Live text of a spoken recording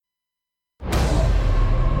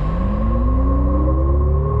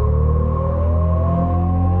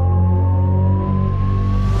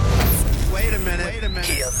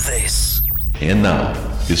And now,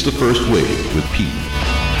 it's the First Wave with Pete.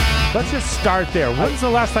 Let's just start there. When's the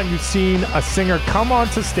last time you've seen a singer come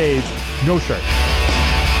onto stage, no shirt?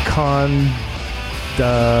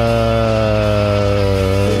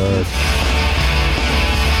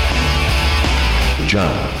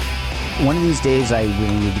 John. One of these days, I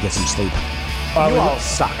really need to get some sleep. You all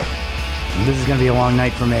suck. This is going to be a long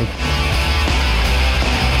night for me.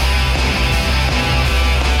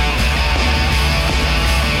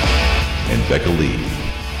 And Becca Lee.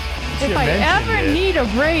 If I ever need a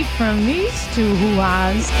break from these two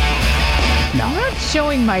hoo-ahs, I'm not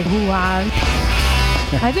showing my hoo-ahs.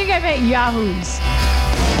 I think I meant yahoos.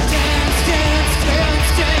 Dance, dance,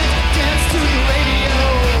 dance, dance, dance to the radio.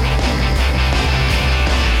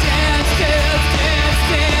 Dance, dance, dance,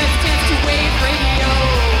 dance, dance to Wave Radio.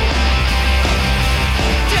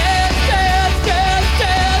 Dance, dance, dance,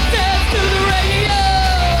 dance, dance to the radio.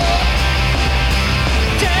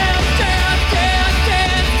 Dance, dance, dance,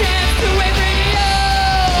 dance, dance to Wave Radio.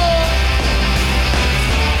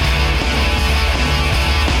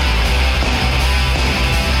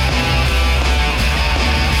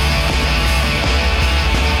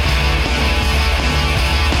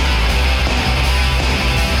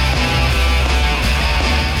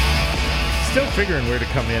 Still figuring where to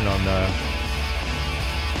come in on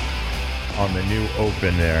the new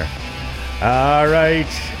open there. All right,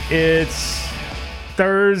 it's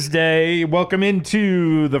Thursday. Welcome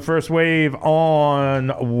into the First Wave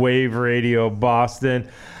on Wave Radio Boston.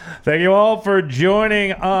 Thank you all for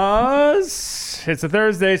joining us. It's a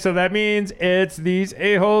Thursday, so that means it's these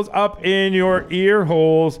a-holes up in your ear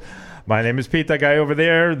holes. My name is Pete, that guy over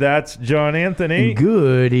there. That's John Anthony.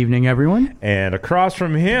 Good evening, everyone. And across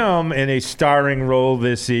from him in a starring role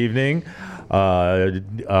this evening,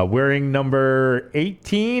 wearing number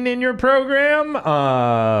 18 in your program.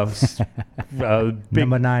 Number 9.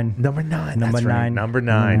 Number 9. Number That's right. 9. Number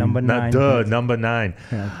 9. Number 9. Number 9.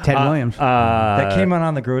 Yeah, Ted Williams. That came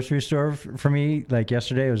on the grocery store for me like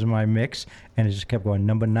yesterday. It was in my mix, and it just kept going,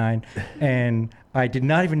 number 9. And I did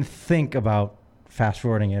not even think about fast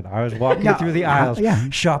forwarding it. I was walking through the aisles,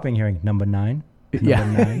 shopping, hearing number 9.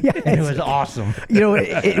 Number 9. Yeah, and it was awesome. You know,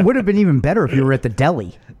 it would have been even better if you were at the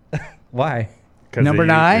deli. Why? Number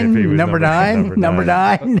 9, number 9, number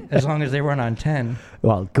 9. As long as they weren't on 10.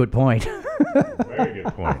 Well, good point. Very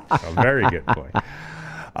good point. A very good point.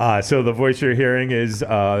 So the voice you're hearing is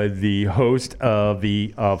the host of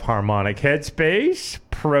Harmonic Headspace,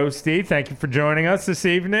 Prosty. Thank you for joining us this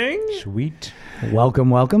evening. Sweet.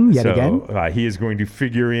 Welcome yet again. He is going to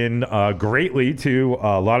figure in greatly to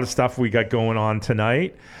a lot of stuff we got going on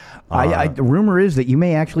tonight. The rumor is that you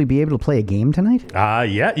may actually be able to play a game tonight.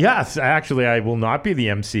 Yes. Actually, I will not be the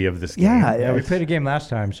MC of this game. Yeah, we played a game last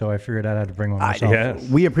time, so I figured I had to bring one myself. Yes.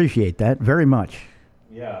 We appreciate that very much.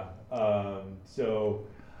 Yeah. I'm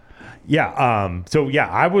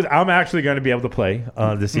actually going to be able to play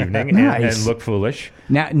this evening Nice. and look foolish.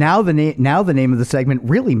 Now the name of the segment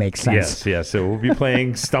really makes sense. Yes. So we'll be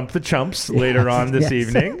playing Stump the Chumps later on this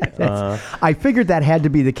evening. I figured that had to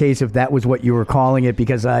be the case if that was what you were calling it,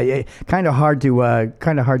 because kind of hard to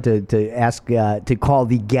ask to call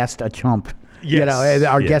the guest a chump. Yes, you know,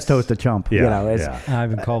 our guest host a chump. Yeah,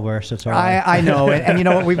 I've been called worse. It's all right. I know, and you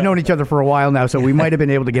know what? We've known each other for a while now, so we might have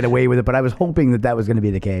been able to get away with it. But I was hoping that was going to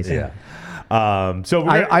be the case. Yeah.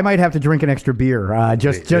 I might have to drink an extra beer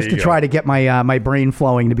just to try to get my brain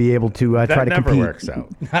flowing to be able to try to compete.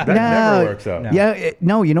 That never works out. No. Yeah,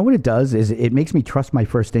 no. You know what it does is it makes me trust my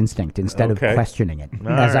first instinct instead of questioning it,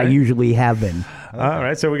 as I usually have been. All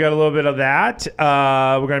right, so we got a little bit of that.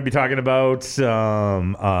 We're going to be talking about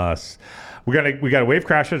some. We got a Wave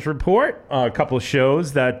Crashers report, a couple of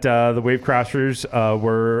shows that the Wave Crashers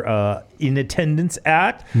were in attendance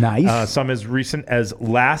at. Nice. Some as recent as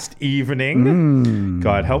last evening.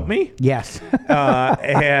 God help me. Yes.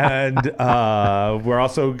 And we're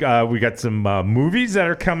also we got some movies that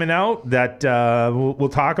are coming out that we'll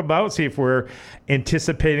talk about, see if we're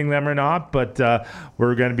anticipating them or not. But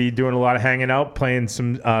we're going to be doing a lot of hanging out, playing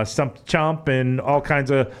some Stump Chump and all kinds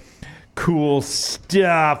of cool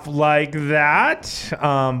stuff like that.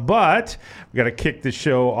 But we got to kick the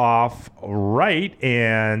show off right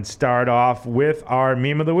and start off with our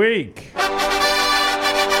meme of the week.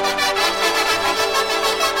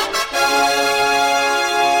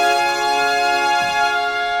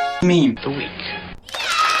 Meme of the week.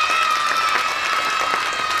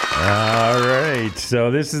 All right. right.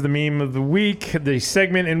 So this is the meme of the week, the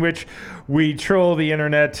segment in which we troll the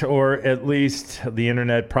internet, or at least the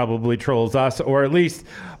internet probably trolls us, or at least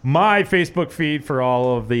my Facebook feed for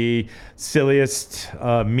all of the silliest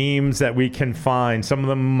memes that we can find. Some of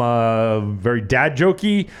them very dad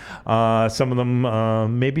jokey. Some of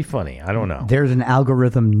them maybe funny. I don't know. There's an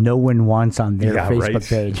algorithm no one wants on their Facebook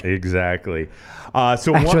page. Exactly.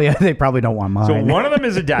 Actually, they probably don't want mine. So one of them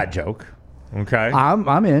is a dad joke. Okay,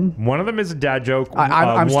 I'm in. One of them is a dad joke.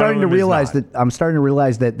 I'm starting to realize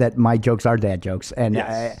that my jokes are dad jokes, and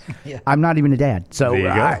I'm not even a dad. So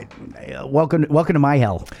there you go. Welcome to my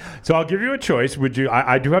hell. So I'll give you a choice. Would you?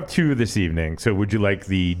 I do have two this evening. So would you like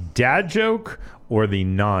the dad joke or the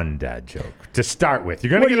non-dad joke to start with? You're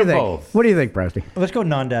going to get them both. What do you think, Presty? Let's go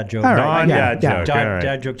non-dad joke. All right. Non-dad joke.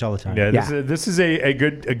 Dad jokes all the time. Yeah, this is a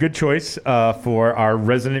good choice for our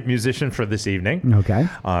resident musician for this evening. Okay.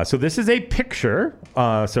 So this is a picture.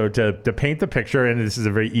 So to paint the picture, and this is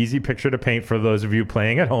a very easy picture to paint for those of you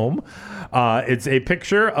playing at home. It's a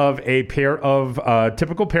picture of a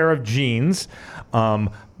typical pair of jeans,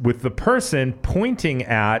 with the person pointing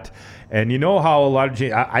at. And you know how a lot of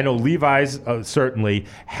jeans, I know Levi's certainly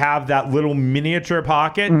have that little miniature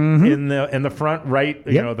pocket in the front right,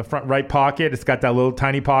 the front right pocket. It's got that little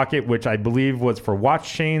tiny pocket, which I believe was for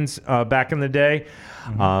watch chains back in the day.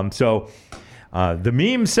 So the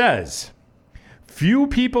meme says, few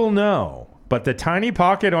people know, but the tiny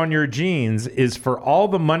pocket on your jeans is for all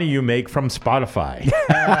the money you make from Spotify.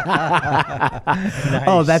 Nice.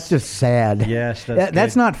 Oh, that's just sad. Yes,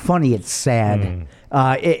 that's not funny. It's sad.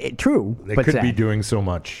 True. They but could sad. be doing so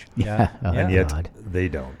much, and yet they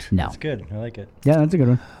don't. No. That's good. I like it. Yeah, that's a good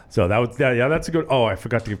one. So that's a good. Oh, I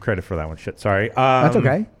forgot to give credit for that one. Shit, sorry. That's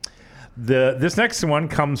okay. This next one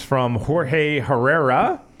comes from Jorge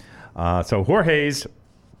Herrera. So Jorge's.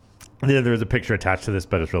 There's a picture attached to this,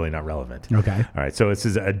 but it's really not relevant. Okay. All right. So this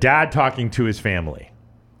is a dad talking to his family.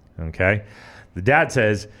 Okay. The dad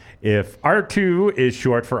says, if R2 is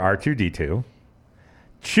short for R2D2,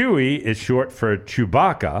 Chewie is short for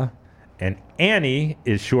Chewbacca, and Annie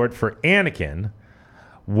is short for Anakin,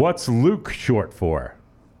 what's Luke short for?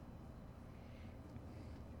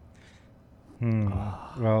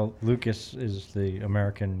 Well, Lucas is the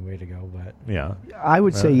American way to go, but Yeah. I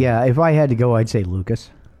would say, if I had to go, I'd say Lucas.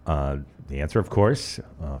 The answer, of course,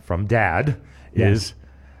 from Dad is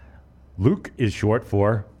Luke is short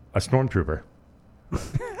for a stormtrooper.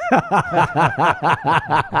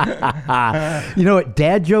 You know what?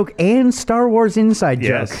 Dad joke and Star Wars inside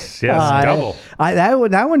joke. Yes, double.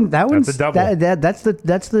 That one's a double. That's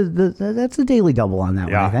the daily double on that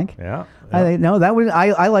one. I think. Yeah. I think that one.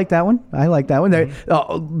 I like that one. I like that one.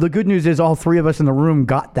 The good news is all three of us in the room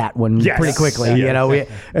got that one pretty quickly. Yes. You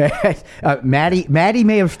know, Maddie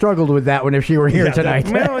may have struggled with that one if she were here tonight.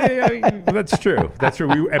 That's true. That's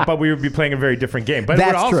true. But we would be playing a very different game. But it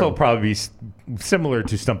would also probably be similar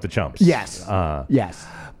to Stump the Chumps. Yes. Yes.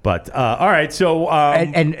 But all right, so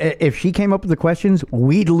and if she came up with the questions,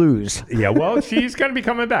 we'd lose. Yeah, well, she's going to be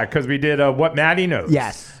coming back because we did what Maddie knows.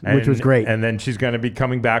 Yes, which was great. And then she's going to be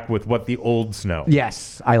coming back with what the olds know.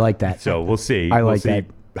 Yes, I like that. So we'll see. I like that.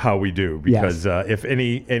 How we do, because if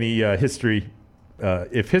any history,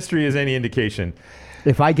 if history is any indication,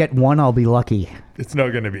 if I get one, I'll be lucky. It's not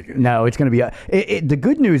going to be good. No, it's going to be. The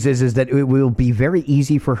good news is that it will be very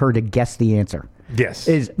easy for her to guess the answer. Yes.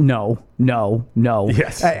 Is no.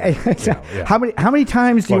 Yes. How many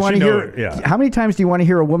times do you want to hear? Yeah. How many times do you want to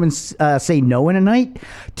hear a woman say no in a night?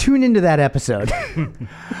 Tune into that episode.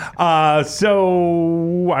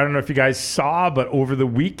 So I don't know if you guys saw, but over the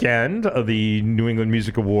weekend, the New England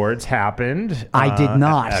Music Awards happened. I did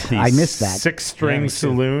not. At the I missed that. Six String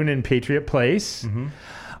Saloon in Patriot Place.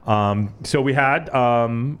 So we had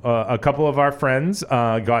a couple of our friends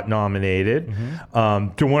got nominated.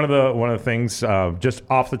 To one of the things, just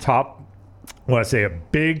off the top, I want to say a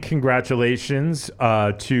big congratulations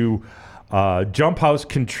to Jump House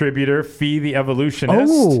contributor Fee the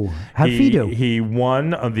Evolutionist. Oh, how'd Fee do? He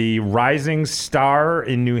won the Rising Star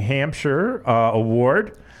in New Hampshire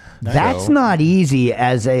award. That's not easy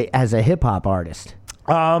as a hip hop artist.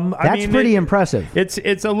 That's pretty impressive.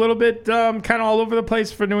 It's a little bit kind of all over the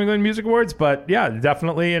place for New England Music Awards, but yeah,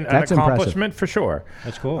 definitely an accomplishment for sure.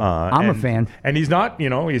 That's cool. I'm a fan, and he's not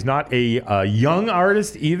a young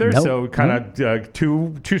artist either. Nope. So kind of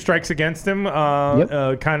two strikes against him,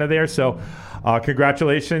 kind of there. So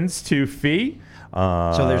congratulations to Fee.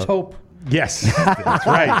 So there's hope. Yes, that's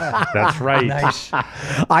right. That's right. Nice.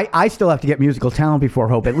 I still have to get musical talent before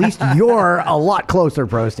hope. At least you're a lot closer,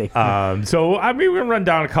 Prosty. So we're going to run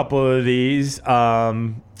down a couple of these.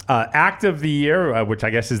 Act of the year, which I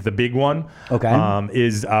guess is the big one. Okay.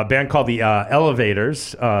 Is a band called the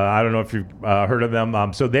Elevators. I don't know if you've heard of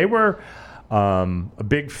them. So they were a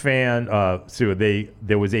big fan.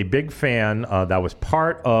 There was a big fan that was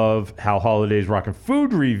part of Hal Holiday's Rockin'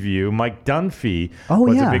 Food Review. Mike Dunphy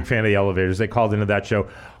was a big fan of the Elevators. They called into that show.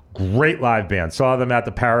 Great live band. Saw them at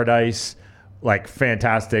the Paradise. Like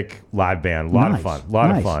fantastic live band. A lot of fun. A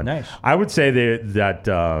lot of fun. Nice. I would say that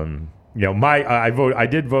I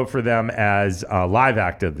did vote for them as live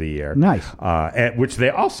act of the year. Nice. Which they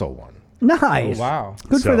also won. Nice. Oh, wow.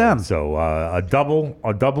 Good for them. So a double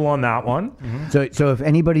on that one. Mm-hmm. So if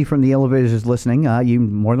anybody from the Elevators is listening, you're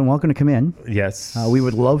more than welcome to come in. Yes. We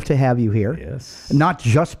would love to have you here. Yes. Not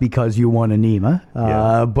just because you won a NEMA,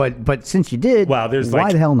 but since you did, Well,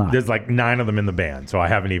 why the hell not? There's like 9 of them in the band, so I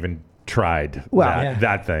haven't even tried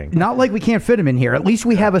that thing. Not like we can't fit them in here. At least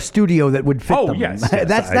we have a studio that would fit them. Yes.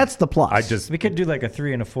 That's the plus. We could do like a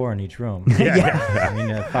 3 and a 4 in each room. Yeah. I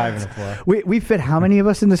mean, a 5 and a 4. We fit how many of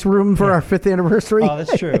us in this room for our 5th anniversary? Oh,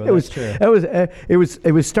 that's true.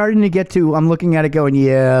 It was starting to get to. I'm looking at it going,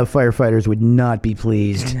 yeah, firefighters would not be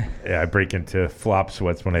pleased. Yeah, I break into flop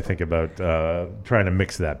sweats when I think about trying to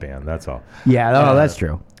mix that band. That's all. Yeah, that's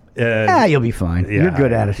true. You'll be fine. Yeah, You're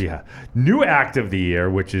good at it. Yeah. New act of the year,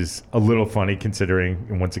 which is a little funny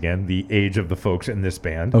considering, once again, the age of the folks in this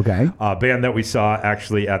band. Okay. Band that we saw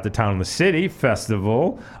actually at the Town and the City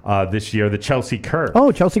Festival this year, the Chelsea Curve.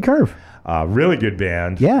 Oh, Chelsea Curve. Really good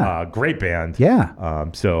band. Yeah. Great band. Yeah.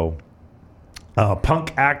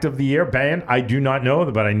 Punk act of the year band. I do not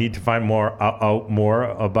know, but I need to find more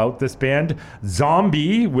about this band.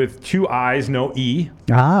 Zombie with 2 I's, no E.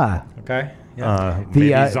 Ah. Okay. Maybe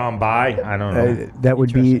zombie. I don't know. That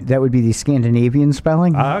would be the Scandinavian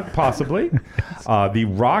spelling. Possibly. The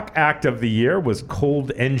rock act of the year was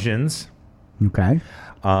Cold Engines. Okay.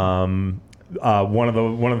 One of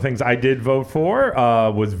the things I did vote for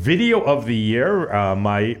was video of the year.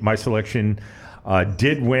 My selection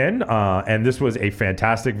did win, and this was a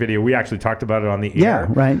fantastic video. We actually talked about it on the air. Yeah,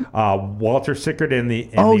 right. Walter Sickert in the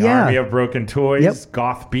Army of Broken Toys. Yep.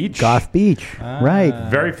 Goth Beach. Right.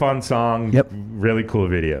 Very fun song. Yep. Really cool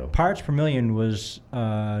video. Parts Per Million was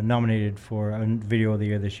nominated for a video of the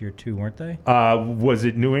year this year too, weren't they? Was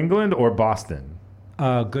it New England or Boston?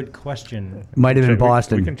 Good question. Might have been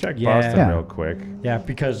Boston. We can check Boston real quick. Yeah,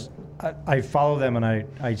 because I follow them and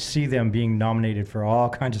I see them being nominated for all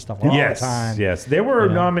kinds of stuff all the time. Yes, they were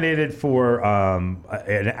nominated for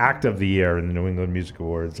an act of the year in the New England Music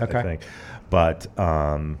Awards, I think. But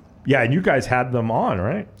and you guys had them on,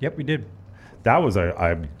 right? Yep, we did. That was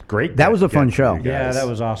a great. That was a fun show. Yeah, that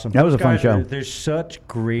was awesome. That was a fun show. They're such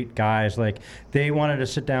great guys. Like they wanted to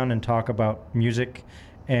sit down and talk about music,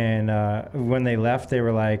 and when they left, they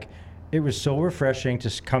were like, it was so refreshing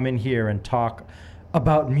to come in here and talk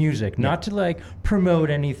about music, not to like promote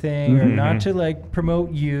anything or not to like promote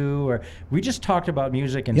you, or we just talked about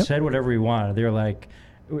music and said whatever we wanted. They were like,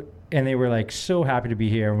 and they were like so happy to be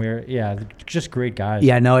here. And we were, just great guys.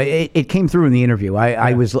 Yeah, no, it came through in the interview.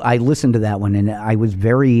 I listened to that one and I was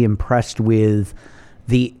very impressed with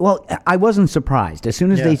I wasn't surprised. As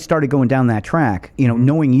soon as they started going down that track,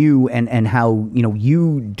 knowing you and how,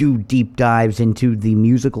 you do deep dives into the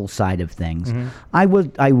musical side of things, I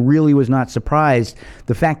really was not surprised.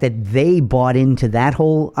 The fact that they bought into that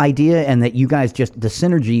whole idea and that you guys the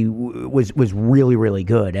synergy was really, really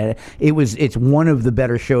good. It's one of the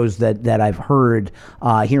better shows that I've heard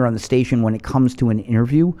here on the station when it comes to an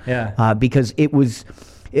interview. Yeah. Because it was...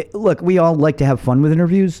 Look, we all like to have fun with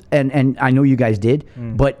interviews, and I know you guys did,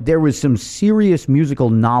 but there was some serious musical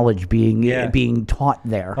knowledge being taught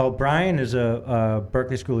there. Oh, Brian is a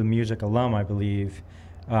Berklee School of Music alum, I believe,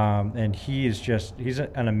 and he's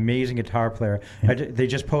an amazing guitar player. Yeah. They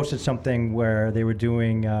just posted something where they were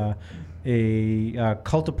doing a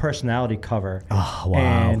Cult of Personality cover. Oh, wow.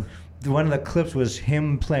 And one of the clips was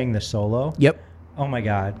him playing the solo. Yep. Oh my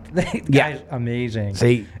God, that guy's amazing.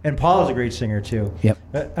 See, and Paul is a great singer too. Yep.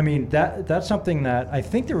 I mean that's something that I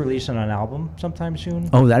think they're releasing an album sometime soon.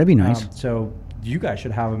 Oh, that'd be nice. So you guys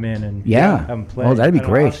should have them in and have them play. Oh, that'd be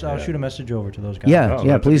great. I'll shoot a message over to those guys.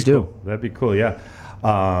 Yeah, please do. Cool. That'd be cool. Yeah.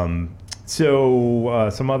 So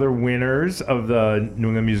some other winners of the New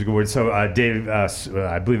England Music Awards. So Dave,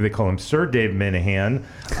 I believe they call him Sir Dave Minahan.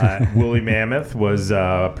 Woolly Mammoth was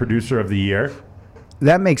producer of the year.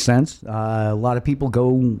 That makes sense. A lot of people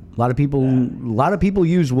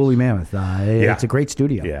use Woolly Mammoth. It's a great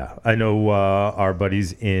studio. Yeah, I know our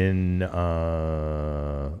buddies in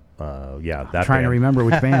that Trying band. to remember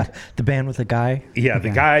which band. The band with the guy. Yeah,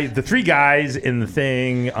 the three guys in the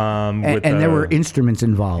thing. And there were instruments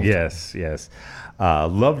involved. Yes.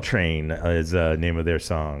 Love Train is the name of their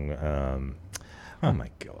song. Oh my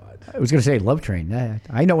God. I was going to say Love Train.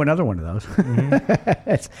 I know another one of those.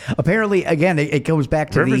 Apparently, again, it goes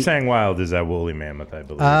back to River Sang Wild is that Woolly Mammoth, I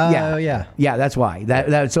believe. Yeah, that's why.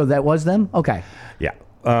 So that was them? Okay. Yeah.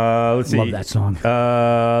 Let's see. Love that song.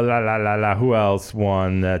 Who else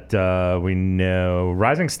won that we know?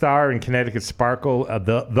 Rising Star and Connecticut Sparkle,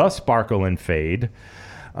 the Sparkle and Fade.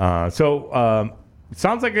 Sounds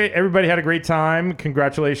like everybody had a great time.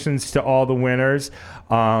 Congratulations to all the winners.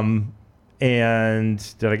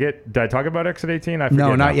 And did I talk about Exit 18? I forget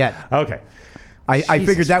No, not now. yet. Okay. I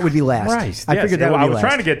figured that would be last. Christ, I figured that would be I was last.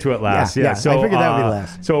 trying to get to it last. Yeah. So, I figured that would be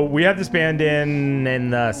last. So we had this band in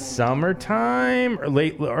the summertime, or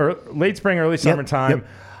late spring, early summertime. Yep.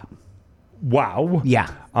 Wow.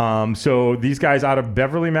 Yeah. So these guys out of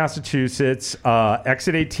Beverly, Massachusetts,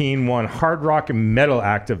 Exit 18 won Hard Rock and Metal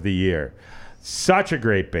Act of the Year. Such a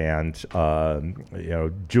great band.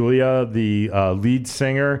 Julia, the lead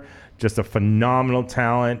singer, just a phenomenal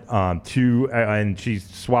talent. And she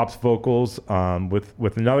swaps vocals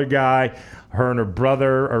with another guy. Her and her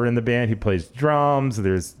brother are in the band. He plays drums.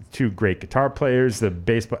 There's two great guitar players. The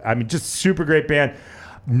bass. Just super great band.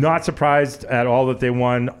 Not surprised at all that they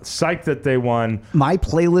won. Psyched that they won. My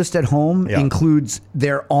playlist at home includes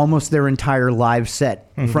almost their entire live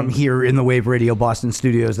set from here in the Wave Radio Boston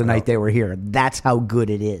studios the night they were here. That's how good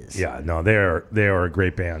it is. Yeah, no, they are a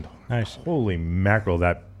great band. Nice. Holy mackerel,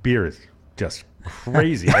 that beer is just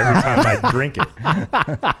crazy every time I drink it.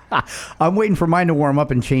 I'm waiting for mine to warm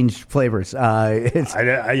up and change flavors.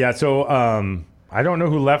 I don't know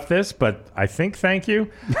who left this, but I think thank you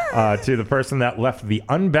to the person that left the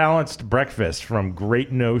Unbalanced Breakfast from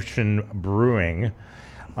Great Notion Brewing.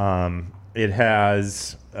 It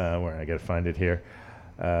has where I got to find it here.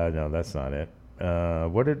 No, that's not it.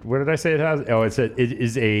 What did I say it has? Oh, it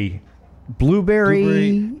is a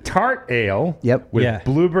blueberry tart ale. Yep. With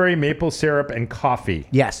blueberry, maple syrup, and coffee.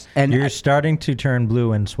 Yes. And You're starting to turn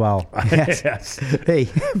blue and swell. Yes. Hey,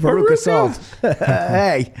 Veruca Salt.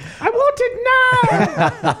 Hey. I want it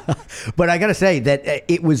now. But I got to say that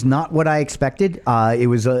it was not what I expected. It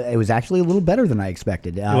was actually a little better than I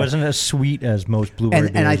expected. It wasn't as sweet as most blueberry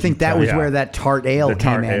beers. And I think that was Yeah. where that tart ale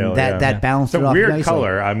came in. That balanced it's it a off weird nicely.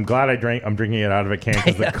 color. I'm glad I'm drinking it out of a can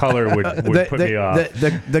because the color would put me off.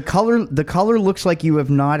 The color looks like you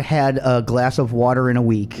have not had a glass of water in a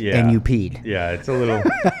week and you peed. Yeah, it's a little.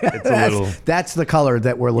 That's the color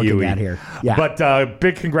that we're looking Ewy. at here. Yeah. But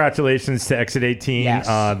big congratulations to Exit 18, Yes.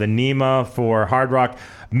 the NEMA for Hard Rock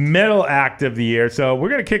Metal Act of the Year. So we're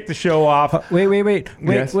gonna kick the show off. Wait.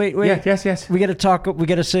 Yes. Yeah, yes. We got to talk. We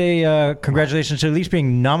got to say congratulations to at least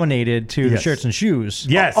being nominated to the Yes. Shirts and Shoes.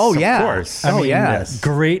 Yes. Oh, yeah. Of course. I mean, yes.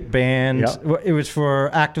 Great band. Yep. It was for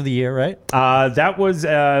Act of the Year, right? That was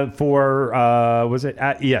for was it?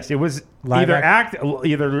 Yes, it was Live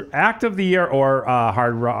either Act of the Year or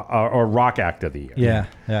Hard Rock or Rock Act of the Year.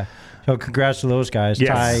 Yeah. So congrats to those guys. Yes.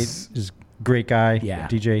 Ty is a great guy. Yeah.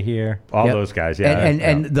 DJ here. All Yep. those guys. Yeah.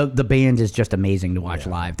 And the band is just amazing to watch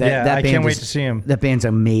live. That I band can't wait is- to see him. That band's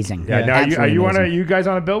amazing. Yeah. Now, Absolutely amazing. you guys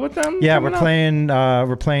on a bill with them? Yeah, coming we're up? playing.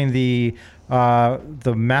 We're playing the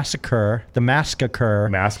Massacre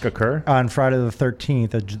Massacre. on Friday the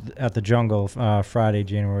 13th at the Jungle. Friday,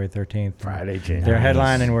 January 13th. Friday, January. They're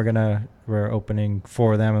headlining. We're opening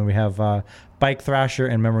for them, and we have Bike Thrasher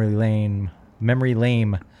and Memory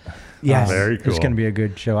Lame. Yes. Very cool. It's going to be a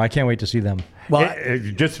good show. I can't wait to see them. Well,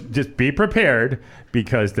 Just be prepared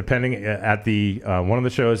because depending at the one of the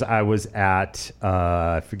shows I was at,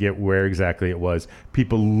 I forget where exactly it was.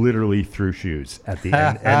 People literally threw shoes at the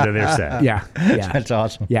end of their set. yeah. That's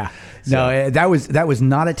awesome. Yeah. No, that was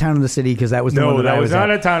not at Town of the City because that was the one that that I was at.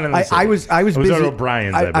 not at Town of the City. I was busy. at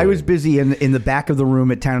O'Brien's. I was busy in the back of the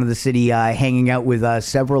room at Town of the City, hanging out with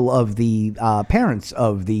several of the parents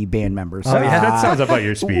of the band members. Oh, yeah, that sounds about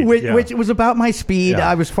your speed. Which was about my speed. Yeah.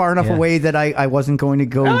 I was far enough Yeah. away that I wasn't going to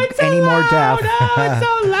go any more deaf. Oh, it's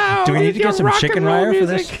so loud. Do we need to get some chicken wire for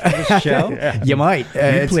this show? You might.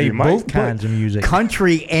 You play you might, both but- kinds of music.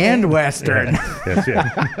 Country and Western. Yes,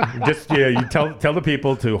 yeah. Just you tell the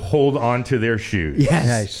people to hold on to their shoes. Yes.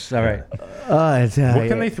 Nice. All right.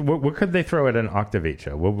 What could they throw at an Octave 8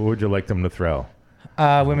 show? What would you like them to throw?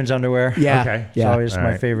 Women's underwear. Yeah. Okay. It's always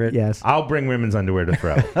my favorite. Yes. I'll bring women's underwear to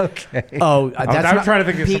throw. Okay. Oh, I was trying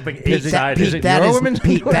to think of something eight-sided. Is it That your is, women's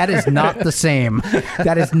Pete, that is not the same.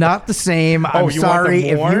 That is not the same. I'm you want sorry.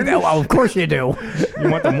 them worn? Of course you do. You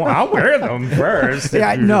want them? I'll wear them first.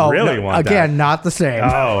 Yeah, if you no. really no, want again, that. not the same. Oh,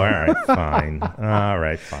 all right, fine. All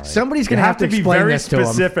right, fine. Somebody's going You to have to be explain very this to 'em.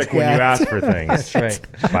 specific when Yeah. you ask for things. That's right.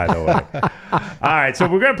 By the way. All right, so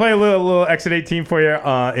we're gonna play a little Exit 18 for you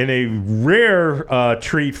in a rare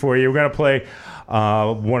treat for you. We're gonna play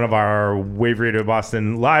one of our Wave Radio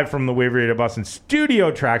Boston live from the Wave Radio Boston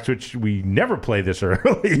studio tracks, which we never play this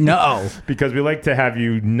early. No. Because we like to have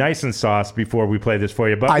you nice and sauce before we play this for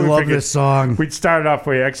you. But I we love figured this song. We'd start it off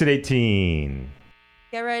for you. Exit 18.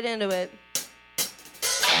 Get right into it.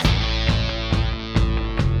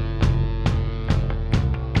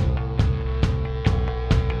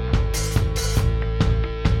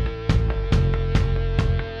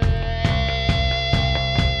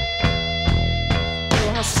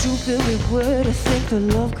 How stupid we were to think that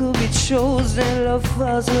love could be chosen. Love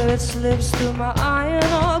falls where it slips through my iron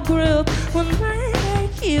or grip. When men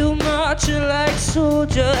like you marching like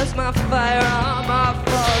soldiers, my firearm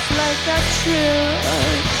falls like a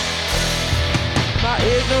trip. My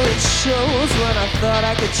ignorance shows when I thought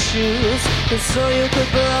I could choose, and so you could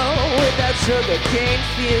blow with that sugar cane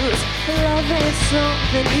fuse. Love ain't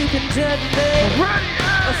something you can detonate.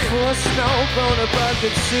 A force no boner bug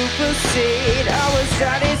could supersede. I was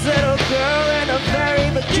daddy's little girl in the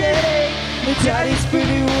very beginning. The daddy's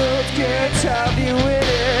pretty world can't have you in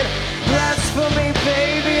it. Blasphemy,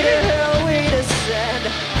 baby, to hell we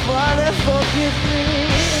descend. Father, forgive me.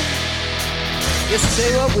 You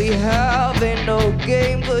say what we have ain't no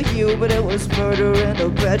game for you, but it was murder in the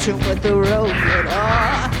bedroom with the rope.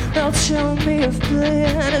 Now tell me if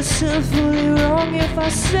playing is sinfully wrong. If I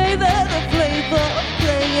say that the flavor of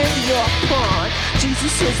playing your pawn,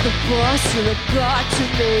 Jesus is the boss of the God to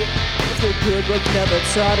me. If the good book never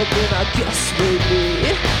taught it, then I guess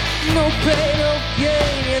maybe. No pain, no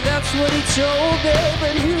gain, yeah, that's what he told me.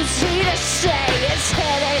 But who's he to say his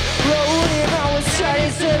head ain't rolling? I was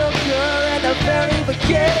daddy's little girl in the very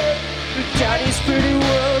beginning. Daddy's pretty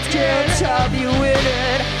world can't have you in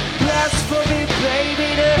it. Blasphemy,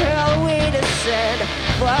 baby, to hell we descend.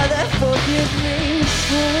 Father, forgive me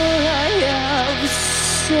for I have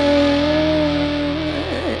sinned.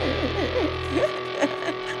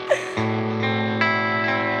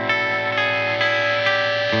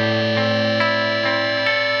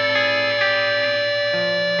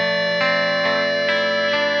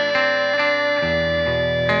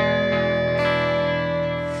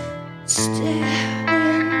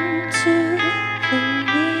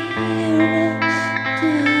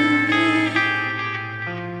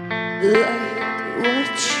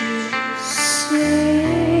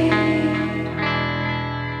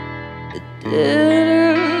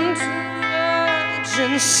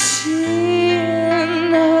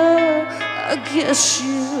 Guess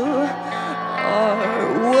you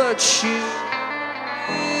are what you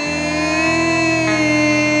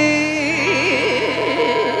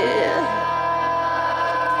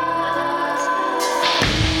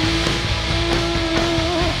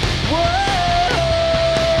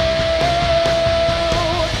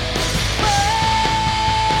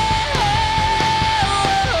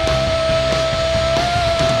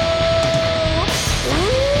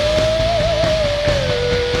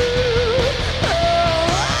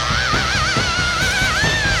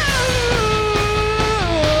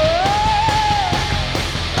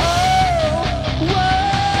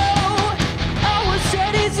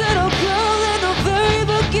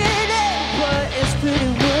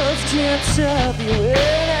of you in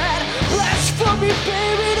it. Blasphemy,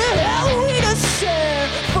 baby, to hell we descend.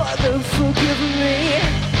 Father, forgive me,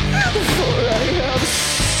 for I have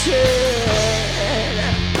sinned.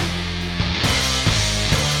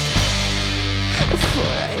 For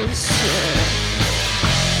I have sinned.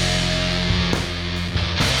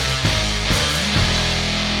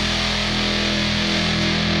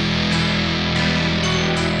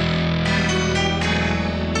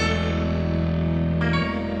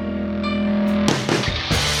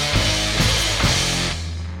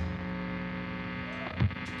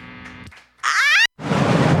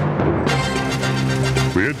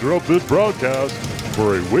 We interrupt this broadcast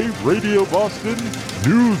for a Wave Radio Boston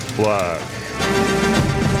news flash.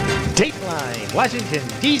 Dateline, Washington,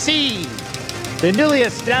 D.C. The newly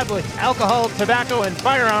established Alcohol, Tobacco, and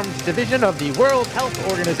Firearms Division of the World Health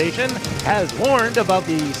Organization has warned about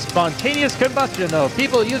the spontaneous combustion of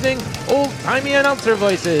people using old-timey announcer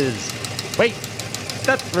voices. Wait,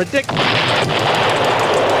 that's ridiculous.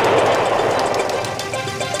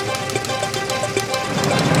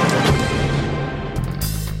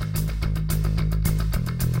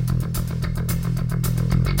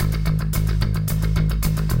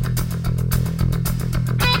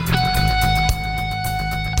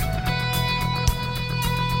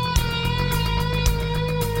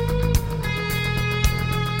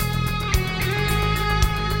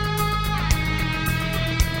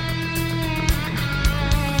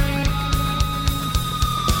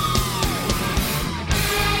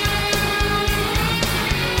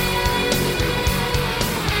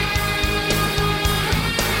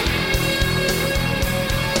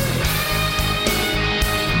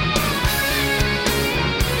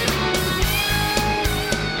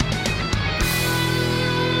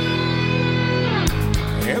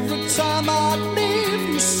 time I leave,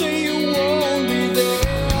 you say you won't be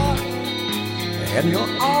there, and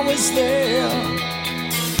you're always there.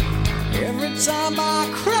 Every time I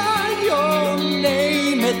cry your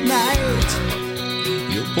name at night,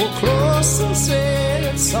 you pull close and say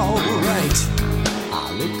it's alright.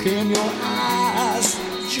 I look in your eyes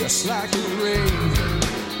just like the rain,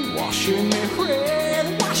 washing me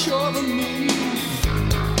clean, wash over me.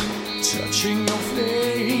 Touching your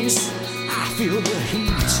face, I feel the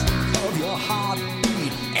heat of your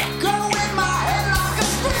heartbeat echo in my head like a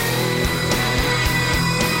scream.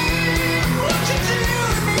 What you do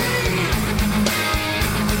to me?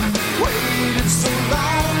 Waited so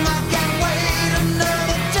long, I can't wait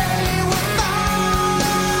another day without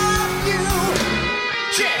you.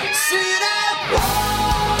 Can't see that woman.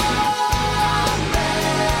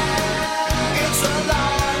 It's a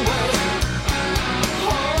long way.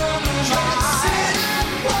 Hold me tight.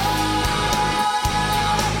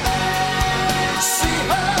 See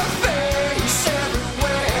her face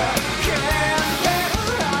everywhere. Can't get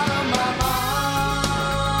her out of my mind.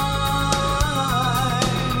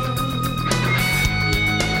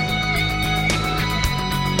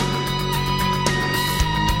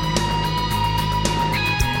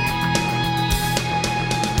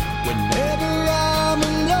 Whenever I'm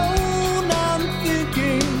alone, I'm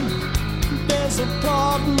thinking there's a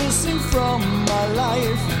part missing from my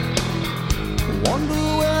life. Wonder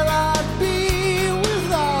where I'd be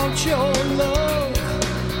without your love,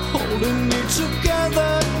 holding me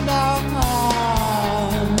together now.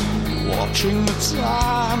 Watching the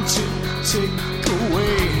time tick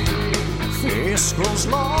away, face grows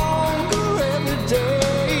longer every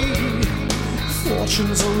day.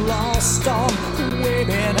 Fortunes are lost on the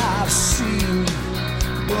women I've seen,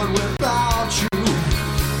 but without you,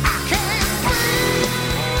 I can't breathe.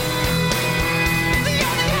 The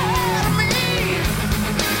other hand of me,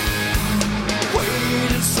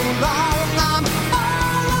 waited so long, I'm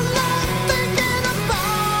all alone thinking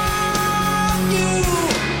about you.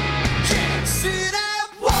 Can't see that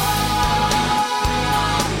woman.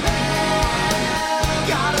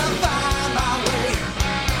 Gotta find my way.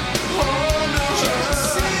 Oh no, can't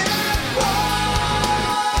see that woman.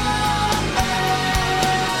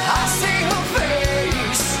 I see her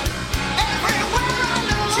face everywhere I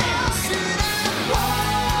look. Can't see that woman.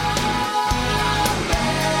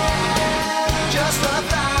 Just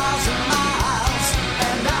 1,000 miles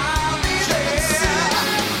and I'll be there.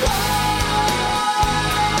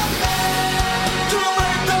 To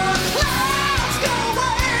make the clouds go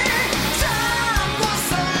away, time for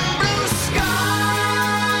some blue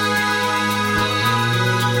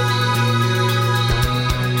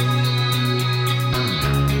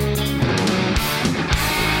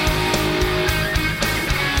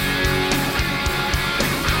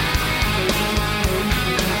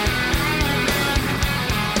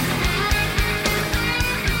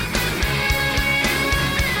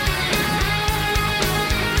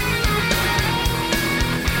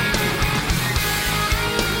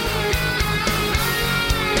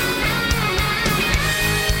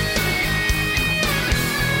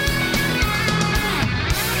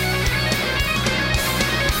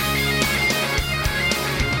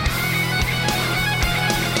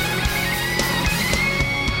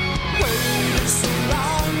waited so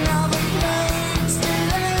long, now the flames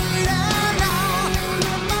delayed, and now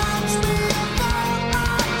reminds me about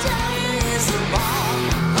my days apart.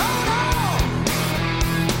 Oh no,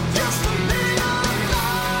 just a little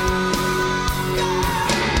longer.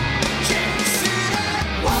 Can't see that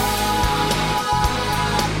woman.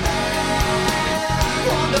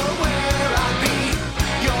 Wonder where I'd be.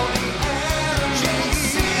 You're the energy. Can't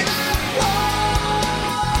see that woman.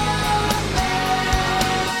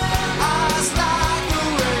 Eyes like the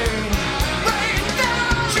rain, rain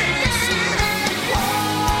down. Can't see that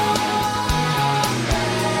woman.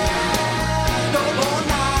 No more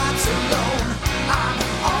nights alone. I'm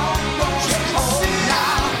almost home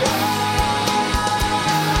now.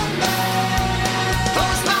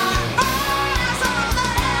 Close my eyes, I'm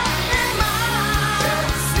there in mine.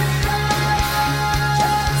 Can't see that,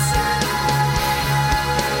 can't see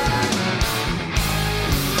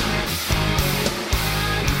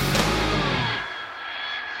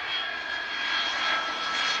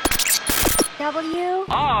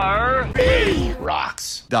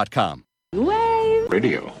Rocks.com.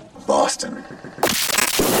 Radio. Boston.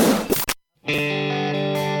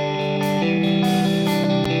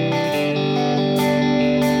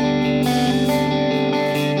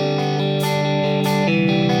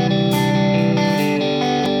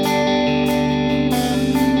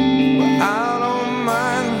 I don't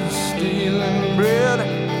mind stealing bread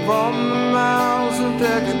from the mouths of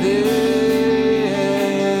decadence.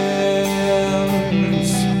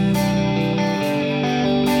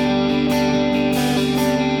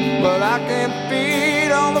 But I can't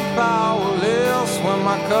feed on the powerless when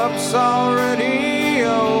my cup's already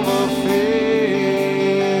overfilled.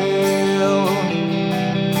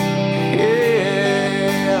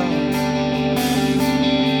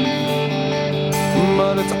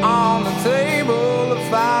 But it's on the table, the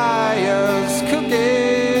fire's cooking,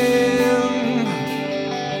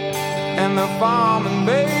 and the farming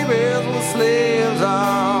babies with slaves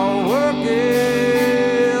are working.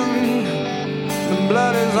 The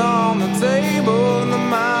blood is on the table and the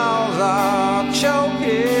mouths are choking.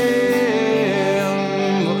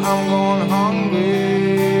 But I'm going hungry.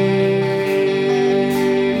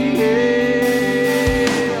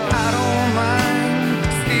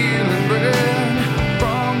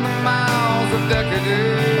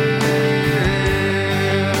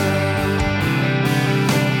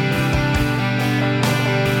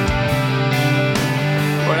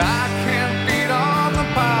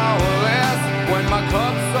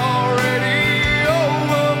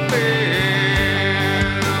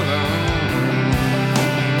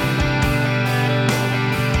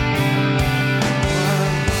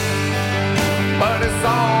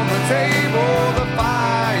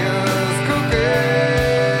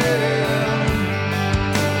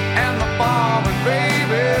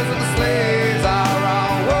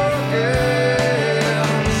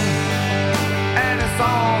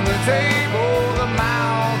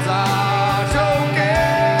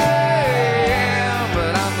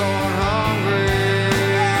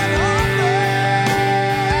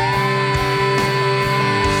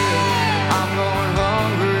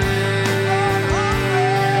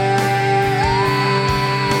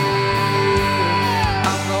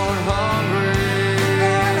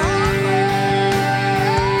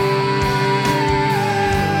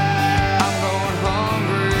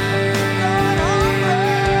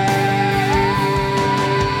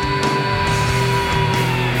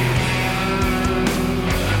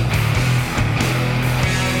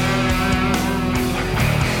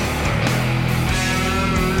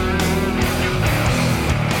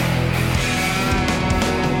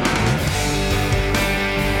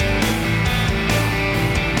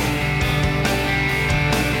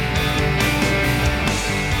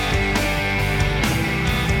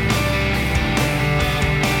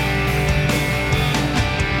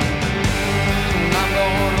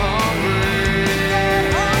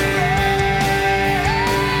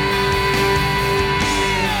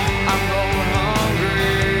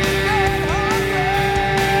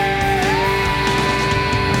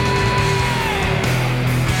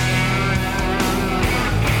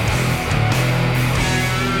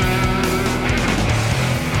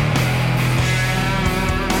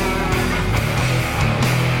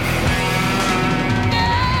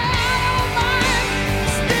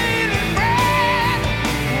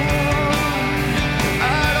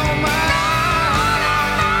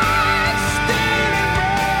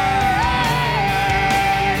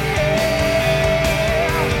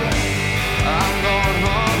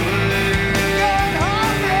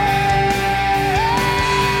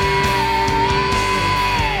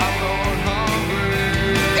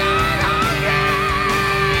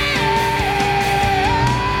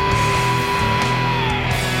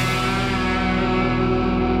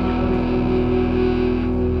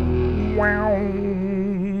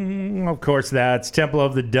 Of course, that's Temple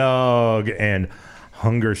of the Dog and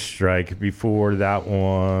Hunger Strike. Before that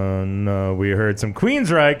one, we heard some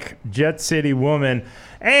Queensryche, Jet City Woman.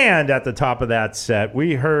 And at the top of that set,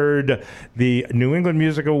 we heard the New England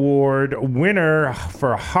Music Award winner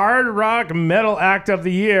for Hard Rock Metal Act of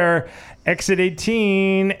the Year, Exit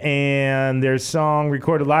 18, and their song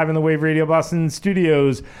recorded live in the Wave Radio Boston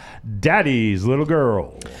studios, Daddy's Little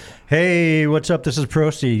Girl. Hey, what's up? This is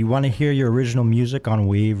Prosty. You want to hear your original music on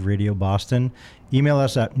Wave Radio Boston? Email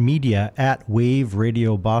us at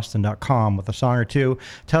media@waveradioboston.com with a song or two.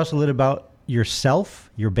 Tell us a little about yourself,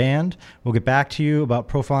 your band. We'll get back to you about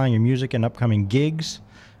profiling your music and upcoming gigs.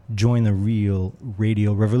 Join the real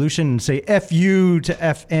radio revolution and say FU to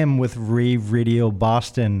FM with Wave Radio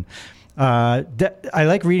Boston. I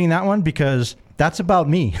like reading that one because that's about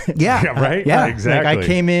me. Yeah. Right? Yeah, exactly. Like I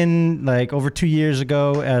came in like over 2 years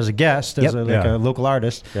ago as a guest, as a local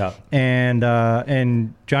artist. Yeah. And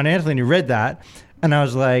John Anthony read that. And I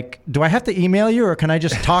was like, do I have to email you or can I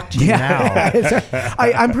just talk to you now?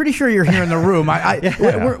 I'm pretty sure you're here in the room.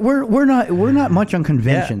 We're not much on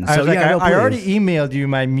conventions. I was like, no, I already emailed you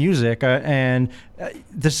my music, and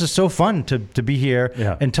this is so fun to be here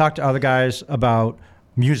and talk to other guys about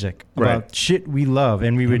music, about shit we love.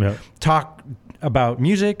 And we would talk about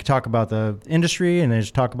music, talk about the industry, and they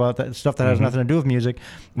just talk about that stuff that has nothing to do with music.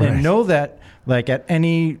 And know that, like, at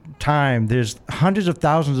any time, there's hundreds of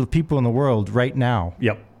thousands of people in the world right now.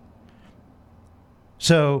 Yep.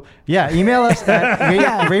 So, email us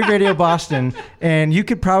at Rave Radio Boston, and you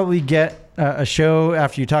could probably get a show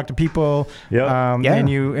after you talk to people. Yep. And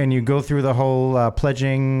you go through the whole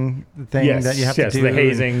pledging thing that you have to do. The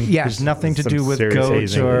hazing. Yes. There's nothing to Some do with serious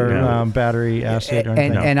goats hazing, or battery acid or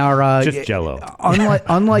anything. And our just Jello.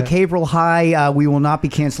 Unlike Haverhill High, we will not be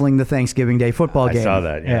canceling the Thanksgiving Day football game. I saw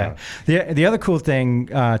that. Yeah. The other cool thing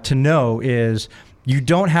to know is you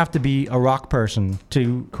don't have to be a rock person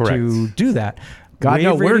to do that. God, Wave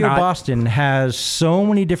no, we're Radio not. Boston has so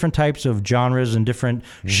many different types of genres and different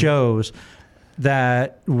shows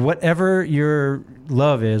that whatever your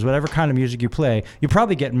love is, whatever kind of music you play, you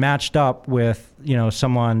probably get matched up with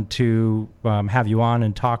someone to have you on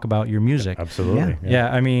and talk about your music. Absolutely.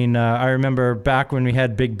 Yeah. I mean, I remember back when we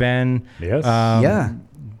had Big Ben. Yes.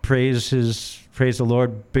 Praise the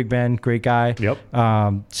Lord, Big Ben, great guy. Yep.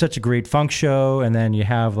 Such a great funk show, and then you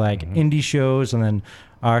have like indie shows, and then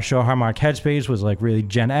our show Harmonic Headspace was like really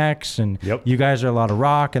Gen X, and you guys are a lot of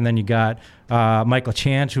rock, and then you got Michael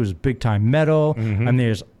Chance, who's big time metal, and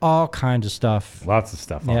there's all kinds of stuff. Lots of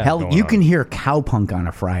stuff. Yeah. Hell, you can hear cowpunk on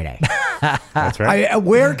a Friday. That's right.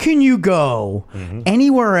 Where can you go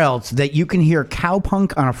anywhere else that you can hear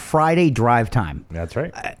cowpunk on a Friday drive time? That's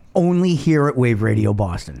right. Only here at Wave Radio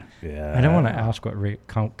Boston. Yeah. I don't want to ask what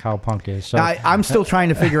cowpunk is. So I'm still trying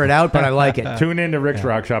to figure it out, but I like it. Tune in to Rick's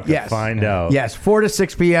Rock Shop to find out. Yes, 4 to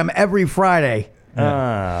 6 p.m. every Friday.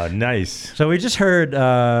 Ah, nice. So we just heard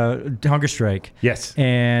Hunger Strike. Yes.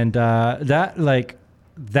 And that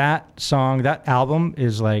song, that album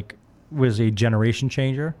was a generation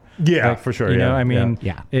changer. Yeah, for sure. I mean,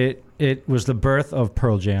 it was the birth of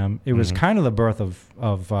Pearl Jam. It was kind of the birth of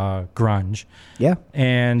grunge. Yeah.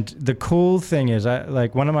 And the cool thing is,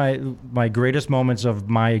 one of my greatest moments of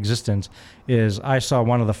my existence is I saw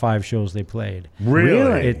one of the 5 shows they played.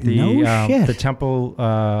 Really? At the No shit. the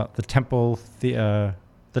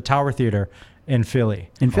Tower Theater in Philly.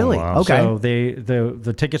 Oh, wow. Okay. So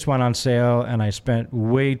the tickets went on sale, and I spent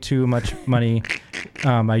way too much money.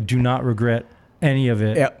 I do not regret any of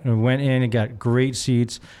it. Yep. I went in and got great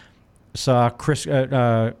seats. Saw Chris.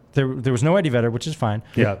 There was no Eddie Vedder, which is fine.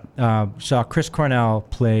 Yeah. Saw Chris Cornell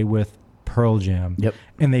play with Pearl Jam. Yep.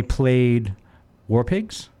 And they played War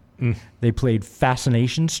Pigs. They played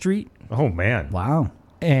Fascination Street. Oh man. Wow.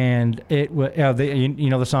 And it was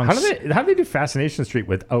the song. How do they do Fascination Street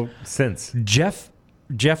without synths? Jeff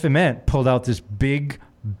Ament pulled out this big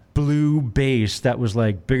blue bass that was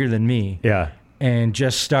like bigger than me. Yeah. And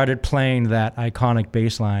just started playing that iconic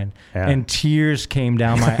bass line. And tears came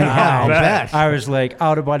down my eyes. I was like,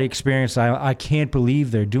 out of body experience. I can't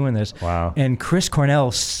believe they're doing this. Wow. And Chris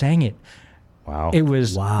Cornell sang it. Wow. It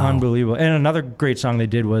was unbelievable. And another great song they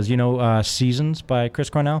did was, Seasons by Chris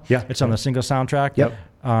Cornell. Yeah. It's on the single soundtrack. Yep.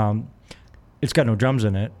 It's got no drums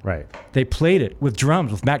in it. Right. They played it with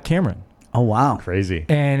drums with Matt Cameron. Oh, wow. Crazy.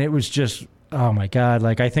 And it was just, oh my God.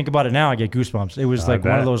 Like, I think about it now, I get goosebumps. It was like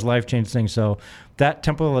one of those life-changing things. So that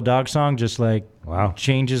Temple of the Dog song just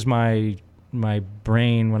changes my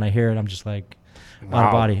brain when I hear it. I'm just like, out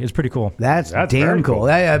of body. It's pretty cool. That's damn cool.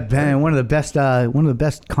 One of the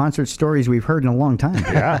best concert stories we've heard in a long time.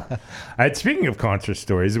 Yeah. Speaking of concert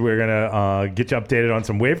stories, we're gonna get you updated on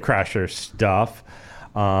some Wave Crasher stuff.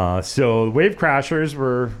 So Wave Crashers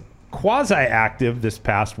were quasi-active this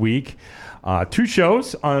past week. 2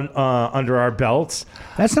 shows under our belts.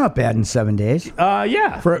 That's not bad in 7 days.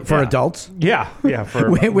 Yeah. For adults. Yeah. For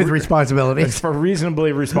with responsibilities. For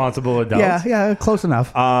reasonably responsible adults. Yeah, close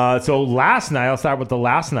enough. So last night, I'll start with the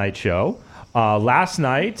last night show. Last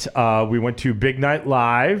night, we went to Big Night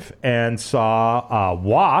Live and saw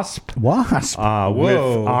Wasp. Wasp.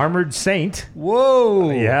 With Armored Saint. Whoa.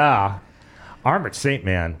 Yeah. Armored Saint,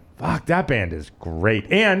 man. Fuck, that band is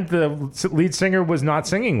great. And the lead singer was not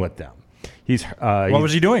singing with them. What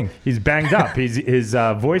was he doing? He's banged up. His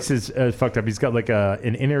voice is fucked up. He's got like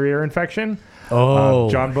an inner ear infection.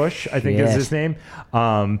 John Bush, I think is his name.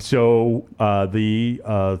 So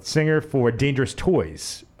the singer for Dangerous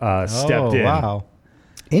Toys stepped in. Wow.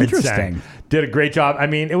 Interesting. Did a great job. I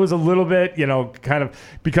mean, it was a little bit, kind of,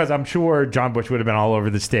 because I'm sure John Bush would have been all over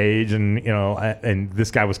the stage, and and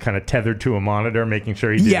this guy was kind of tethered to a monitor, making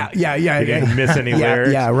sure he didn't miss any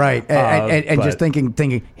lyrics. Yeah, right. And just thinking,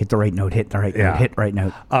 hit the right note, hit the right note, hit right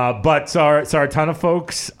note. But saw a ton of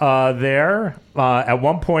folks there. At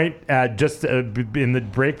one point, just in the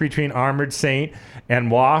break between Armored Saint and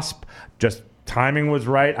Wasp, just timing was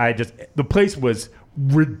right. The place was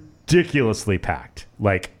ridiculous. ridiculously packed.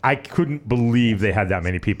 Like, I couldn't believe they had that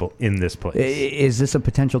many people in this place. Is this a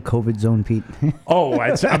potential COVID zone, Pete?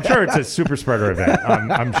 I'm sure it's a super spreader event.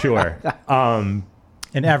 I'm sure. An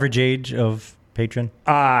average age of patron?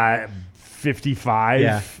 55.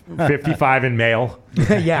 Yeah. 55 and male.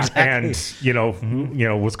 Yeah. And,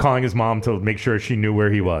 was calling his mom to make sure she knew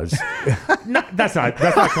where he was. No, that's not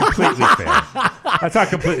completely fair. That's not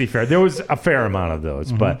completely fair. There was a fair amount of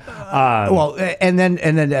those, but and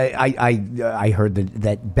then I heard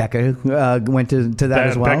that Becca went to that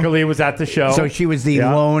as well. Becca Lee was at the show, so she was the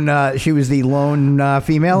lone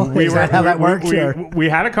female. Is that how that works? We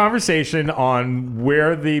had a conversation on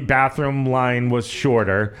where the bathroom line was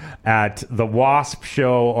shorter at the Wasp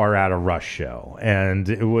show or at a Rush show, and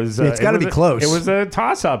it was. It's got to be close. It was a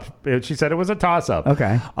toss-up. She said it was a toss-up.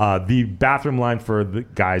 Okay. The bathroom line for the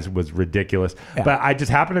guys was ridiculous. Yeah. But I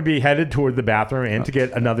just happened to be headed toward the bathroom and to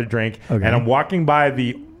get another drink. Okay. And I'm walking by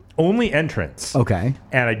the only entrance. Okay.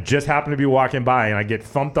 And I just happened to be walking by and I get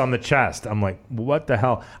thumped on the chest. I'm like, what the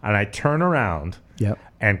hell? And I turn around. Yep.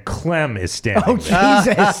 And Clem is standing. Oh,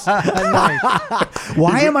 Jesus.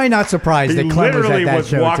 Why am I not surprised that Clem literally was at that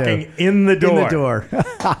show walking too? in the door. In the door.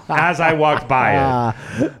 As I walked by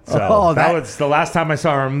it. So that was the last time I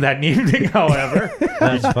saw him that evening, however.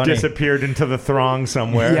 That's funny. Disappeared into the throng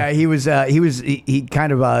somewhere. Yeah, he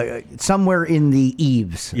kind of somewhere in the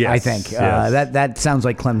eaves, yes, I think. Yes. That sounds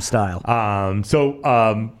like Clem's style.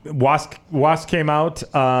 Wasp came out.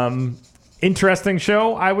 Interesting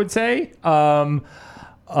show, I would say.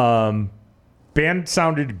 Band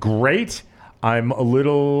sounded great. I'm a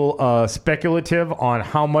little speculative on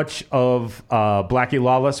how much of Blackie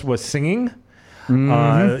Lawless was singing.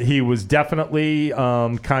 Mm-hmm. He was definitely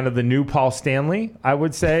kind of the new Paul Stanley, I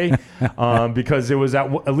would say, because there was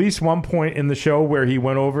at least one point in the show where he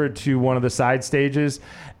went over to one of the side stages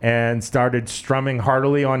and started strumming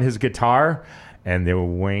heartily on his guitar, and there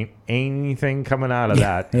ain't anything coming out of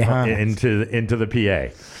that into the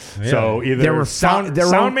PA. Yeah. So either there were sound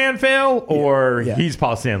man fail or he's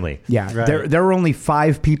Paul Stanley. Yeah, right. There were only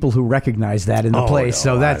 5 people who recognized that in the place,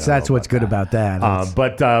 so that's what's good about that.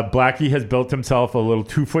 But Blackie has built himself a little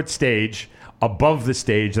 2-foot stage above the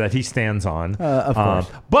stage that he stands on. Of course,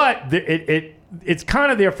 but it's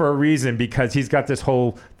kind of there for a reason, because he's got this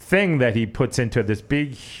whole thing that he puts into this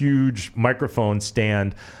big, huge microphone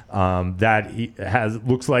stand that he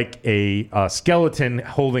looks like a skeleton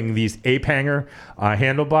holding these ape hanger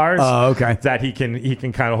handlebars. Oh, okay. That he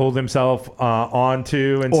can kind of hold himself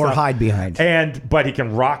onto and or stuff. Hide behind. But he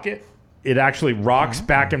can rock it. It actually rocks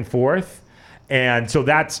back and forth. And so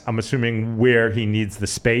that's, I'm assuming, where he needs the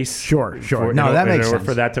space. Sure. That makes sense.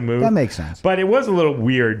 For that to move. That makes sense. But it was a little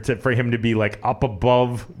weird for him to be like up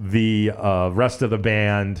above the rest of the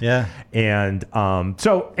band. Yeah. And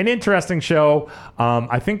so an interesting show.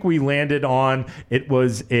 I think we landed on it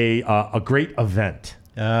was a great event.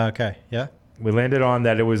 Okay. Yeah. We landed on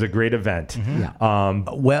that it was a great event. Mm-hmm.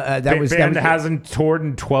 Yeah. Band hasn't toured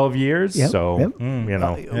in 12 years, so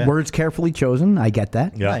words carefully chosen. I get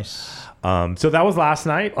that. Yeah. Nice. So that was last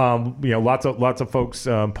night. Lots of folks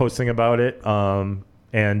posting about it,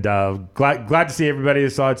 and glad to see everybody who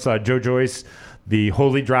saw it. Saw Joe Joyce, the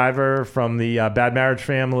Holy Driver from the Bad Marriage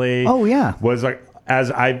family. Oh yeah, was like,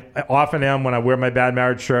 as I often am when I wear my Bad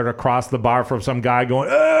Marriage shirt, across the bar from some guy going,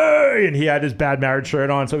 "Hey!" and he had his Bad Marriage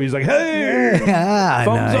shirt on, so he's like, "Hey,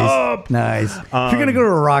 thumbs up!" Nice. If you're gonna go to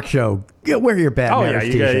a rock show, wear your Bad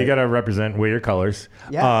Marriage t-shirt. You gotta represent, wear your colors.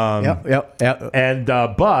 Yeah. Yep.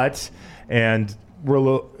 And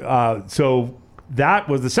we're so that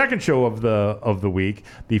was the second show of the week.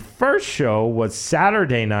 The first show was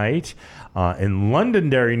Saturday night in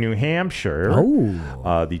Londonderry, New Hampshire.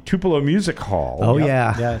 Oh, the Tupelo Music Hall. Oh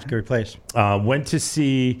yeah, it's a great place. Went to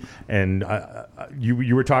see, and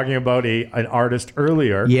you were talking about an artist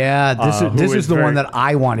earlier. Yeah, this is the one that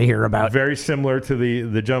I want to hear about. Very similar to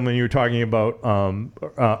the gentleman you were talking about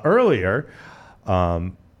earlier.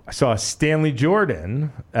 I saw Stanley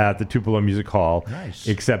Jordan at the Tupelo Music Hall. Nice.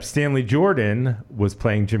 Except Stanley Jordan was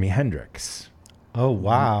playing Jimi Hendrix. Oh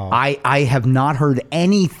wow! I have not heard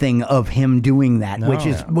anything of him doing that,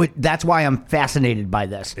 that's why I'm fascinated by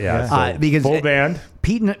this. Yeah, because full band.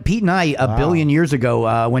 Pete and I a billion years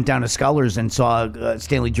ago went down to Scullers and saw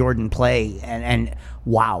Stanley Jordan play, and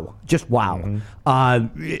wow, just wow.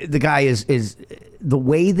 Mm-hmm. The guy is the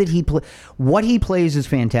way that what he plays is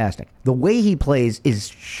fantastic. The way he plays is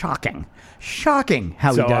shocking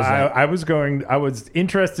how he does that. I was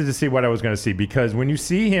interested to see what I was going to see, because when you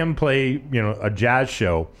see him play, a jazz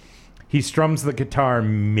show, he strums the guitar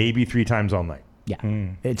maybe 3 times all night. Yeah.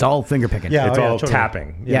 It's all finger picking. Yeah, it's all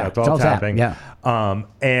tapping. It's all tapping. Yeah.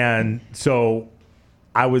 And so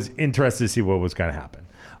I was interested to see what was going to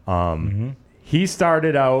happen. He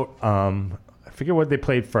started out, I forget what they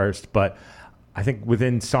played first, but I think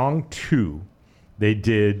within song 2, they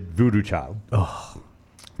did Voodoo Child,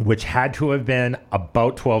 which had to have been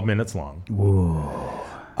about 12 minutes long. Whoa.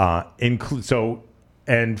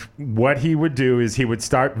 And what he would do is he would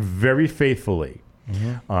start very faithfully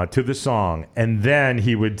to the song, and then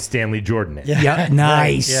he would Stanley Jordan it. Yeah,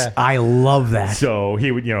 nice. Yeah. I love that. So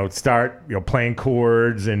he would, start, playing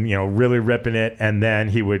chords and, really ripping it, and then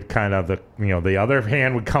he would kind of the other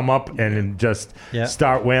hand would come up and just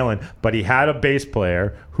start wailing. But he had a bass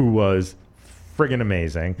player who was friggin'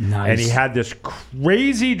 amazing, and he had this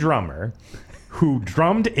crazy drummer who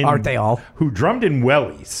drummed in. Aren't they all? Who drummed in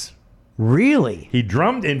wellies. Really? He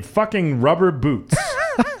drummed in fucking rubber boots.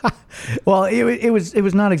 Well, it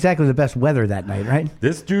was not exactly the best weather that night, right?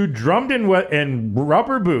 This dude drummed in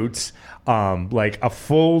rubber boots, like a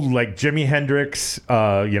full like Jimi Hendrix,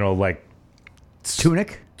 like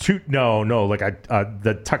tunic. Like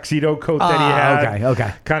the tuxedo coat that he had.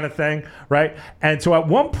 Okay, kind of thing, right? And so at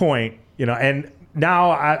one point, and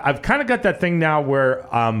now I've kind of got that thing now where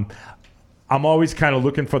I'm always kind of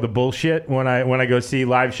looking for the bullshit when I go see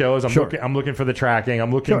live shows. I'm looking for the tracking.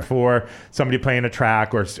 I'm looking for somebody playing a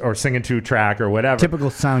track or singing to a track or whatever. Typical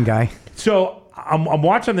sound guy. So I'm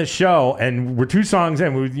watching this show, and we're 2 songs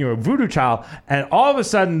in, with Voodoo Child, and all of a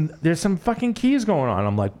sudden there's some fucking keys going on.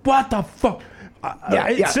 I'm like, what the fuck?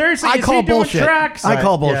 Seriously, I call bullshit. Tracks? I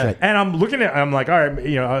call bullshit. And I'm looking at, I'm like, all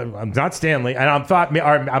right, I'm not Stanley, and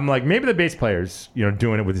I'm like, maybe the bass player's,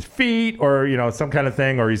 doing it with his feet, or some kind of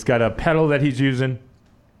thing, or he's got a pedal that he's using.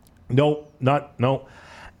 No.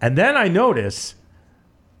 And then I notice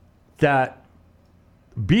that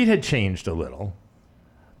beat had changed a little.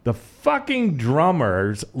 The fucking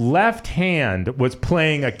drummer's left hand was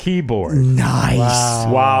playing a keyboard. Nice.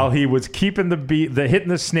 Wow. While he was keeping the beat, hitting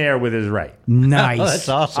the snare with his right. Nice. Oh, that's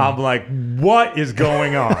awesome. I'm like, what is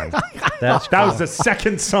going on? That was the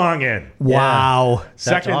second song in. Wow.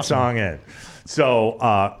 Second awesome. song in.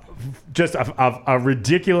 So just a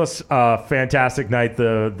ridiculous, fantastic night.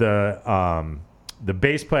 The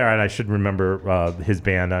bass player, and I should remember his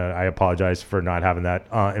band. I apologize for not having that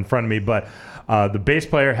in front of me, but the bass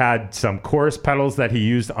player had some chorus pedals that he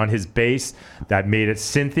used on his bass that made it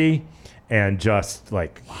synthy and just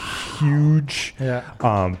like huge.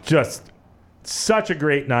 Yeah. Just such a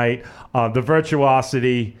great night. The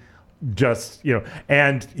virtuosity, just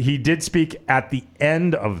and he did speak at the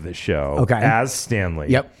end of the show as Stanley.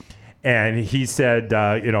 Yep. And he said,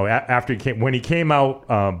 after when he came out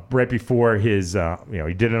right before his,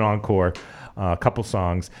 he did an encore, a couple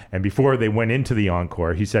songs, and before they went into the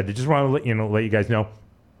encore, he said, "I just want to let you guys know,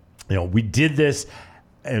 we did this,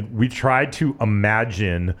 and we tried to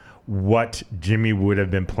imagine what Jimmy would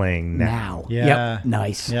have been playing now." Yeah. Yep.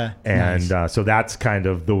 Nice. Yeah. And so that's kind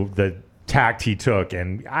of the tact he took,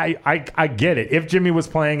 and I get it. If Jimmy was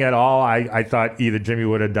playing at all, I thought either Jimmy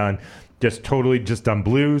would have done. Just done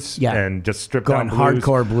blues and just stripped down blues.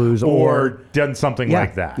 Hardcore blues or done something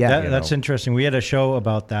like that. Yeah. That's interesting. We had a show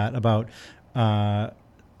about that, about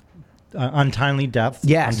untimely death.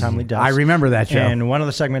 Yes. Untimely death. I remember that show. And one of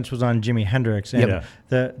the segments was on Jimi Hendrix. And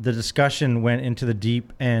the discussion went into the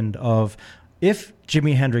deep end of if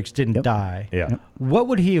Jimi Hendrix didn't die, what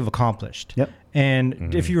would he have accomplished? Yep.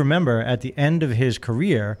 And if you remember, at the end of his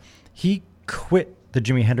career, he quit the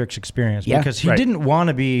Jimi Hendrix experience because he didn't want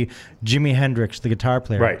to be Jimi Hendrix, the guitar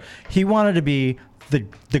player. Right. He wanted to be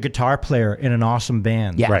the guitar player in an awesome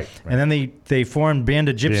band. Yeah. Right. And then they formed Band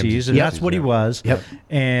of Gypsies, and that's what he was. Yep.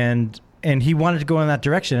 And he wanted to go in that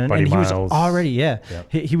direction, and he was already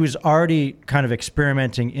he was already kind of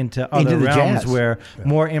experimenting into other realms jazz. Where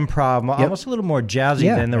more improv, almost a little more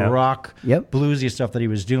jazzy than the rock, bluesy stuff that he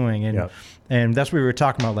was doing, and that's what we were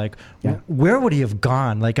talking about. Like, where would he have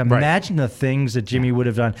gone? Like, imagine the things that Jimmy would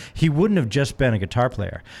have done. He wouldn't have just been a guitar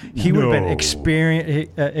player. He would have been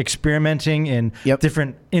experimenting in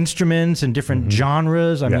different instruments and different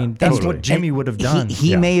genres. I mean, that's what Jimmy would have done.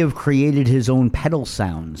 He may have created his own pedal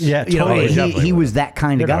sounds. Yeah, totally. He was that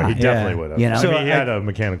kind of guy. He definitely would have. So he had a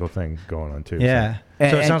mechanical thing going on too. Yeah.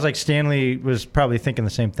 So it sounds like Stanley was probably thinking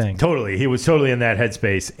the same thing. Totally. He was totally in that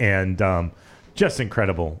headspace, and just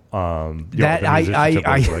incredible. That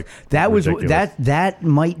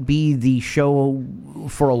might be the show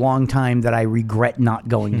for a long time that I regret not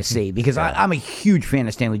going to see because I'm a huge fan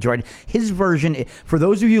of Stanley Jordan. His version, for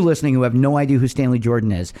those of you listening who have no idea who Stanley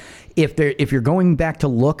Jordan is, if you're going back to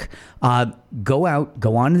look, go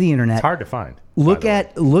onto the internet. It's hard to find. Look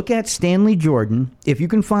at Stanley Jordan. If you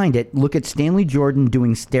can find it, look at Stanley Jordan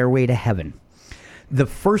doing Stairway to Heaven. The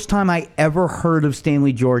first time I ever heard of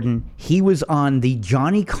Stanley Jordan, he was on the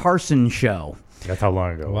Johnny Carson show. That's how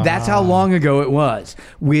long ago. Wow. That's how long ago it was.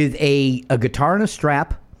 With a guitar and a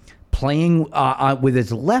strap, playing with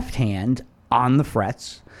his left hand on the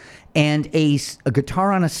frets, and a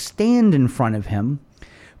guitar on a stand in front of him,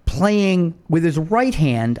 playing with his right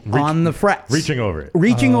hand on the frets. Reaching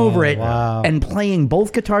over it. Wow. And playing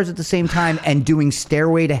both guitars at the same time and doing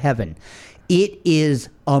Stairway to Heaven. It is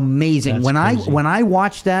amazing. That's When I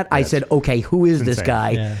watched that, I said, "Okay, who is this guy?"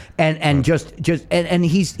 Yeah. And and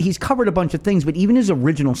he's covered a bunch of things, but even his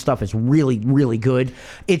original stuff is really, really good.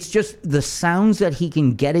 It's just the sounds that he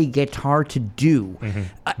can get a guitar to do,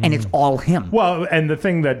 and it's all him. Well, and the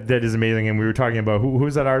thing that is amazing, and we were talking about who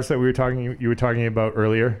was that artist that you were talking about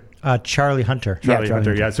earlier? Charlie Hunter. Charlie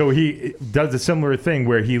Hunter. Yeah. So he does a similar thing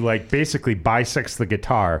where he basically bisects the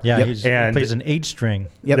guitar. Yeah. He plays an 8-string.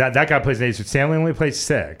 Yep. That guy plays an 8-string. Stanley only plays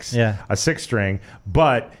 6. Yeah. A 6-string,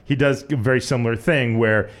 but he does a very similar thing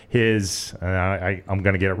where his I'm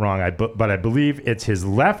going to get it wrong, but I believe it's his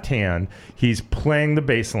left hand. He's playing the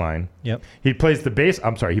bass line. Yep. He plays the bass.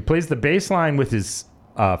 I'm sorry. He plays the bass line with his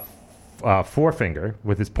forefinger,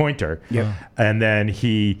 with his pointer. Yeah. And then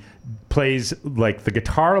he plays the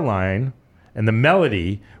guitar line and the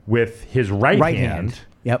melody with his right hand.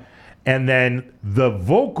 Yep. And then the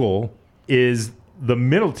vocal is the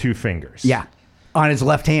middle 2 fingers. Yeah. On his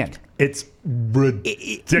left hand. It's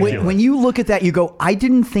ridiculous. When you look at that, you go, I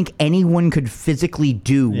didn't think anyone could physically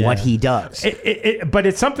do what he does. But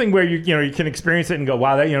it's something where you can experience it and go,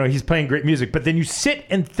 wow, he's playing great music. But then you sit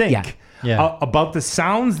and think about the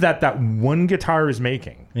sounds that one guitar is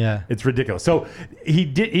making. Yeah, it's ridiculous. So he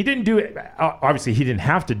didn't do it. Obviously, he didn't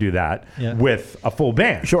have to do that with a full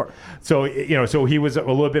band. Sure. So so he was a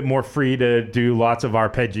little bit more free to do lots of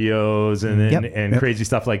arpeggios and crazy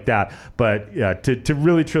stuff like that. But to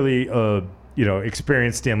really truly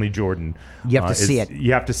experience Stanley Jordan, you have to see it.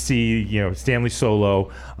 You have to see Stanley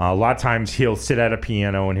solo. A lot of times he'll sit at a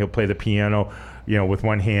piano and he'll play the piano with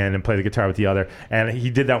one hand and play the guitar with the other. And he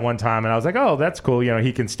did that one time, and I was like, oh, that's cool.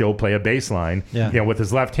 He can still play a bass line, with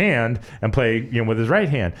his left hand and play, with his right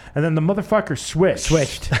hand. And then the motherfucker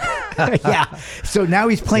switched. Yeah. So now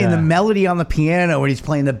he's playing the melody on the piano and he's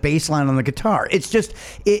playing the bass line on the guitar. It's just,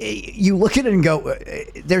 you look at it and go,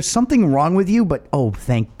 there's something wrong with you, but oh,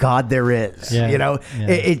 thank God there is. Yeah.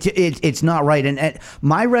 It's not right. And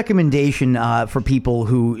my recommendation for people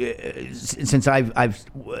who, since I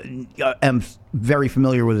am very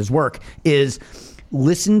familiar with his work, is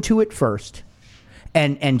listen to it first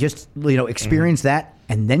and just experience that,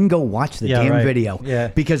 and then go watch the damn video. Yeah.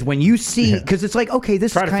 Because when you see, because it's like, okay,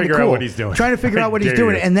 this is kind of cool. Trying to figure out what he's doing. Trying to figure out what he's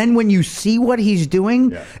doing. And then when you see what he's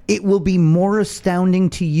doing, it will be more astounding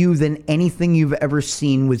to you than anything you've ever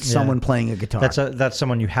seen with someone playing a guitar. That's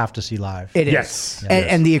someone you have to see live. It is. Yes.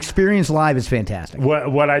 And the experience live is fantastic.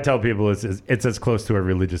 What I tell people is it's as close to a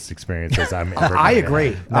religious experience as I'm ever I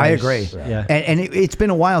agree. I agree. Yeah. And it's been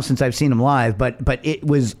a while since I've seen him live, but it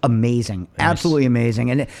was amazing. Nice. Absolutely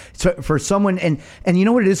amazing. And so for someone, and you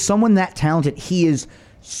know what it is? Someone that talented, he is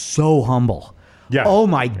so humble. Yeah. Oh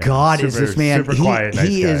my God, is this man? Super quiet, nice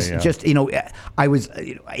he guy, is just, I was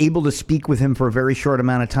able to speak with him for a very short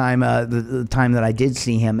amount of time, the time that I did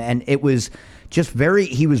see him, and it was just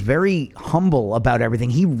he was very humble about everything.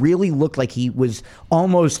 He really looked like he was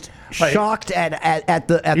almost shocked at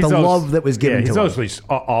the love that was given to him. He's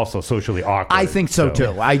also socially awkward. I think so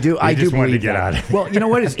too. I do wanted to believe get that. out of it. Well, you know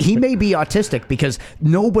what? He may be autistic, because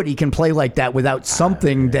nobody can play like that without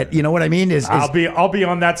something that, you know what I mean? I'll be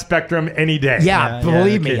on that spectrum any day. Yeah,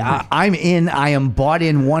 believe me. I'm in. I am bought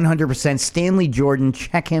in 100%. Stanley Jordan,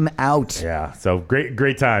 check him out. Yeah. So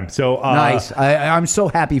great time. So nice. I'm so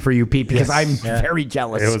happy for you, Pete, because I'm very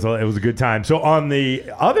jealous. It was a good time. So on the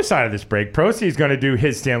other side of this break, Procy is going to do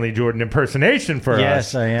his Stanley Jordan impersonation for us.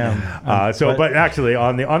 Yes, I am. But actually,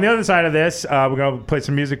 on the other side of this, we're going to play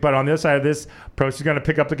some music. But on the other side of this, Procy's going to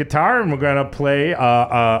pick up the guitar, and we're going to play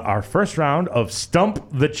our first round of Stump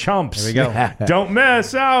the Chumps. Here we go. Don't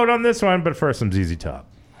miss out on this one. But first, some ZZ Top.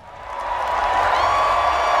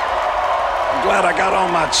 I'm glad I got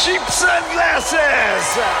on my cheap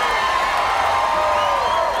sunglasses.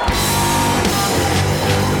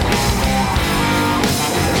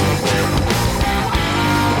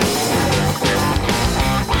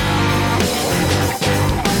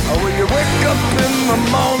 In the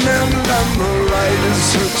morning and the light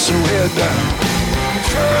is hurts your head.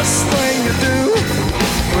 First thing you do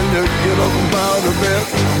when you get up out of bed,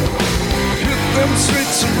 hit them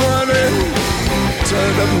streets running,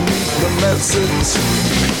 turn up the message.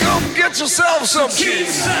 Go get yourself some cheap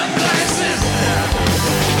sunglasses.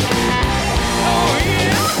 Oh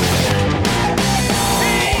yeah.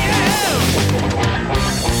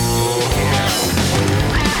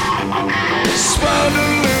 found a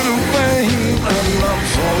little vein, and I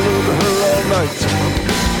followed her all night.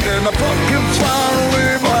 And I fucking fly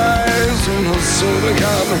away my eyes, and her sort of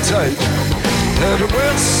got me tight. And the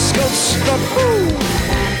West Coast stuff, ooh,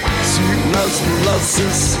 sweet as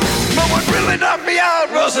molasses. But what really knocked me out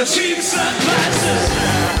was the cheap sunglasses.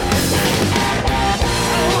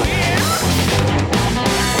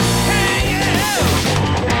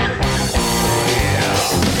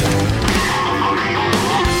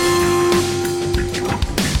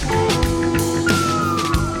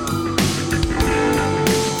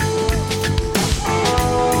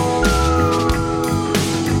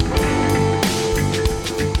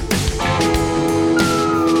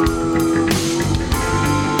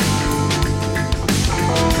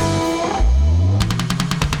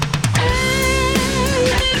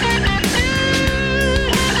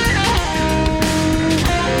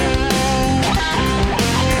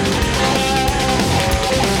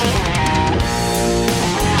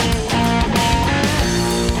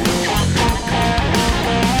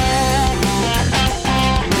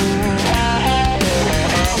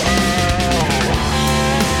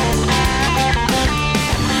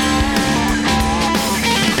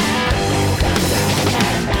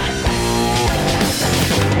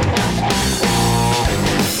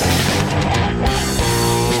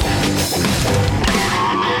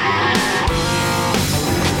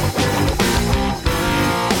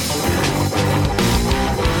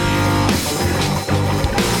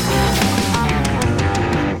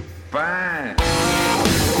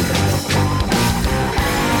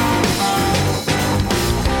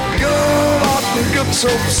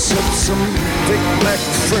 Soaps up some big black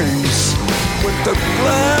frames with the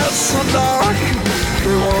glass so dark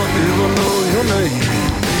they won't even know your name.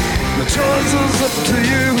 The choice is up to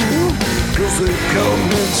you, cause they come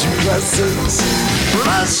in two classes. But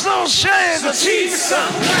that's no shame, the cheap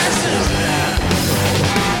sunglasses.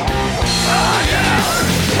 Oh yeah.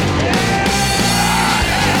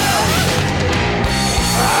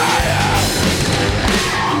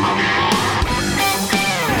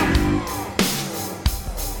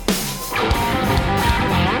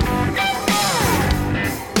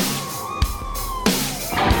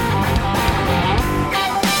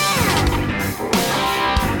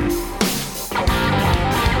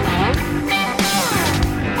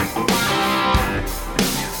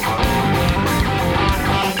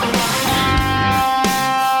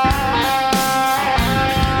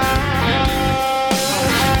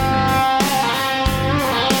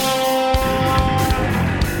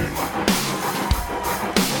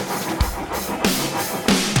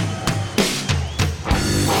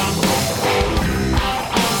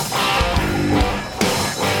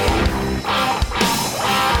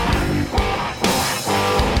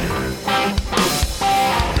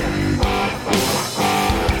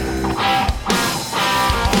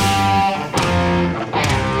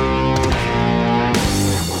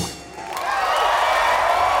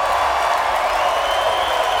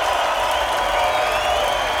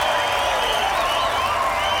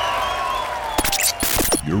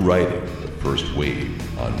 You're riding the first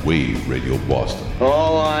wave on Wave Radio Boston.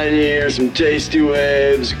 All I need are some tasty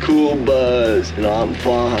waves, cool buzz, and I'm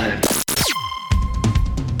fine.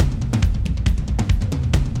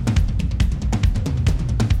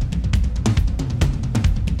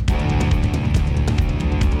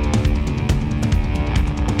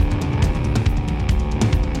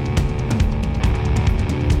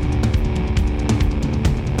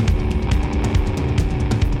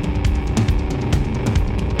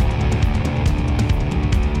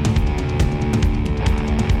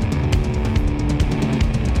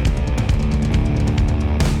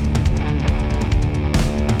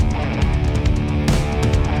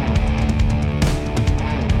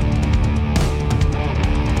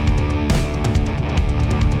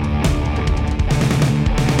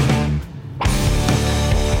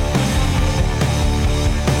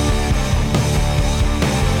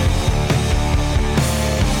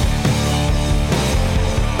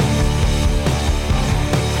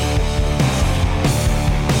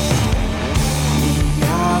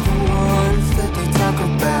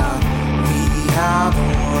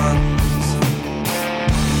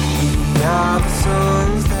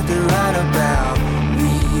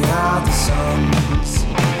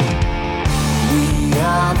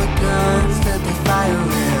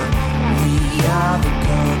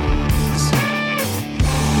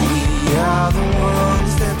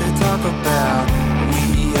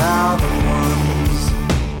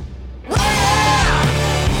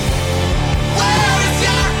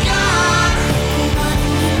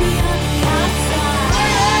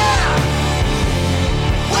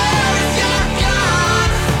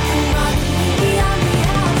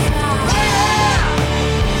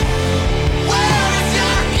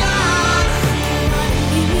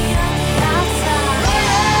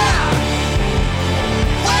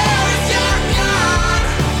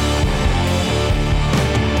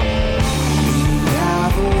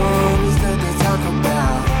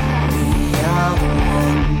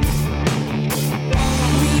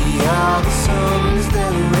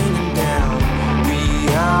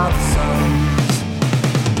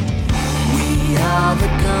 are the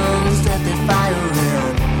guns that they fire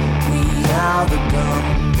in. We are the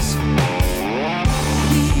guns.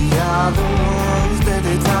 We are the ones that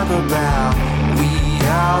they talk about. We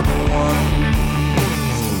are the ones.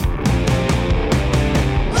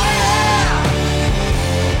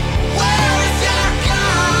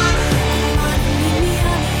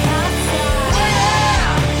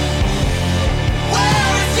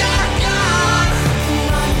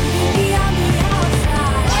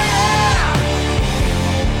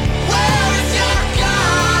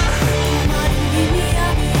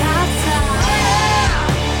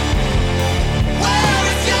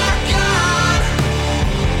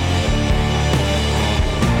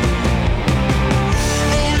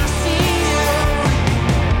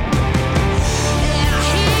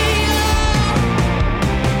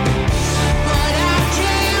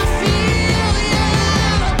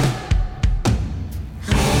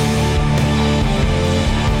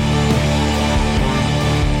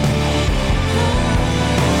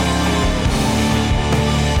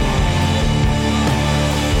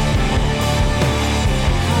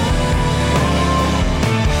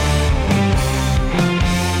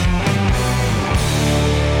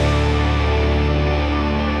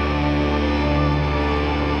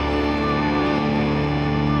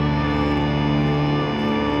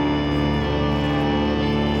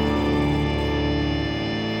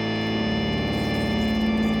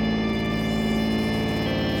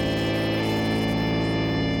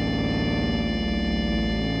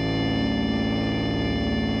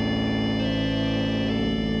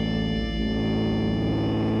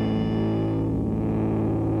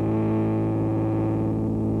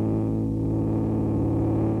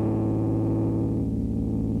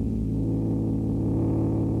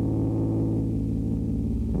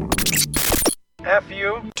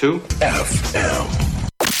 FU to FM.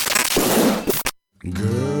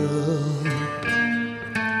 Girl,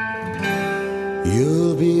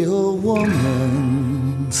 you'll be a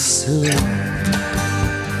woman soon.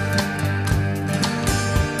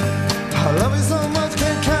 I love you so much,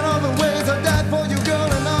 can't count all the ways I died for you,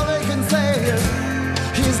 girl, and all they can say is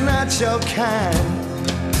he's not your kind.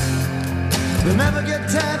 They never get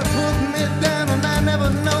tired of putting it down, and I never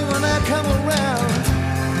know when I come around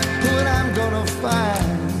what I'm gonna find.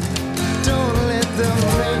 Don't let them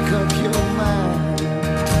make up your mind.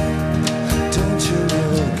 Don't you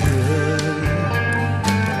know, girl,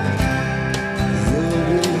 you'll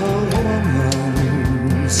be a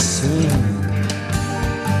woman soon.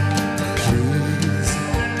 Please,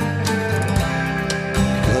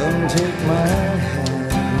 come take my hand.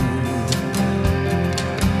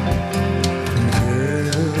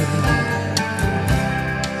 Girl,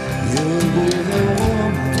 you'll be a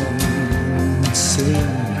woman soon.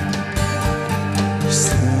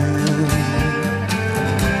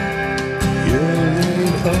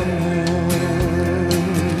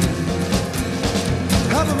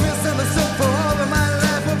 I've been misunderstood for all of my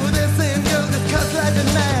life, but with this same girl that cuts like a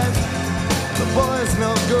knife, the boy's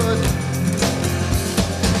no good.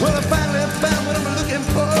 Well, I finally found what I'm looking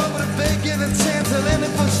for, but if they give a chance, I'll end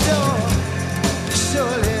it for sure.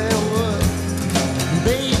 Surely I would.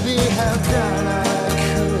 Baby, how down I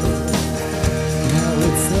could. Now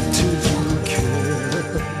it's up to you,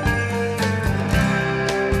 girl.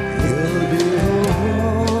 You'll be a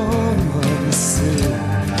woman soon.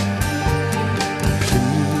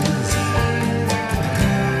 Please,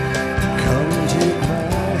 come take my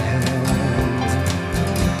hand.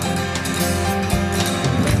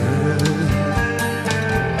 Girl,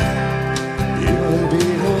 you'll be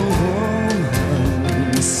a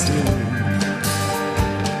woman soon.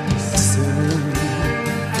 Soon.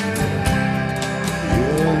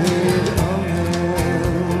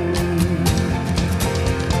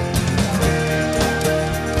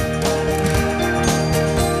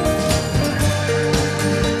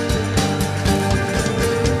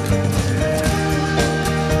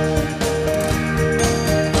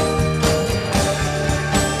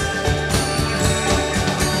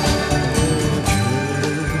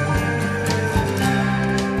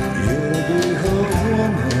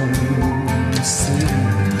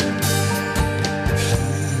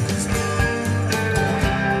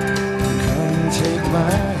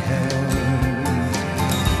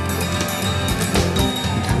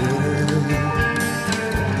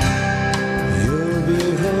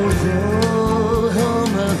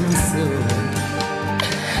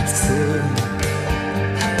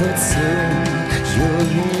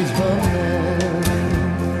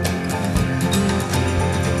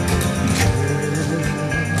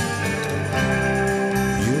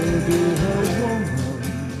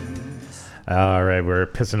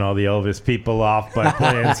 pissing all the Elvis people off by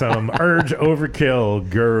playing some Urge Overkill,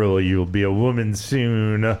 Girl, You'll Be a Woman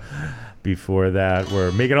Soon. Before that,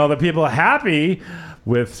 we're making all the people happy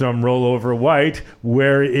with some Roll Over White,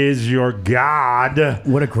 Where Is Your God?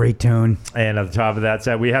 What a great tune. And at the top of that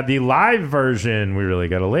set, we had the live version. We really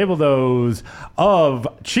got to label those of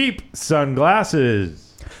Cheap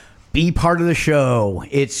Sunglasses. Be part of the show.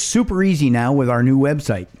 It's super easy now with our new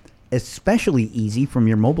website. Especially easy from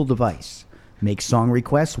your mobile device. Make song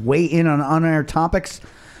requests, weigh in on on-air topics.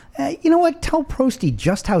 You know what? Tell Prosty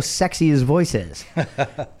just how sexy his voice is.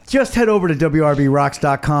 Just head over to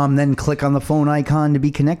WRBRocks.com, then click on the phone icon to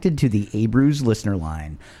be connected to the Abruz listener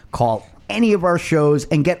line. Call any of our shows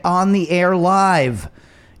and get on the air live.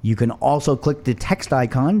 You can also click the text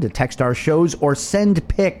icon to text our shows or send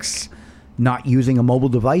pics. Not using a mobile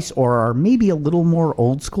device or are maybe a little more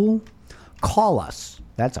old school? Call us.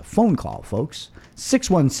 That's a phone call, folks.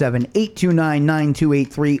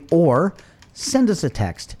 617-829-9283 or send us a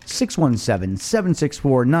text.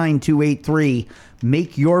 617-764-9283.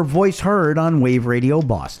 Make your voice heard on Wave Radio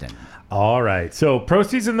Boston. All right. So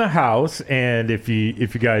Prosty's in the house, and if you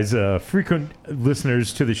guys frequent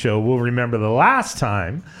listeners to the show will remember the last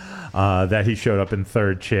time that he showed up in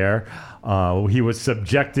third chair. He was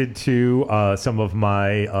subjected to some of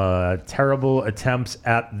my terrible attempps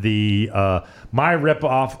at the my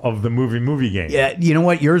ripoff of the movie game. Yeah, you know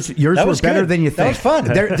what? Yours was better than you think. That was fun.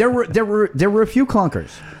 There were a few clunkers.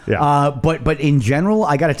 Yeah. But in general,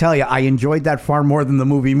 I got to tell you, I enjoyed that far more than the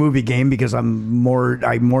movie game because I'm more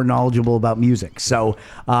knowledgeable about music. So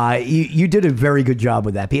you did a very good job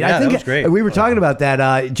with that, Pete. Yeah, I think that was great. We were talking about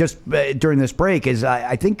that just during this break.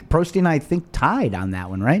 I think Prosty and I tied on that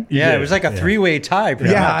one, right? Yeah, it was like a three-way tie.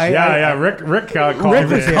 Pretty much. Rick called Rick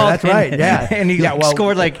was it. here. That's right. Yeah, and he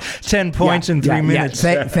scored like 10 points in 3 minutes.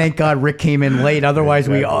 Thank God Rick came in late. Otherwise,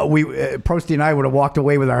 we Prosty and I would have walked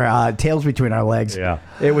away with our tails between our legs. Yeah,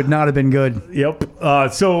 it would not have been good. Yep.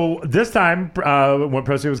 So this time, when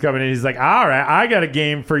Prosty was coming in, he's like, "All right, I got a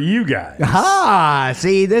game for you guys."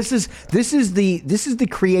 See, this is the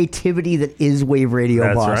creativity that is Wave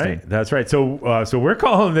Radio Boston. That's right. So we're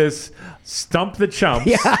calling this Stump the Chumps.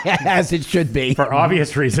 Yeah, as it should be. For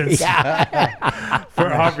obvious reasons. Yeah.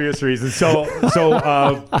 For obvious reasons. So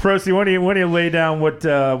Prosty, why don't you lay down what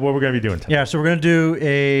we're going to be doing tonight? Yeah, so we're going to do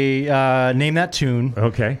a Name That Tune.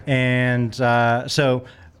 Okay. And so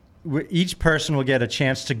each person will get a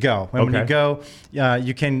chance to go. And when you go,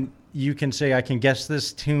 you can say, I can guess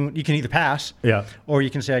this tune. You can either pass, or you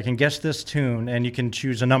can say, I can guess this tune, and you can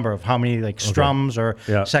choose a number of how many strums or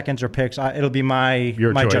seconds or picks. It'll be my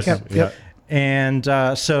choice. judgment. Yep. And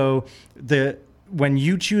so when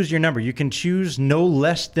you choose your number, you can choose no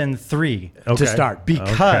less than 3 to start,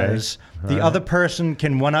 because the other person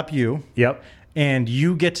can one-up you. Yep. And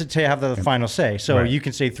you get to have the final say. So you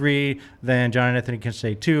can say 3, then John and Anthony can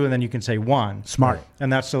say 2, and then you can say 1. Smart. And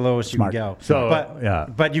that's the lowest you can go. So,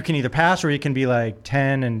 but you can either pass or you can be like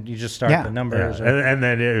 10 and you just start the numbers. Yeah. And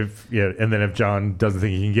then if John doesn't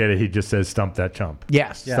think he can get it, he just says stump that chump.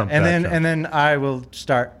 Yes. Yeah. And then I will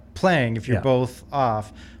start playing if you're both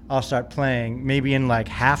off. I'll start playing maybe in like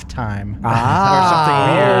halftime or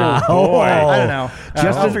something weird. Boy. I don't know.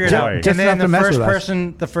 I'll figure it out. Just And then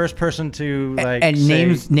the first person to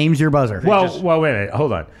names your buzzer. Well, wait a minute.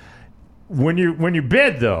 Hold on. When you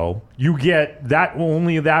bid though, you get that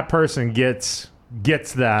only that person gets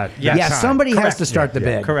that. Yeah, somebody has to start the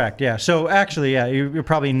bid. Correct. Yeah. So actually, you're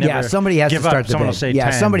probably never. Yeah, somebody has to start the Someone bid. Will say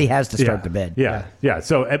yeah, 10. somebody has to start the bid. Yeah.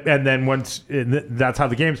 So and then once that's how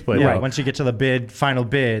the game's played. Yeah. Right. Once you get to the final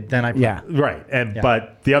bid, then I. Yeah. Right.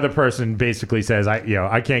 But the other person basically says,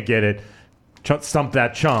 I can't get it. Stump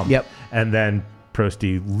that chump. Yep. And then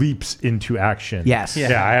Prosty leaps into action. Yes.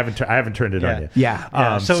 Yeah. I haven't turned it on yet. Yeah.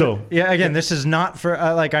 Again, this is not for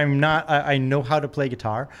I'm not. I know how to play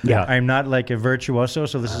guitar. Yeah. I'm not like a virtuoso,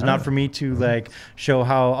 so this is not for me to show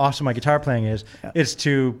how awesome my guitar playing is. It's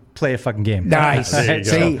to play a fucking game. Nice.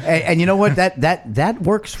 See, and you know what? That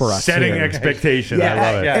works for us. Setting here. expectations. Yeah,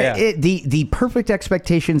 I love it. The perfect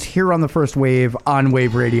expectations here on the first wave on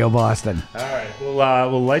Wave Radio Boston. All right. We'll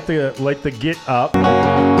light the git up.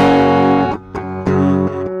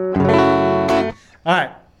 All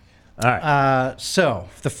right. So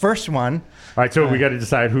the first one. All right. So we got to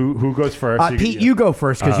decide who goes first. Pete, you go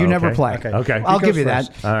first because you never play. Okay. I'll give you that.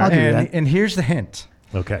 Right. I'll give you that. And here's the hint.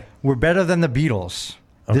 Okay. We're better than the Beatles.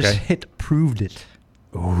 This hit proved it.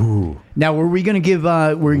 Ooh. Now, were we going to give?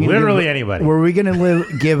 Literally anybody. Were we going to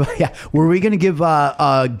give? Yeah. Were we going to give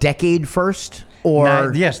a decade first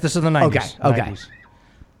or? Yes, this is the 90s. Okay. 90s.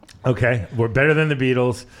 Okay. We're better than the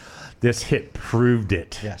Beatles. This hit proved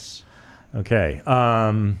it. Yes. Okay.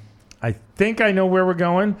 I think I know where we're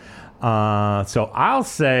going. So I'll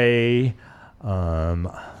say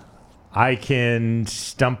I can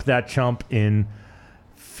stump that chump in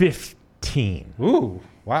 15. Ooh,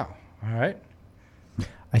 wow. All right.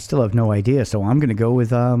 I still have no idea, so I'm going to go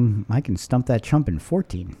with I can stump that chump in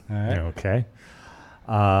 14. All right. Okay.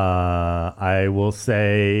 I will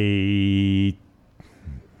say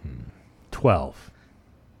 12.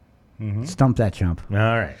 Mm-hmm. Stump that chump. All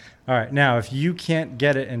right. All right. Now, if you can't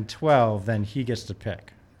get it in 12, then he gets to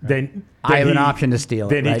pick. Then I have an option to steal it.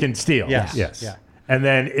 Then right? he can steal. Yes. Yes. Yeah. And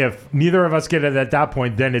then if neither of us get it at that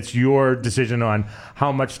point, then it's your decision on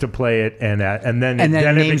how much to play it, and then it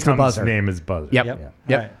name's the becomes buzzer. name is buzzer. Yep.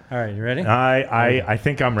 Yeah. All right. All right. You ready? I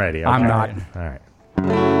think I'm ready. I'm not. All right.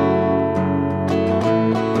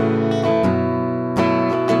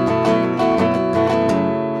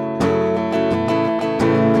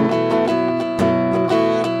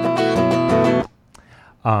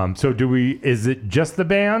 So is it just the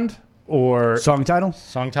band or Song title?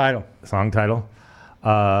 Song title. Song title?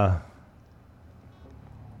 I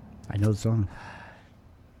know the song.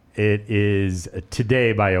 It is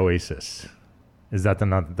Today by Oasis. Is that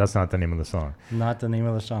that's not the name of the song? Not the name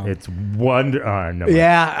of the song. It's Wonder. No.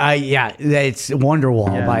 Yeah, it's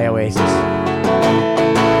Wonderwall by Oasis.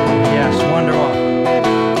 Yes, Wonderwall.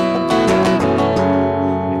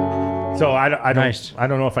 So I don't Nice. I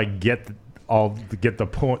don't know if I get the total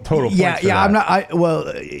points. Yeah, for yeah. that. I'm not.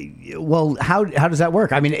 Well, how does that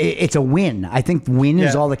work? I mean, it's a win. I think win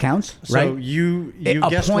is Yeah. all that counts, So right? you A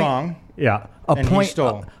guessed point- wrong. Yeah. A and he point.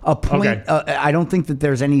 stole. A point. Okay. I don't think that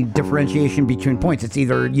there's any differentiation between points. It's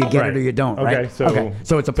either you get Right. it or you don't. Okay, Right? so-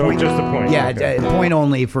 so it's a so point. just a point. Yeah, Okay. a point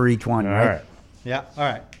only for each one. All right? right. Yeah. All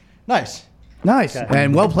right. Nice. Nice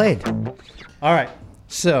and well played. All right.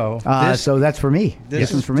 So So that's for me.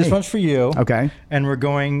 This one's for me. This one's for you. Okay. And we're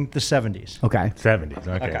going the 70s. Okay. 70s.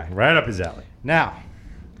 Okay. Okay. Right up his alley. Now,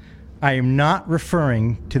 I am not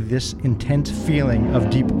referring to this intense feeling of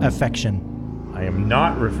deep affection. I am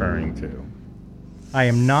not referring to. I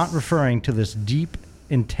am not referring to this deep,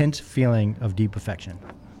 intense feeling of deep affection.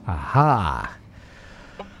 Aha.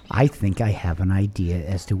 I think I have an idea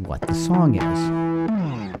as to what the song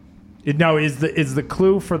is. Now is the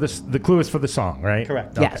clue for the clue is for the song, right?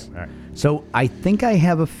 Correct. Okay. Yes. All right. So I think I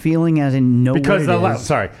have a feeling as in know Because what it the is.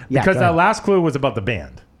 sorry, Yeah, because go that ahead. last clue was about the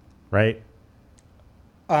band, right?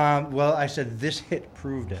 Well, I said this hit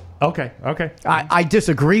proved it. Okay. Okay. I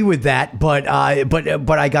disagree with that, but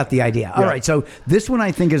I got the idea. All Yeah. right, so this one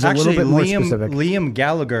I think is Actually, a little bit more specific. Liam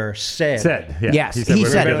Gallagher said Yeah. Yes, he said, he we're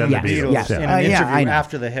said better it, than yes, the Beatles. yes. in an Yeah, I interview know.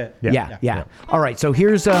 after the hit. Yeah. All right, so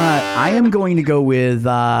here's I am going to go with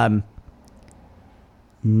 9.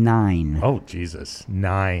 Oh Jesus,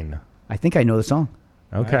 9. I think I know the song.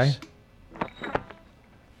 Okay.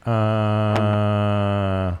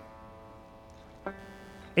 Nice.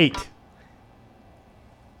 8.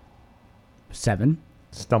 7.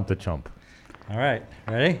 Stump the chump. All right.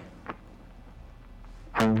 Ready?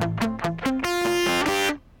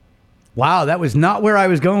 Wow, that was not where I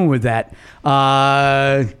was going with that.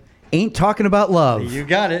 Ain't Talking About Love. You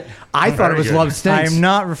got it. I thought it was good. Love I Stinks. am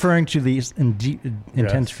not referring to these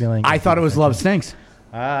intense feeling. I thought it was Love Stinks.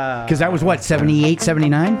 Because that was what, 78,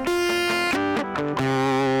 79?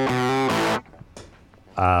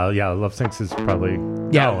 Yeah, Love Sinks is probably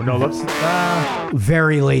Yeah. No, Love.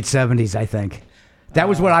 Very late 70s, I think. That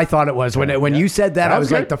was what I thought it was. When you said that, That I was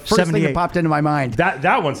was like, good. the first thing 78. that popped into my mind.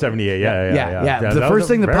 That one's 78. Yeah. The that first was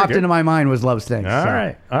thing that very popped good. into my mind was Love Stinks. All so.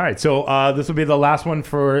 right. So this will be the last one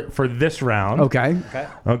for this round. Okay.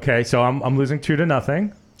 Okay. So I'm losing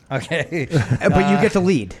 2-0. Okay. But you get to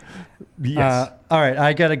lead. Yes. All right.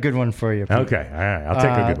 I got a good one for you. Pete. Okay. All right. I'll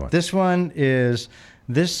take a good one. This one is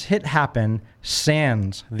this hit happened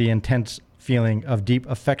sans the intense feeling of deep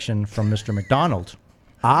affection from Mr. McDonald.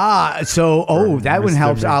 So that one Mr.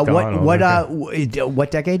 helps. McDonald,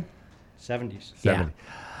 What decade? 70s. Yeah.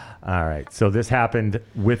 All right. So this happened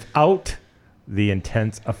without the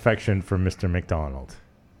intense affection for Mr. McDonald.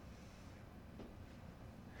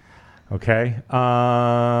 Okay.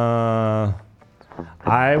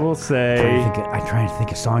 I will say. I'm trying to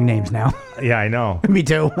think of song names now. Yeah, I know. Me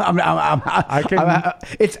too.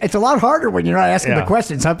 It's a lot harder when you're not asking the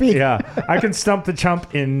questions, huh, Pete? Yeah. I can stump the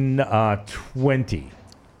chump in 20.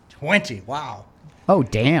 20. Wow. Oh,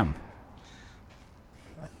 damn.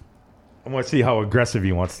 I want to see how aggressive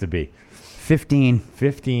he wants to be. 15.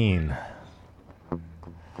 15.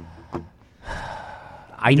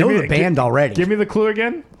 I know the band already. Give me the clue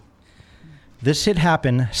again. This hit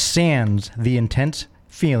happened sans the intense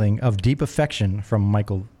feeling of deep affection from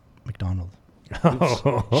Michael McDonald.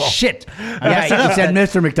 Shit. Yeah, you said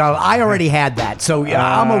Mr. McDonald. I already had that, so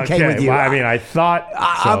I'm okay with you. Well, I mean, I thought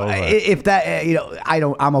so. If that,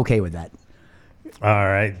 I'm okay with that. All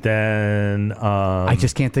right, then. I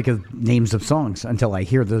just can't think of names of songs until I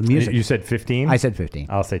hear the music. You said 15? I said 15.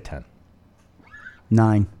 I'll say 10.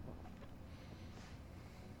 9.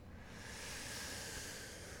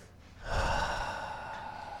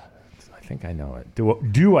 I think I know it.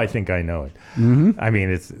 Do I think I know it? Mm-hmm. I mean,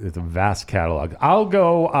 it's a vast catalog. I'll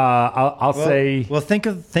go. I'll say. Well, think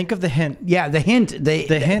of the hint. Yeah, the hint. The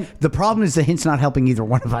hint. The problem is the hint's not helping either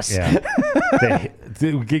one of us. Yeah.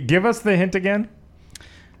 Give us the hint again.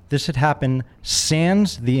 This had happened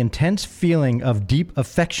sans the intense feeling of deep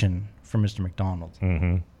affection for Mr. McDonald.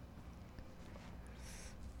 Mm-hmm.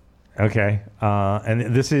 Okay. And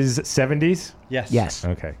this is 70s? Yes.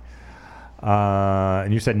 Okay.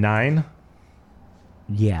 And you said 9?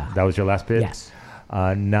 Yeah. That was your last bid? Yes.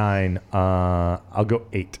 9. I'll go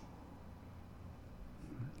 8.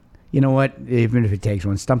 You know what? Even if it takes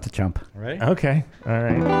one, Stump the Chump. Right? Okay. All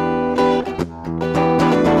right.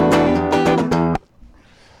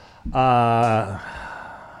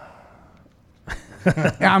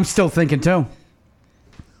 I'm still thinking too.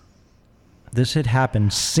 This had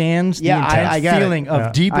happened sans the intense feeling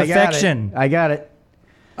of deep affection. I got it.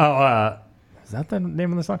 Oh, is that the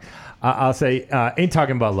name of the song? I'll say Ain't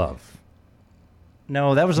Talking About Love.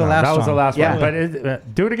 No, that was the last song. That was the last Yeah. one.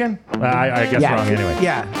 But do it again? I guess wrong anyway.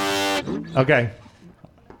 Yeah. Okay.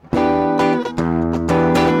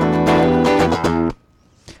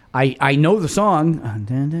 I know the song.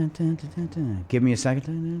 Give me a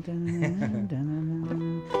second.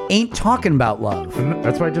 Ain't Talking About Love.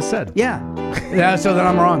 That's what I just said. Yeah. Yeah, so then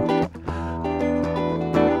I'm wrong.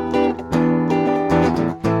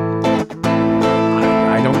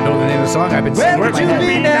 I don't know the name of the song. I've been singing Where it in would my you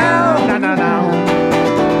head. be now? No.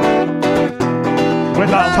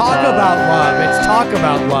 Talk about love. It's Talk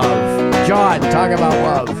About Love. John, Talk About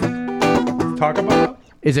Love. Talk about love?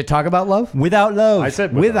 Is it Talk About Love? Without love. I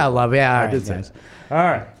said Without Love. Yeah, I All did right, say. All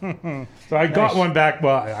right. So I got one back.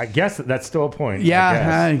 Well, I guess that's still a point.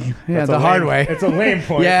 Yeah, That's the a hard lame- way. It's a lame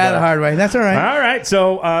point. Yeah, but- the hard way. That's all right. All right.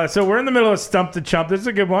 So we're in the middle of Stump the Chump. This is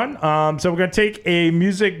a good one. So we're going to take a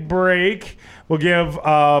music break. We'll give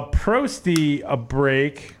Prosty a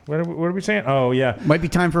break. What are we saying? Oh, yeah. Might be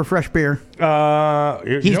time for a fresh beer.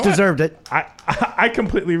 He's deserved it. I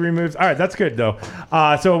completely removed. All right, that's good though.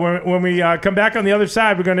 So when we come back on the other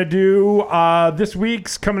side, we're going to do this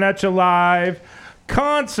week's Coming At You Live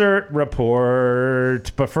concert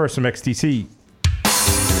report. But first, some XTC.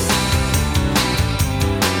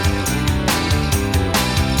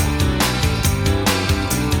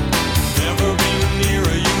 Never been near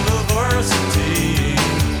a university.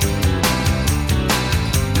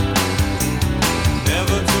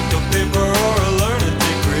 Never took a paper or a learning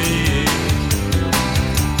degree.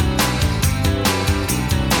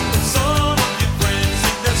 Some of your friends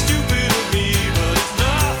think that's stupid of me, but it's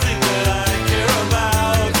nothing that I care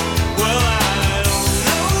about. Well, I don't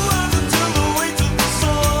know.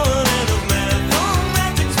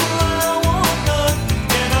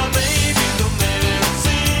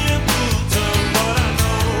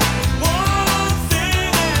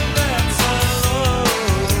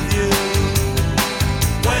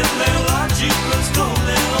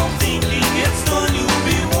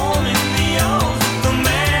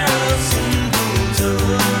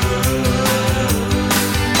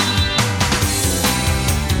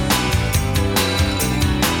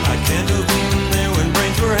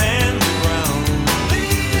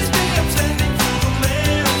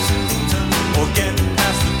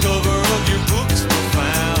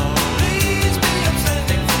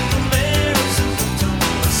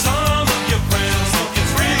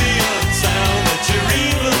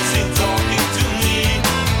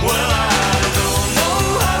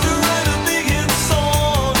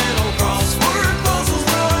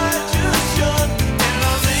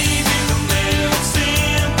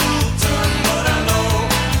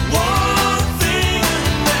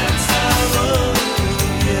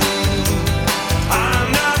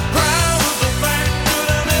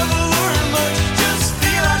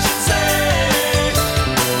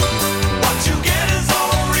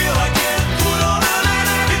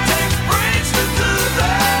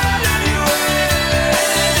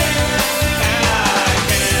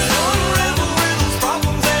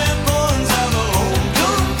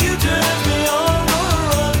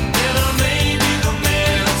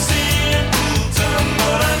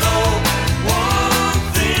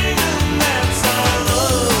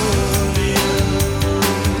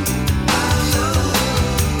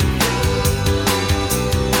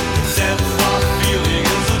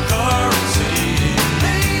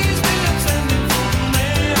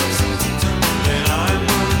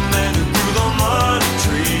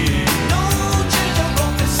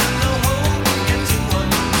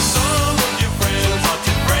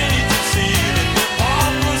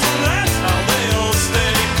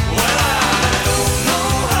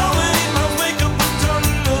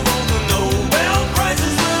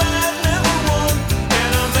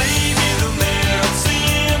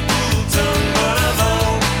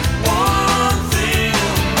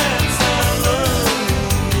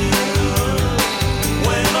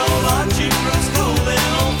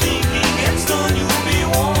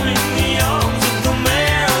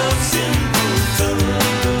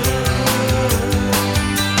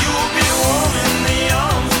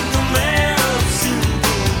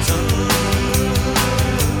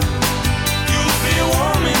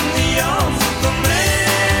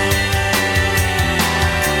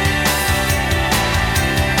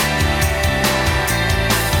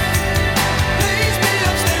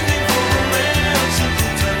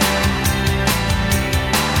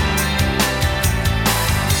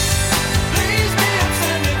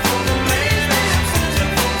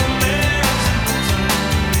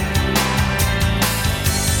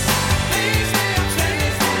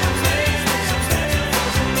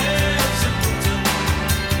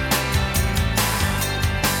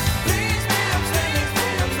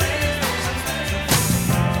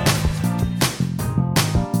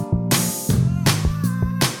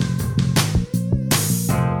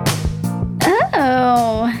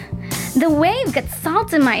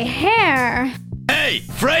 salt in my hair. Hey,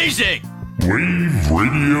 phrasing! Wave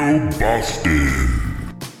Radio Boston.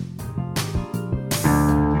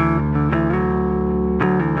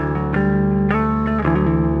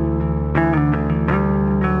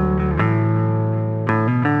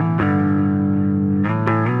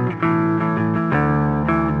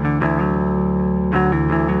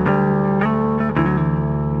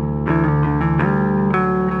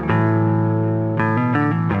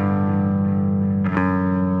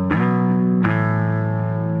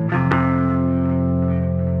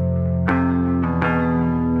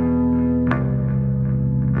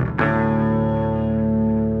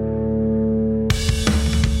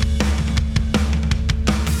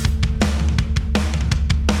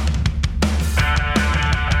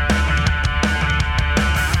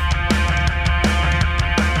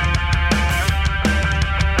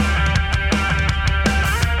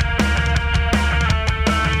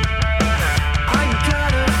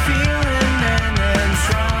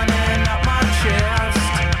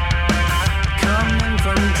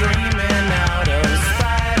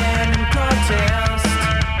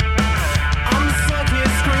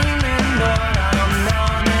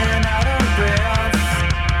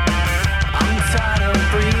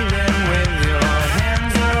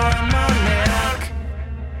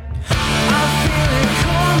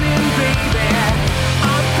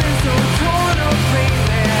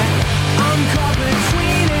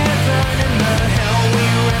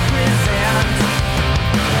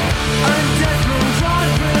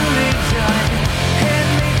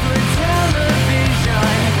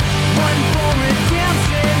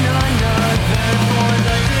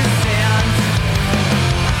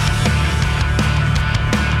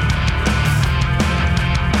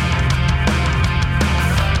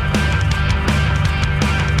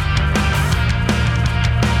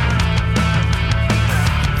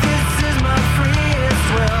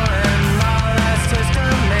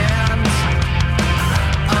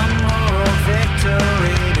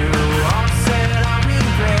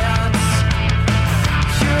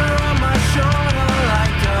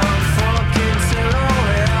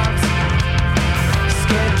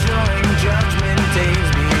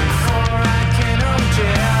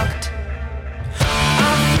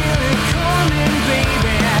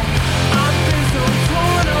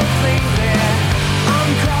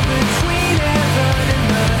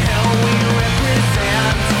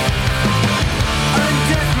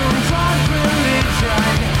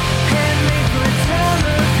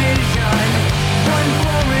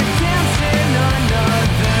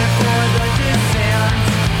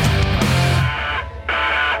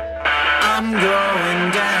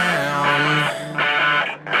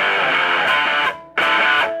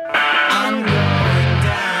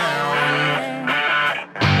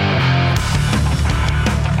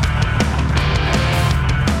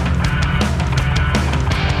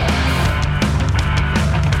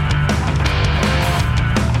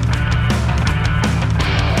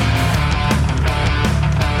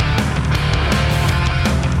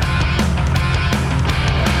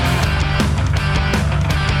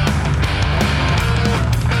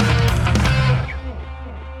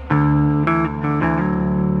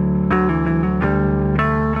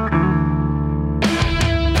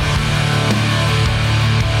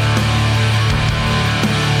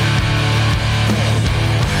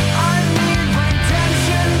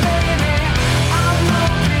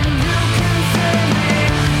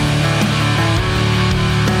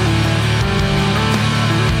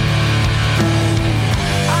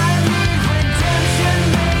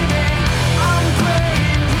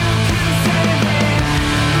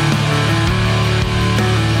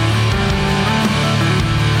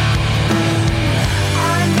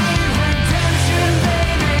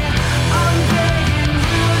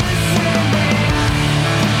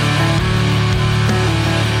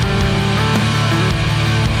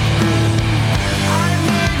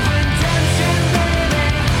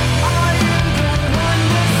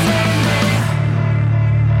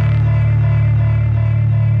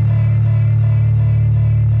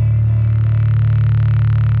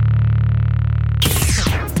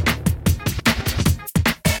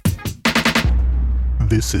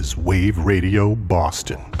 This is Wave Radio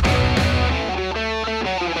Boston.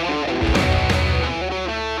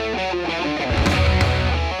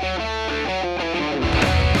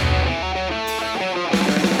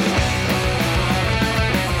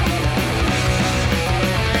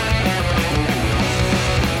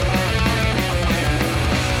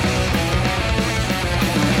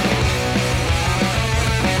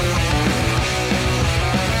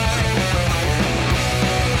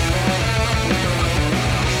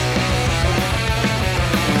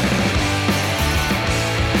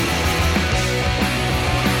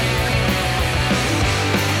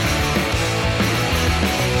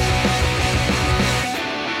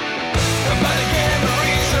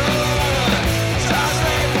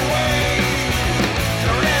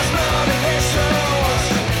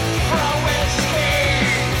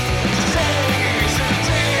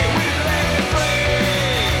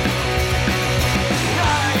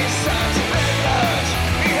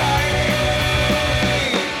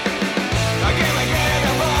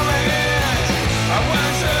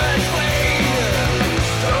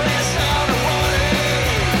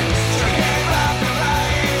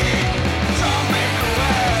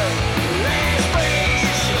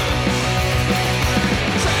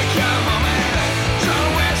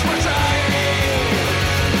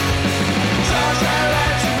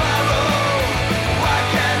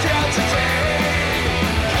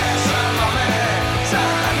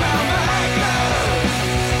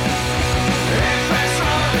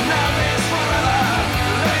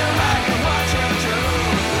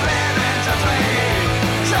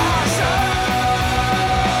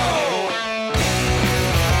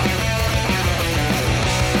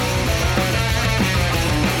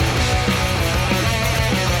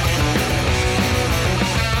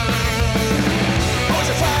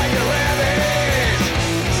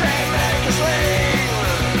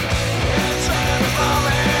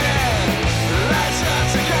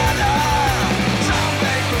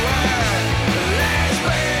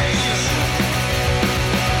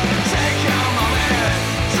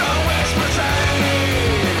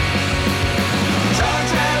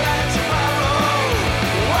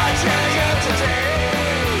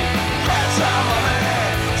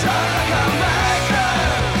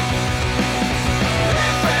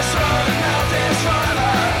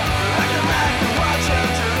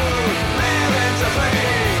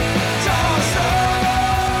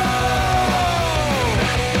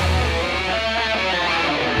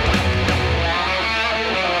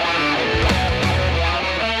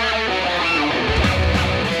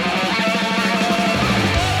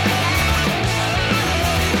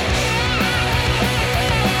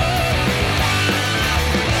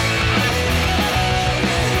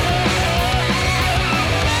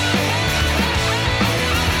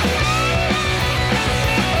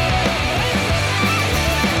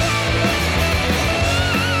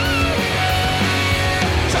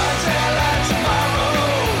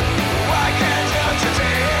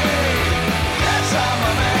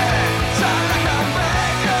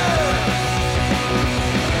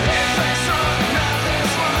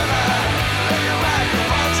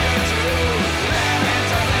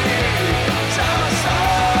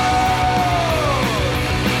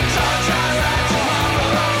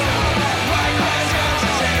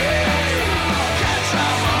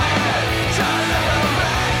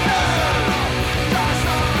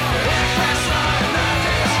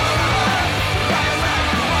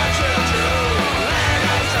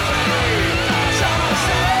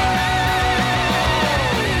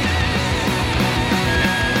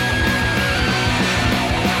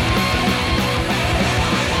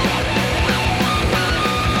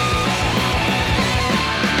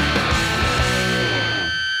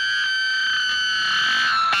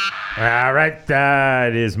 All right,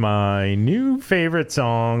 that is my new favorite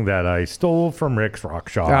song that I stole from Rick's Rock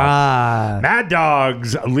Shop. Mad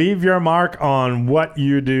Dogs, Leave Your Mark on What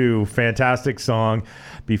You Do. Fantastic song.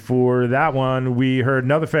 Before that one, we heard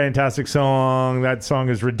another fantastic song. That song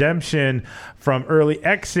is Redemption from Early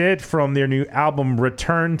Exit from their new album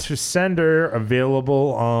Return to Sender,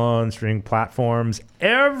 available on streaming platforms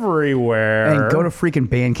everywhere. And go to freaking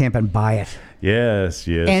Bandcamp and buy it. Yes.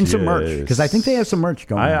 And some merch, because I think they have some merch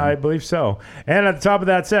going on. I believe so. And at the top of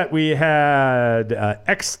that set, we had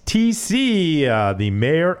XTC, the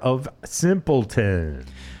mayor of Simpleton.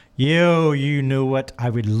 Yo, you know what?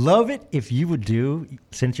 I would love it if you would do,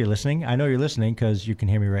 since you're listening. I know you're listening because you can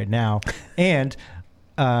hear me right now. And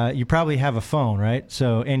you probably have a phone, right?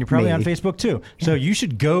 And you're probably on Facebook too. So you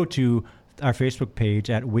should go to our Facebook page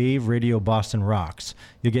at Wave Radio Boston Rocks.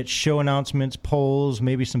 You'll get show announcements, polls,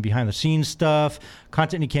 maybe some behind-the-scenes stuff,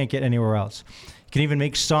 content you can't get anywhere else. You can even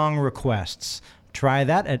make song requests. Try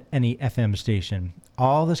that at any FM station.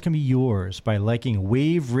 All this can be yours by liking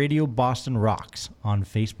Wave Radio Boston Rocks on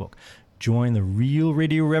Facebook. Join the real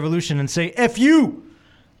radio revolution and say F you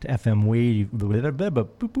to FM Wave.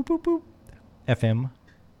 FM.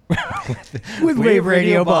 With Wave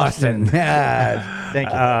Radio Boston. Thank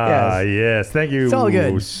you. Yes, thank you It's all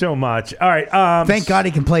good. so much. All right. Thank God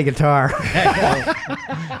he can play guitar.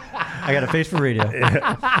 I got a face for radio.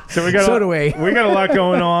 So we got So do we. We got a lot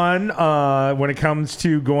going on when it comes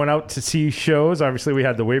to going out to see shows. Obviously, we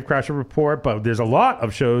had the Wave Crasher report, but there's a lot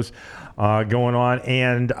of shows going on.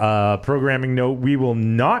 And programming note, we will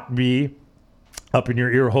not be up in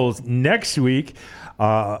your ear holes next week.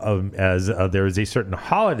 As there is a certain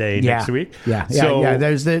holiday next week.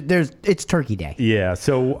 There's it's Turkey Day. Yeah,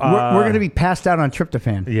 so we're going to be passed out on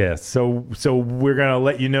tryptophan. Yeah, so we're going to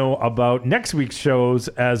let you know about next week's shows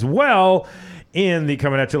as well in the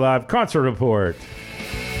Coming At You Live concert report.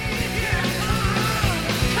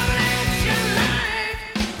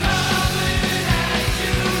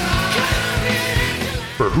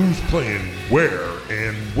 For who's playing where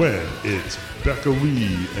and when, it's Becca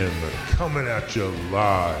Lee and the Coming At You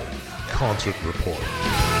Live concert report.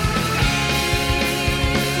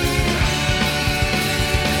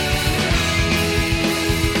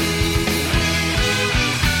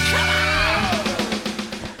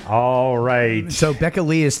 All right. So Becca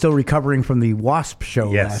Lee is still recovering from the Wasp show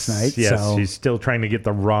last night. Yes, so. she's still trying to get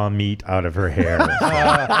the raw meat out of her hair.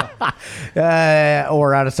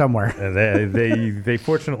 Or out of somewhere. They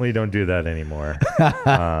fortunately don't do that anymore.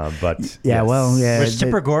 But yeah, yes. Well, yeah. Was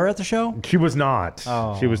Tipper Gore at the show? She was not.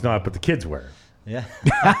 Oh. She was not, but the kids were. Yeah.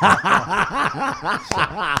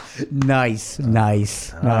 Nice.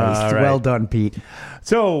 Right. Well done, Pete.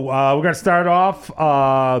 So we're going to start off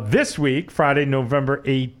this week, Friday, November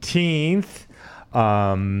 18th.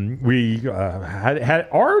 We had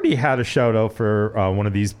already had a shout out for one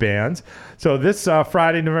of these bands. So this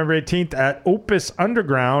Friday, November 18th at Opus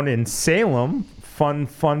Underground in Salem. Fun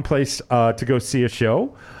place to go see a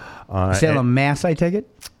show. Salem, Mass, I take it?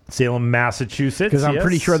 Salem, Massachusetts. Because I'm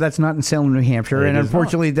pretty sure that's not in Salem, New Hampshire. And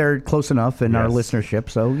unfortunately, they're close enough in our listenership.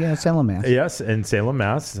 So, yeah, Salem, Mass. Yes, in Salem,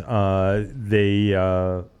 Mass. You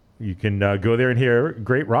can go there and hear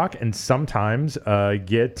great rock and sometimes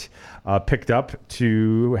get picked up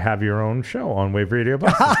to have your own show on Wave Radio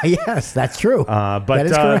Boston. Yes, that's true. But that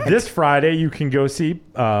is correct. This Friday, you can go see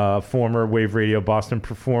former Wave Radio Boston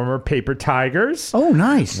performer Paper Tigers. Oh,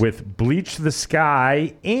 nice. With Bleach the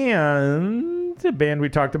Sky and a band we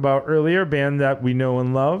talked about earlier, a band that we know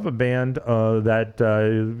and love, a band that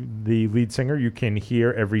the lead singer you can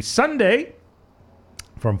hear every Sunday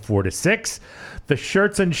from 4 to 6. The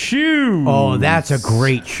Shirts and Shoes. Oh, that's a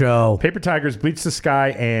great show. Paper Tigers, Bleach the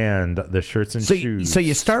Sky, and the Shirts and Shoes. So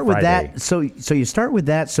you start with Friday. that. So you start with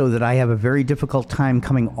that so that I have a very difficult time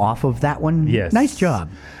coming off of that one. Yes. Nice job.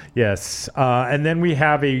 Yes. And then we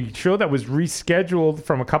have a show that was rescheduled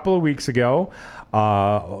from a couple of weeks ago.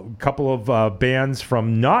 A couple of bands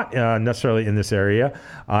from not necessarily in this area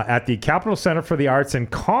at the Capitol Center for the Arts in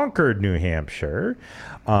Concord, New Hampshire.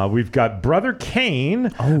 We've got Brother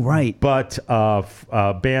Kane. Oh, right. But a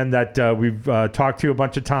band that we've talked to a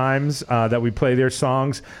bunch of times that we play their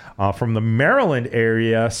songs from the Maryland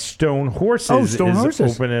area, Stone Horses is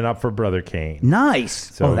opening up for Brother Kane.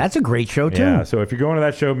 Nice. So, that's a great show, too. Yeah, so if you're going to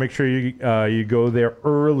that show, make sure you go there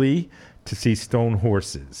early to see Stone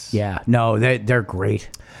Horses. Yeah, no, they're great.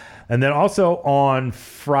 And then also on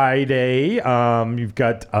Friday, you've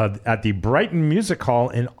got at the Brighton Music Hall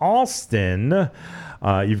in Alston,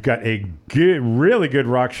 you've got a really good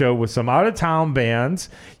rock show with some out-of-town bands.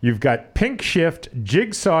 You've got Pink Shift,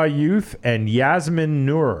 Jigsaw Youth, and Yasmin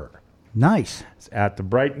Noor. Nice. It's at the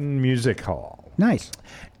Brighton Music Hall. Nice.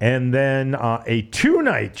 And then a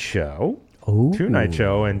two-night show. Oh. Two-night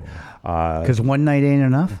show. And because one night ain't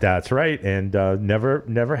enough. That's right. And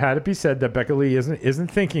never had it be said that Becca Lee isn't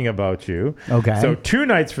thinking about you. Okay. So 2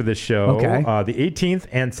 nights for this show. Okay. The 18th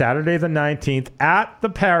and Saturday the 19th at the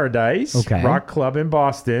Paradise Rock Club in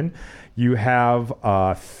Boston. You have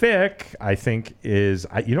Thick, I think is,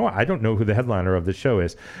 you know what? I don't know who the headliner of the show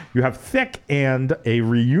is. You have Thick and a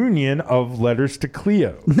reunion of Letters to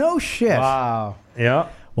Cleo. No shit. Wow. Yeah.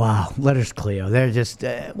 Wow, Letters to Cleo. They're just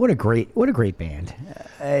what a great band.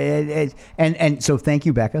 And so thank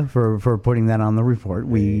you, Becca, for putting that on the report.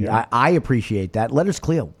 I appreciate that. Letters to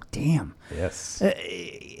Cleo. Damn. Yes.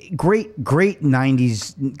 Great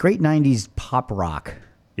 90s pop rock.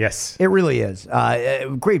 Yes. It really is.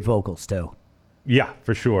 Great vocals too. Yeah,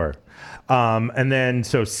 for sure. And then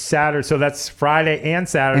so that's Friday and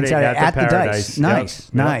Saturday at the Paradise. Nice.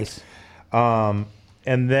 Yep. Nice.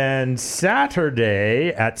 And then Saturday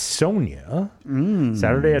at Sonia.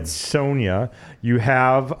 Saturday at Sonia, you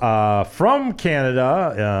have from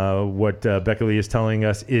Canada. What Becca Lee is telling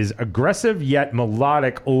us is aggressive yet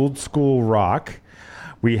melodic old school rock.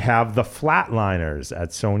 We have the Flatliners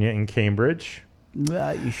at Sonia in Cambridge.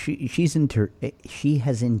 She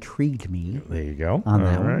has intrigued me. There you go. On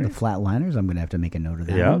that one, the Flatliners. I'm going to have to make a note of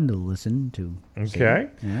that one to listen to. Okay.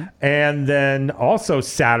 Yeah. And then also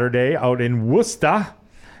Saturday out in Worcester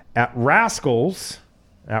at Rascals.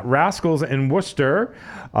 At Rascals in Worcester,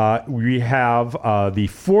 we have the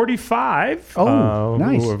 45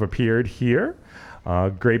 nice. who have appeared here.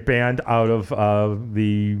 Great band out of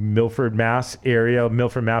the Milford, Mass area,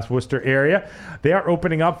 Worcester area. They are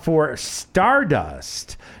opening up for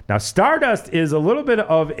Stardust. Now, Stardust is a little bit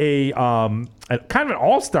of a kind of an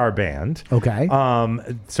all-star band. Okay.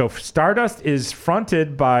 So Stardust is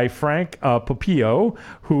fronted by Frank Popio,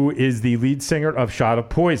 who is the lead singer of Shot of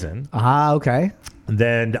Poison. Okay.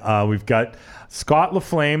 Then we've got Scott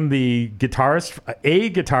LaFlame, the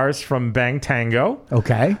guitarist from Bang Tango.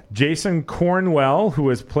 Okay. Jason Cornwell, who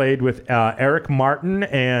has played with Eric Martin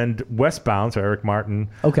and Westbound. So Eric Martin,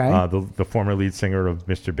 the former lead singer of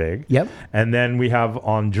Mr. Big. Yep. And then we have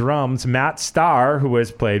on drums Matt Starr, who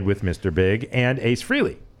has played with Mr. Big and Ace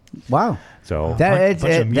Frehley. Wow. So bunch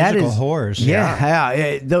of musical horrors.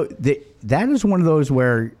 Yeah. That is one of those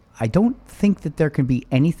where I don't think that there can be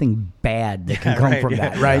anything bad that can come from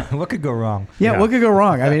that, right? What could go wrong? Yeah, what could go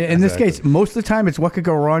wrong? I mean, in this case, most of the time it's what could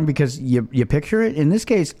go wrong because you picture it. In this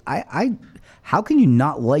case, how can you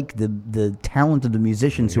not like the talent of the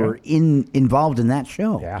musicians who are involved in that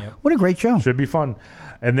show? Yeah. What a great show. Should be fun.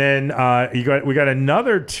 And then we got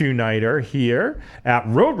another two-nighter here at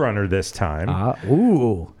Roadrunner this time.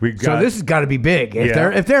 So this has got to be big. If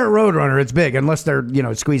they're at Roadrunner, it's big unless they're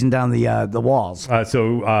squeezing down the walls.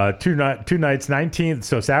 So two nights, 19th.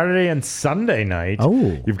 So Saturday and Sunday night.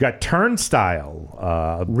 Oh, you've got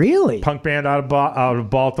Turnstile. Really? Punk band out of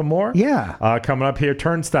Baltimore. Yeah. Coming up here,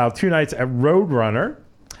 Turnstile. 2 nights at Roadrunner.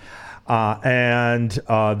 And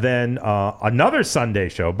then another Sunday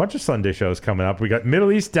show, a bunch of Sunday shows coming up. We got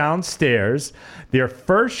Middle East Downstairs, their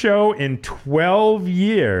first show in 12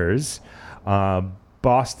 years.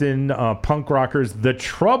 Boston punk rockers The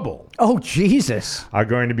Trouble. Oh, Jesus. Are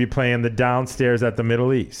going to be playing the Downstairs at the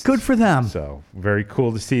Middle East. Good for them. So very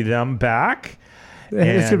cool to see them back.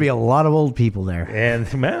 There's going to be a lot of old people there. And,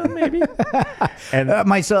 well, maybe. And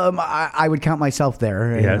myself, I would count myself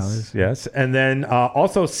there. Yes. And then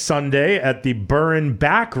also Sunday at the Burren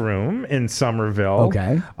Back Room in Somerville.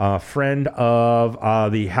 Okay. A friend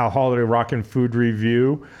of the How Holiday Rock and Food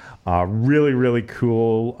Review. Really, really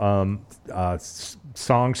cool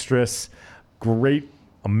songstress. Great,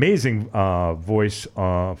 amazing voice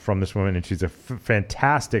from this woman. And she's a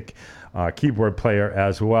fantastic keyboard player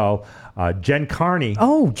as well. Jen Carney.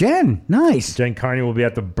 Oh, Jen. Nice. Jen Carney will be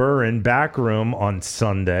at the Burren Back Room on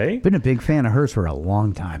Sunday. Been a big fan of hers for a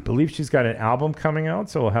long time. I believe she's got an album coming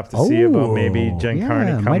out, so we'll have to see about maybe Jen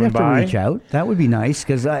Carney coming by. Might have to reach out. That would be nice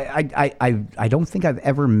because I don't think I've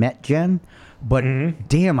ever met Jen, but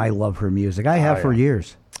damn, I love her music. I have for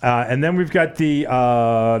years. And then we've got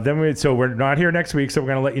so we're not here next week, so we're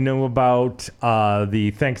going to let you know about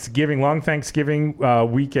the long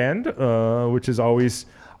Thanksgiving weekend, which is always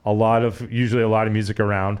usually a lot of music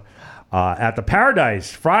around. At the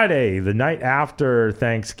Paradise, Friday, the night after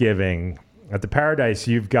Thanksgiving. At the Paradise,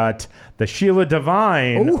 you've got the Sheila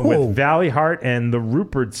Divine with Valley Heart and the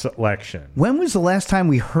Rupert Selection. When was the last time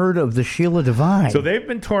we heard of the Sheila Divine? So they've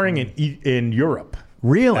been touring in Europe.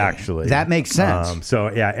 Really? Actually. That makes sense.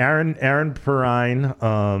 So, yeah, Aaron Perrine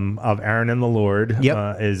of Aaron and the Lord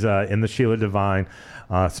is in the Sheila Divine.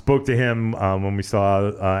 Spoke to him when we saw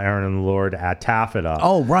Aaron and the Lord at Taffeta.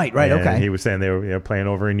 Oh, right, and okay. He was saying they were playing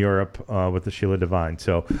over in Europe with the Sheila Divine.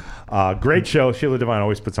 So, great show. Sheila Divine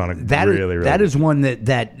always puts on a really that good is one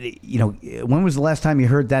that when was the last time you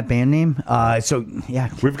heard that band name? So, yeah.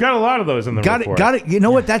 We've got a lot of those in the report. Got it. You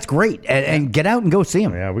know what? That's great. And get out and go see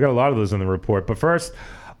them. Yeah, we got a lot of those in the report. But first,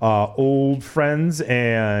 old friends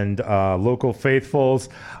and local faithfuls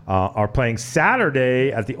are playing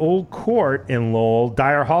Saturday at the Old Court in Lowell.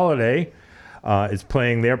 Dire Holiday is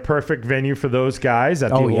playing their perfect venue for those guys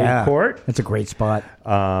at the Old Court. That's a great spot.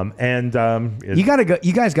 You gotta go.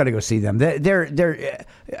 You guys got to go see them. They're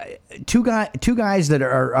two guys that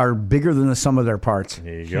are bigger than the sum of their parts.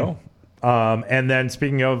 There you go. And then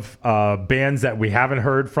speaking of bands that we haven't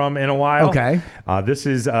heard from in a while, this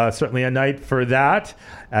is certainly a night for that.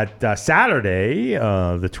 At Saturday,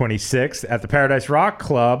 the 26th, at the Paradise Rock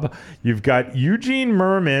Club, you've got Eugene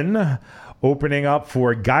Merman opening up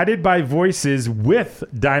for Guided by Voices with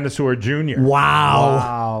Dinosaur Jr.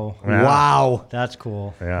 Wow. That's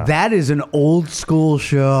cool. Yeah. That is an old school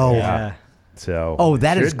show. Yeah. So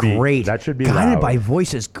that is great. That should be Guided loud. by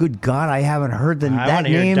Voices. Good God, I haven't heard that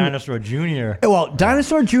Hear name. Dinosaur Jr. Well,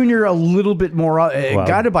 Dinosaur Jr. a little bit more.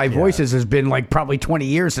 Guided by Voices has been like probably 20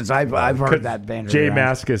 years since I've heard that band. Jay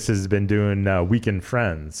Mascis has been doing Weekend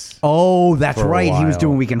Friends. Oh, that's right. He was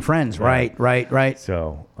doing Weekend Friends. Right.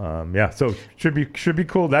 So so should be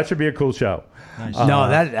cool. That should be a cool show. Nice. No,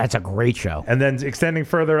 that's a great show. And then extending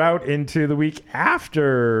further out into the week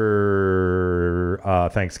after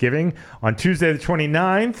Thanksgiving, on Tuesday the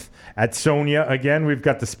 29th at Sonia, again, we've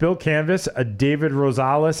got the Spill Canvas, David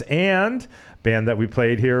Rosales, and band that we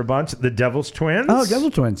played here a bunch, the Devil's Twins. Oh,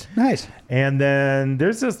 Devil's Twins. Nice. And then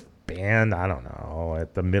there's this band, I don't know,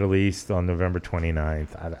 at the Middle East on November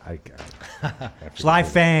 29th. Sly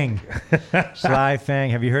Fang. Sly Fang.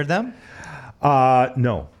 Have you heard them?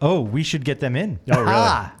 No. Oh, we should get them in. Oh,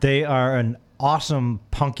 really? They are an awesome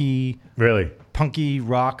punky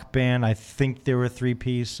rock band. I think they were a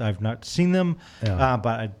 3-piece. I've not seen them, but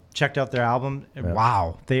I checked out their album. Yeah.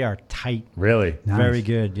 Wow, they are tight. Really? Nice. Very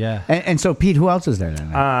good, yeah. And so, Pete, who else is there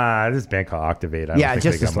then? This band called Octavate. I don't think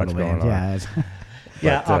just they this got little much band. going on.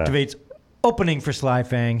 Yeah, Octavate's opening for Sly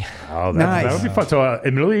Fang. Oh, nice. That would be fun. So,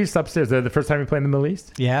 in Middle East upstairs, the first time you play in the Middle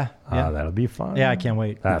East? Yeah. That'll be fun. Yeah, I can't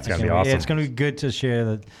wait. That's going to be awesome. Yeah, it's going to be good to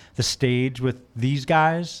share the stage with these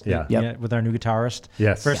guys. Yeah. With our new guitarist.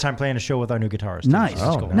 Yes. First time playing a show with our new guitarist. Nice.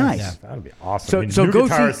 That's cool. Nice. Yeah. That would be awesome. So new go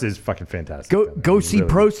guitarist see, is fucking fantastic. Go see really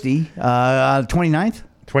Prosty 29th.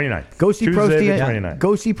 29th. Go see Tuesday Prosty. the 29th.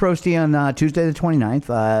 Go see Prosty on Tuesday the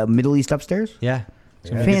 29th. Middle East upstairs. Yeah.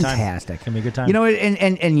 Fantastic. It's gonna be a good time. You know,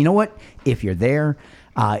 and you know what? If you're there,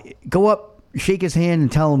 go up, shake his hand,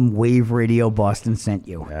 and tell him Wave Radio Boston sent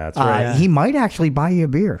you. Yeah, that's right. He might actually buy you a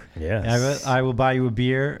beer. Yes. I will buy you a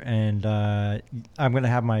beer, and I'm going to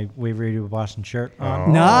have my Wave Radio Boston shirt on.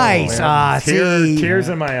 Oh, nice. Tears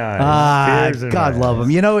in my eyes. God love him.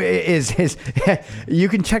 You know, you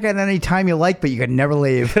can check out any time you like, but you can never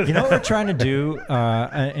leave. You know what we're trying to do,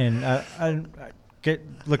 and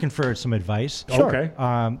looking for some advice. Sure.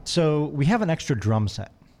 Okay. So we have an extra drum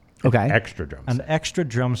set. Okay. Extra drums. An extra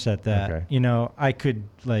drum set that I could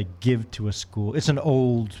give to a school. It's an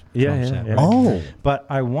old drum set. Yeah. Right? Oh. But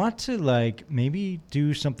I want to maybe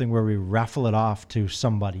do something where we raffle it off to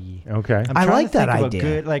somebody. Okay. I'm I trying like to think that of idea. A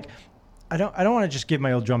good, I don't want to just give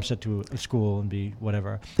my old drum set to a school and be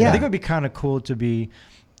whatever. Yeah. I think it would be kind of cool to be,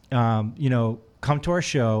 come to our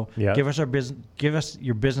show, give us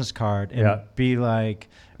your business card, and be like,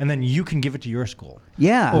 and then you can give it to your school.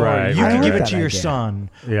 Yeah. Or you can give it that to your idea. son.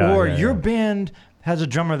 Yeah, or yeah, your yeah. band has a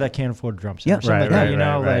drummer that can't afford a drum set. Yeah. Or something like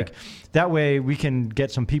that. Right. That way we can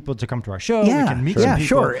get some people to come to our show. Yeah, We can meet sure. some Yeah, people.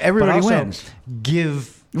 sure. Everybody but also wins.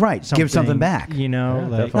 Give Give something back. definitely.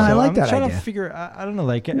 I like I'm that trying idea. to figure. I don't know.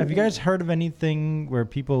 Have you guys heard of anything where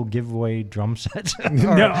people give away drum sets?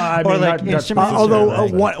 No, I mean, not- instruments? Although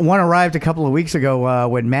one arrived a couple of weeks ago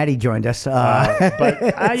when Maddie joined us.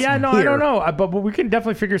 I don't know. But we can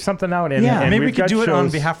definitely figure something out. And maybe we we've could got do it on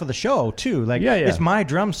shows- behalf of the show too. It's my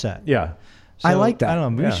drum set. Yeah. So, I like that. I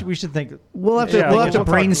don't know. We should think. We'll have to we'll talk-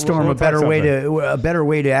 brainstorm we'll a better talk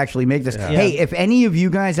way to actually make this. Yeah. Hey, if any of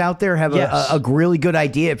you guys out there have Yes. a really good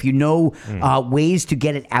idea, if you know ways to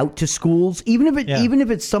get it out to schools, even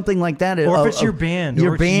if it's something like that, Or if it's your band,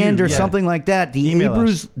 or it's you, or yeah. something like that, the Email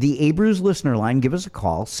us. Abruz listener line, give us a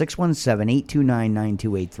call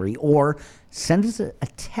 617-829-9283 or send us a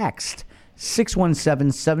text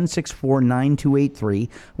 617-764-9283.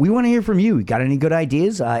 We want to hear from you. Got any good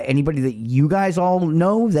ideas? Anybody that you guys all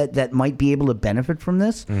know that might be able to benefit from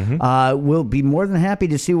this? We'll be more than happy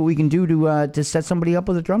to see what we can do to set somebody up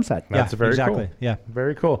with a drum set. That's very exactly. cool. Yeah,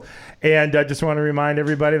 very cool. And I just want to remind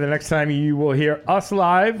everybody, the next time you will hear us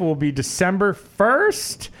live will be December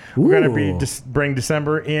 1st. We're going to bring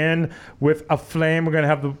December in with a flame. We're going to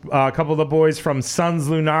have a couple of the boys from Sons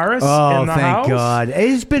Lunaris in the house. Oh, thank God.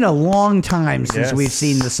 It's been a long time since we've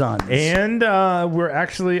seen the Sons. And we're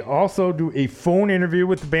actually also do a phone interview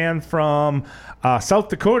with the band from South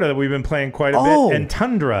Dakota that we've been playing quite a bit, and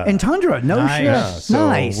Tundra. No shit. Yeah, so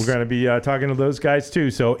nice. we're going to be talking to those guys too.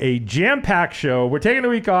 So a jam-packed show. We're taking a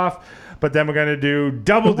week off, but then we're going to do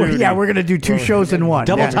double duty. Yeah, we're going to do 2 shows in one.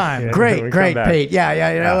 Double time. Yeah, Great, Pete.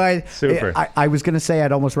 Yeah. Super. I was going to say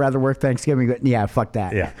I'd almost rather work Thanksgiving, but yeah, fuck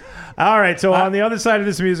that. Yeah. All right, so on the other side of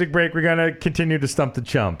this music break, we're going to continue to stump the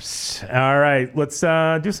chumps. All right, let's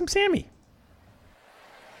do some Sammy.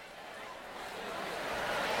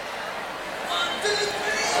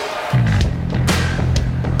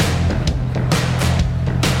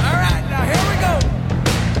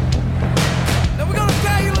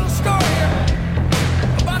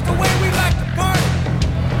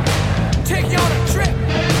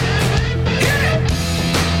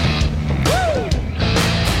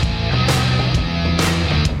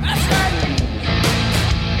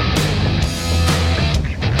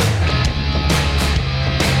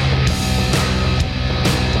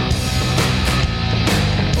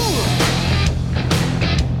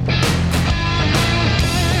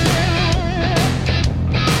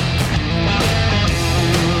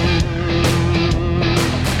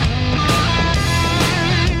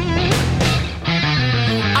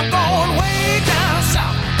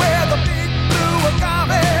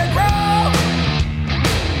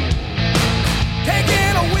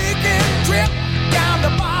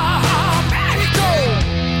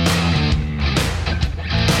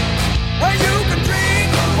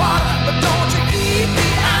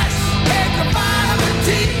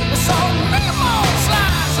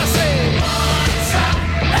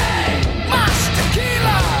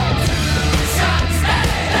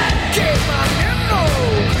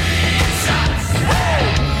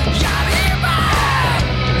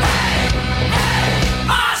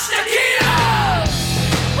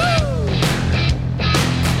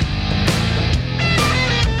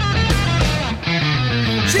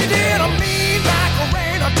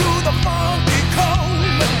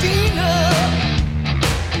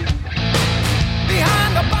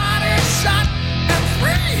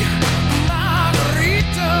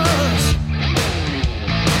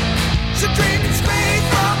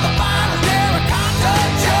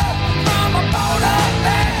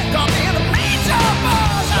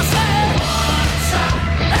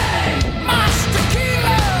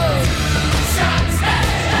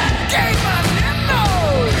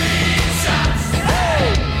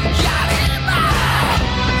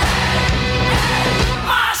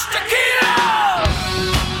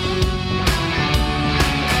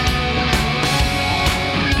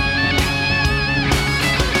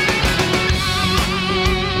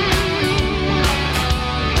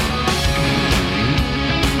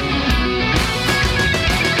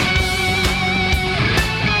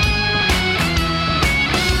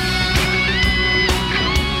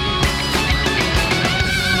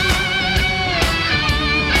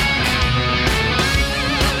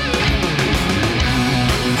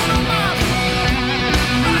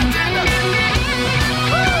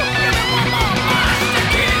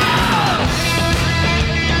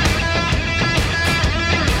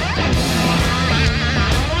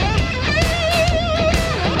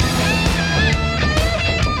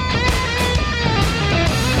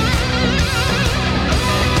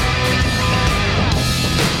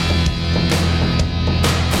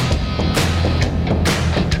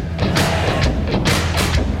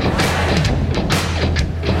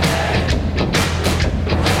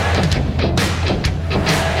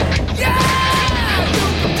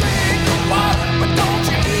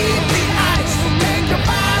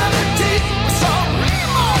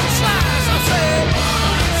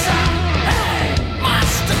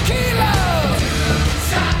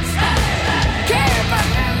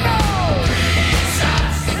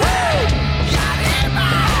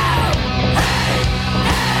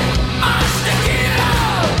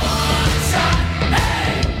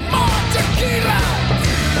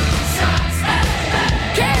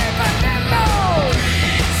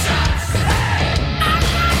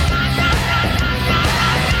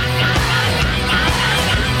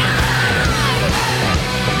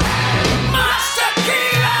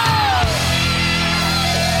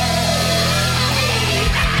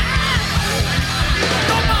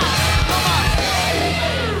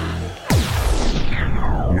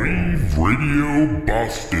 Radio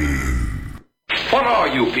Boston. What are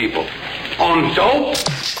you people? On dope?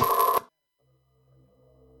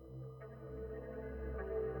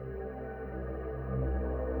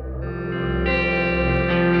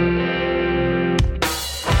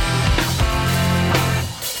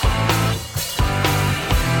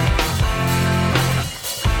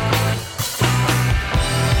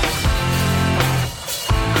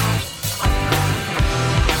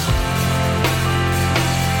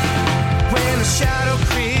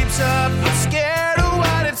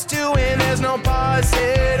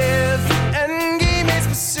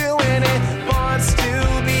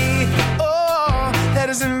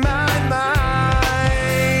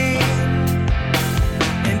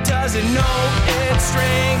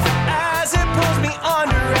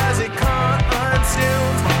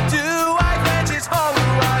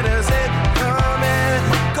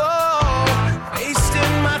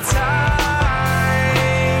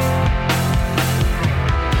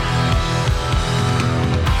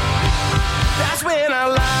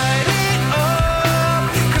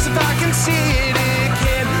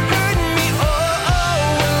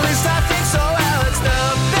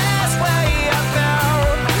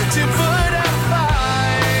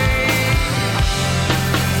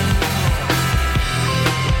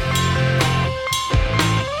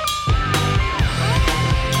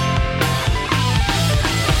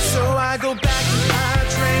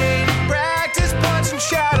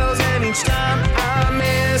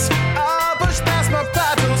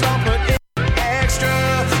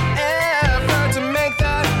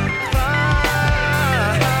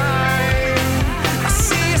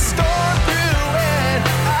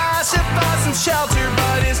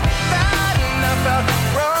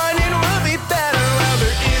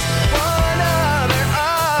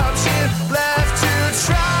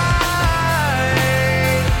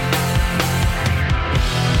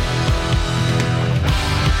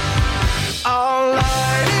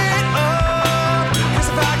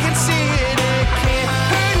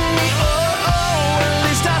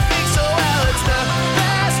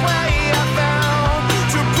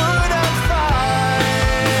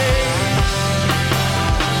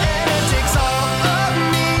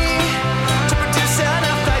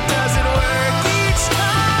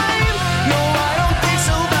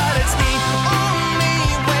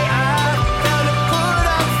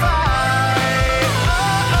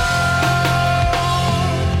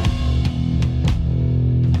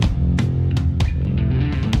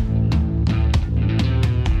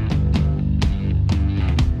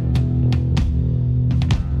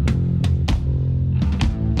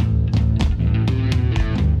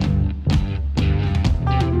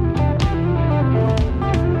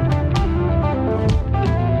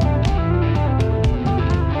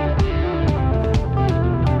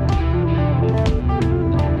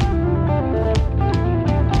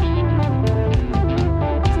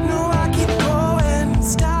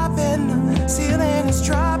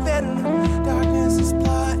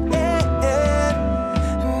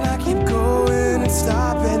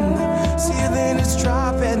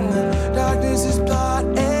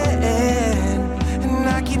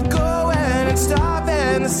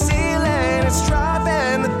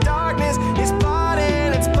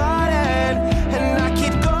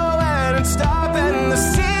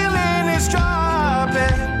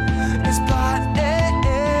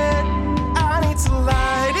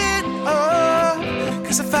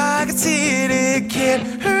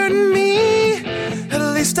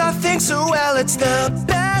 So well, it's the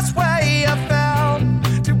best way I found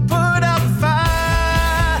to put out the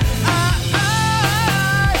fire,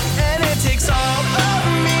 and it takes all of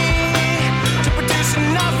me to produce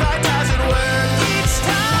enough light. Does it work each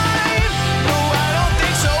time? No, I don't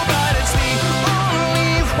think so, but it's the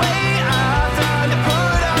only way I found to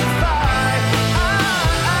put out the fire.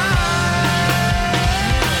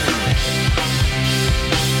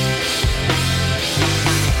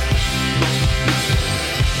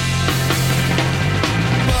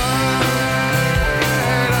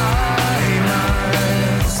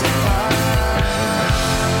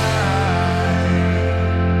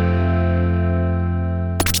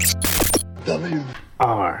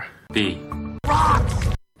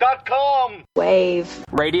 Rocks.com. Wave.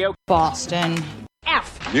 Radio. Boston.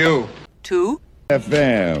 F. U. 2.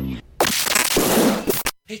 FM.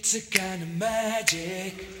 It's a kind of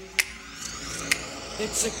magic.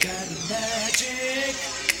 It's a kind of magic.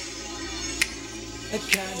 A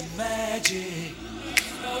kind of magic.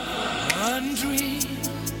 One dream,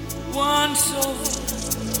 one soul,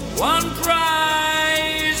 one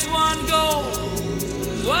prize, one goal,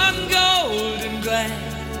 one golden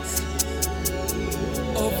glance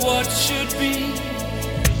of what should be.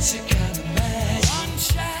 It's a kind of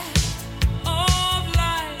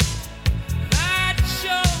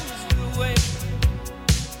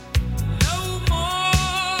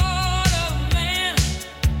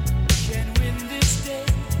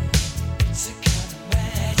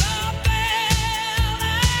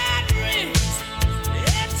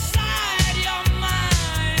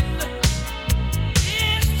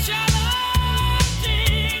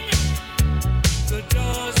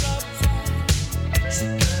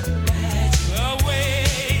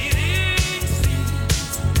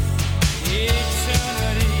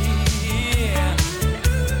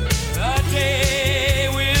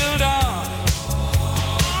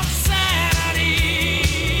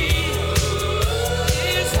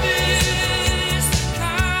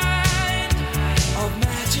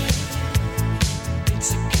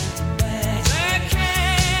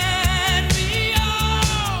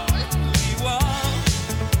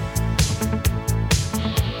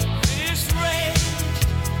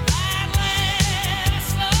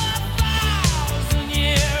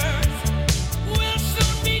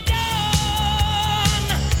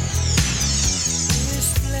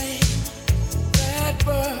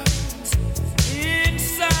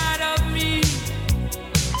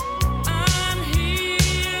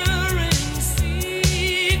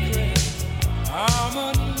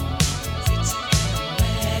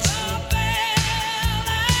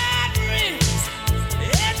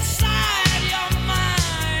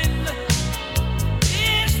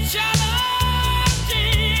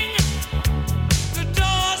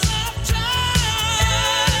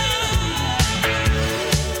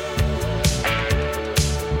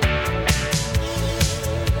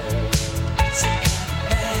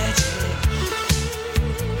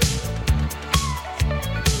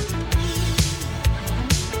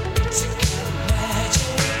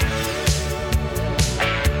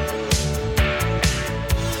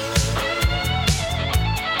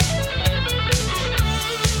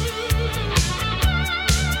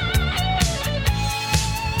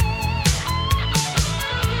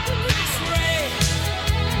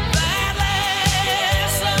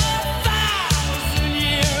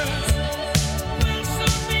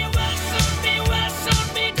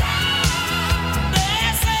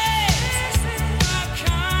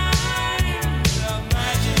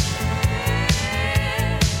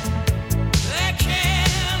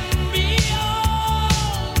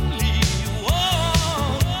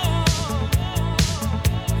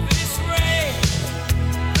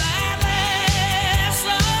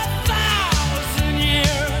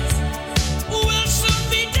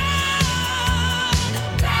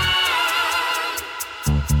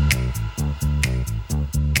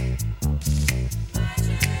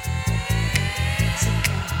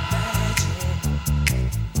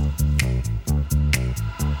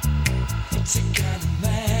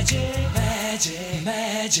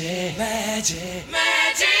magic, magic,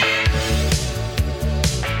 magic.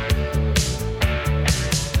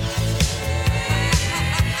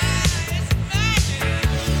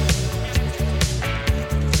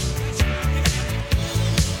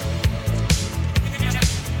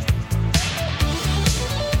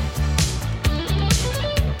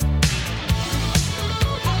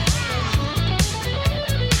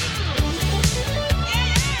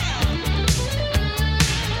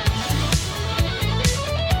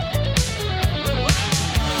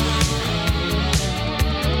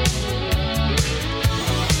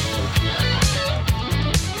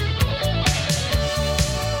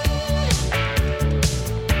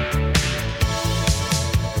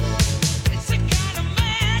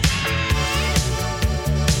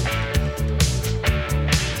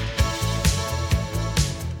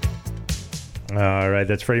 All right,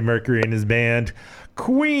 that's Freddie Mercury and his band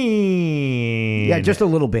Queen. Yeah, just a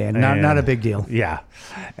little band, not a big deal. Yeah,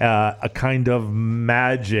 a kind of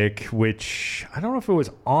magic, which I don't know if it was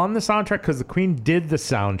on the soundtrack because the Queen did the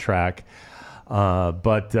soundtrack,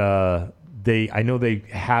 but I know they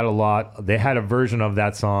had a version of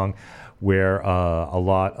that song where a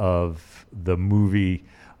lot of the movie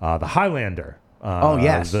The Highlander. Oh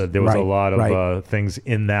yes, there was a lot of things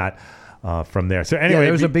in that. From there. So anyway,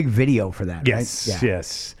 there was a big video for that. Yes, right? Yeah.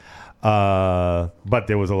 yes. But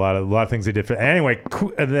there was a lot of things they did for. Anyway,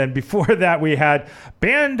 and then before that, we had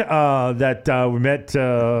band that we met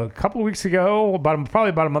a couple of weeks ago, probably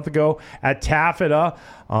about a month ago at Taffeta.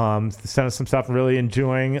 Sent us some stuff. Really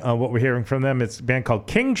enjoying what we're hearing from them. It's a band called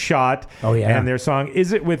King Shot. Oh yeah. And their song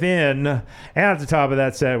 "Is It Within." And at the top of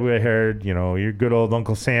that set, we heard your good old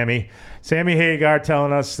Uncle Sammy Hagar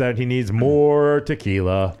telling us that he needs more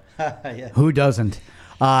tequila. Yeah. Who doesn't?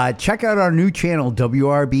 Check out our new channel,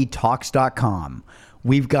 WRBTalks.com.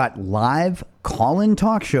 We've got live call-in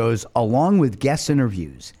talk shows along with guest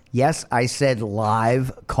interviews. Yes, I said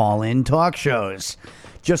live call-in talk shows.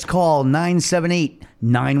 Just call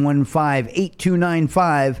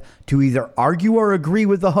 978-915-8295 to either argue or agree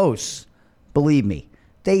with the hosts. Believe me,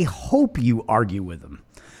 they hope you argue with them.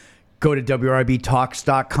 Go to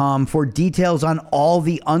WRBTalks.com for details on all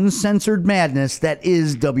the uncensored madness that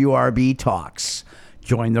is WRB Talks.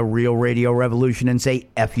 Join the real radio revolution and say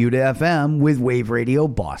F you to FM with Wave Radio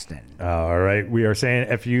Boston. All right. We are saying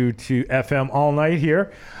F you to FM all night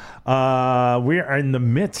here. We are in the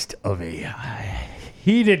midst of a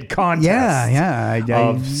heated contest. Yeah.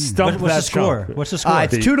 Of Stump. What's the score? What's the score?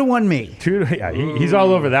 It's 2-1 me. He's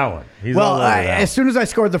all over that one. As soon as I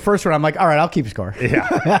scored the first one, I'm like, all right, I'll keep score.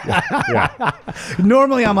 Yeah.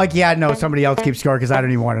 Normally, I'm like, yeah, no, somebody else keeps score because I don't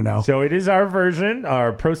even want to know. So it is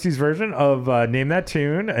our Proceeds version of Name That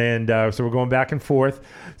Tune. And so we're going back and forth.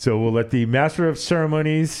 So we'll let the Master of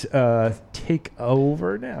Ceremonies take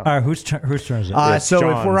over now. All right, whose turn is it? So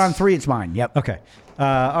John's. if we're on 3, it's mine. Yep. Okay.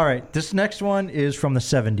 All right. This next one is from the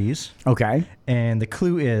 70s. Okay. And the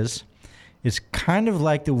clue is, it's kind of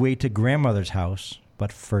like the way to grandmother's house,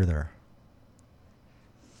 but further.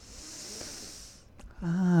 I'm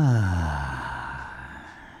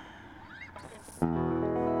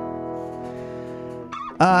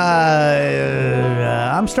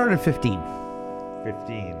starting at 15.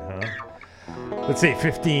 15, huh? Let's say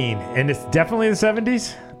 15. And it's definitely the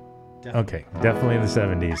 70s? Okay, definitely in the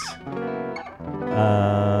 70s.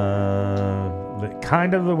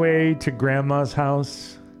 Kind of the way to grandma's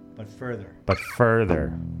house. But further.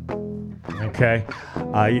 Okay.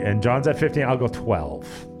 And John's at 15. I'll go 12.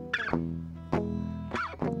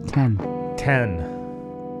 10.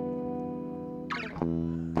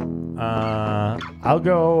 I'll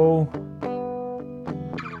go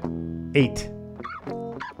 8.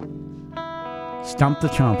 Stump the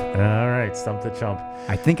Chump. All right, Stump the Chump.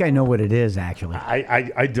 I think I know what it is, actually.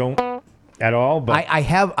 I don't at all, but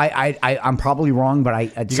I'm probably wrong,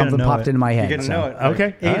 but something popped into my head. You're gonna know it.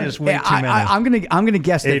 Okay. 8 is way too many. I'm gonna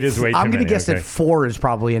guess that 8 is way too I'm gonna many, guess okay. that 4 is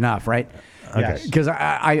probably enough, right? Okay. Because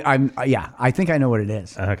I think I know what it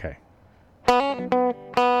is. Okay.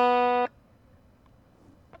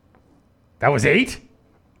 That was 8?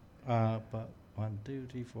 But 1, 2,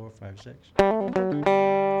 3, 4, 5, 6.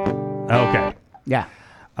 Okay. Yeah.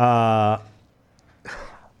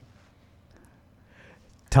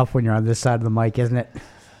 Tough when you're on this side of the mic, isn't it?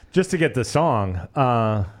 Just to get the song.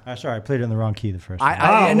 Sorry, I played it in the wrong key the first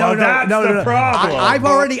time. No, that's the problem. I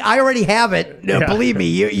already have it. No, believe me,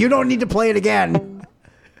 you don't need to play it again.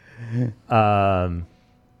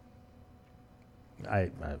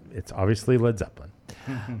 It's obviously Led Zeppelin.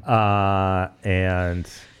 And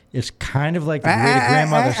it's kind of like the way to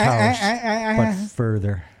grandmother's house, but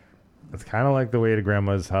further. It's kind of like the way to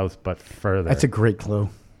grandma's house, but further. That's a great clue.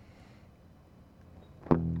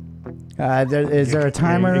 Is there a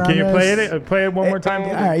timer? Can you on play this? it? Play it one more time.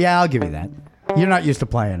 All right, yeah, I'll give you that. You're not used to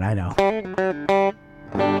playing, I know.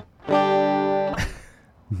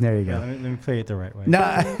 There you go. Let me play it the right way. No.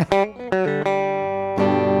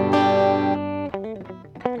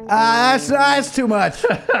 That's too much.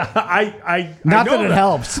 Not that it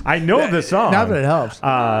helps. I know the song. Not that it helps.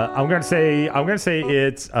 I'm gonna say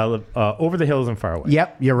it's Over the Hills and Far Away.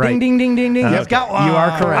 Yep, you're right. Ding, ding, ding, ding, ding. Yep, Got one. you are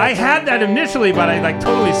correct. I had that initially, but I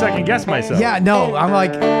totally second guessed myself. Yeah, no, I'm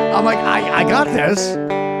like, I got this.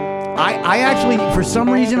 I actually, for some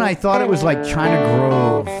reason, I thought it was like China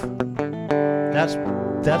Grove. That's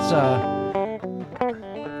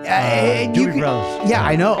Doobie Brothers. Yeah,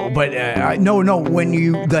 I know, but no. When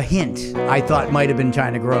the hint, I thought might have been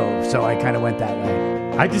China Grove, so I kind of went that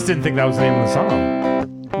way. I just didn't think that was the name of the song.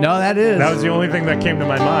 No, that is. That was the only thing that came to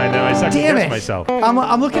my mind, and I second guessed myself.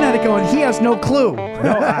 I'm looking at it going, he has no clue. No,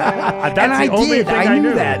 that's and the only thing I knew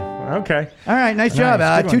knew. that. Okay. All right, nice job.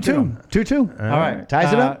 2-2. All right.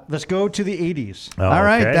 Ties it up. Let's go to the 80s. Oh, all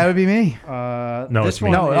right, okay. that would be me. No, this it's me.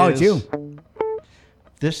 one No, it's you.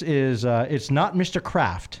 This is, it's not Mr.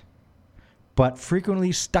 Kraft, but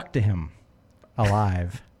frequently stuck to him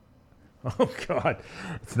alive. Oh, God.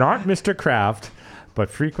 It's not Mr. Kraft,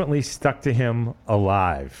 but frequently stuck to him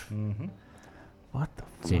alive. Mm-hmm. What the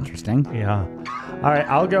It's interesting. Yeah. All right,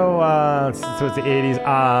 I'll go, so it's the 80s.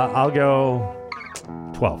 I'll go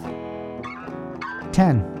 12.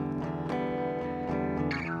 10.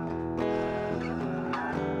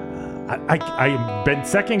 I've been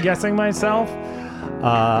second guessing myself.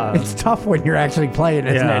 It's tough when you're actually playing,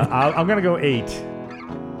 isn't Yeah, it? I'm going to go 8.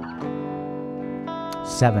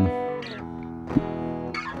 7.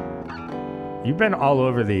 You've been all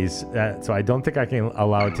over these, so I don't think I can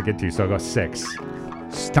allow it to get to you, so I'll go 6.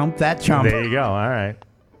 Stump that chump. There you go. All right.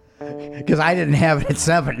 Because I didn't have it at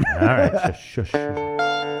 7. All right. Shush.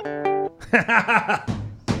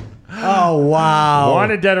 Oh, wow.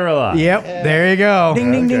 Wanted, dead or alive. Yep, there you go.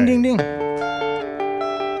 Ding, ding, ding, ding, ding.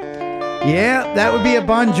 Yeah, that would be a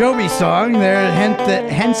Bon Jovi song. There,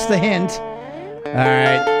 hence the hint. All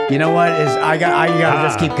right, you know what? I gotta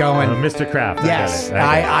just keep going. Mr. Kraft. Yes,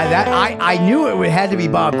 I knew it had to be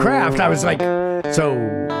Bob Kraft. I was like, so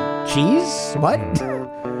cheese? What?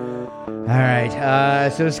 All right,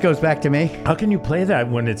 so this goes back to me. How can you play that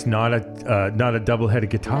when it's not a double-headed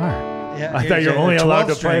guitar? Yeah, I thought you were only allowed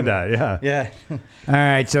to play 12 that. Yeah. Yeah. All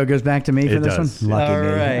right, so it goes back to me for It this does. one. Lucky All me.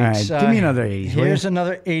 right. All right, give me another 80s. Here's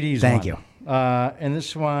another 80s Thank one. you. And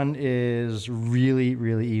this one is really,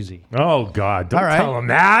 really easy. Oh, God. Don't All right. tell him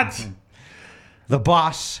that. The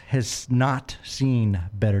boss has not seen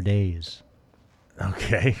better days.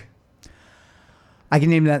 Okay. I can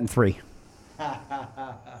name that in 3.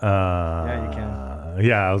 Yeah, you can.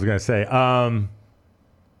 Yeah, I was going to say,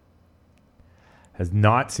 has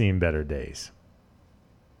not seen better days.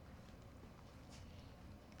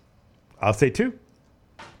 I'll say 2.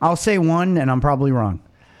 I'll say 1, and I'm probably wrong.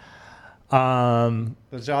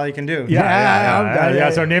 That's all you can do.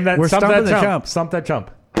 Yeah. So name that. We're Stump stumping that the chump. chump. Stump that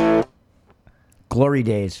chump. Glory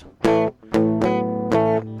days. That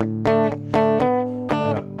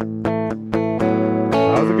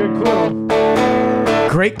was a good clue.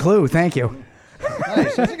 Great clue. Thank you.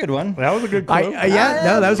 Nice. That's a good one. That was a good clue.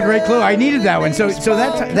 That was a great clue. I needed that one. So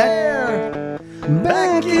that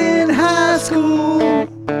back in high school,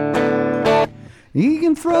 you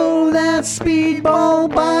can throw that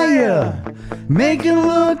speedball by you, make it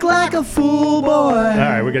look like a fool, boy. All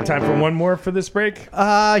right, we got time for one more for this break.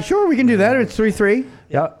 Sure, we can do that. It's 3-3.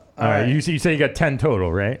 Yep. All right. You say you got 10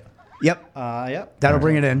 total, right? Yep. Yep. That'll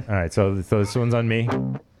bring it in. All right. So this one's on me.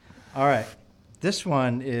 All right. This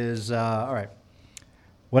one is, all right.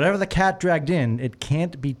 Whatever the cat dragged in, it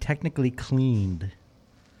can't be technically cleaned.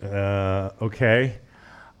 Okay.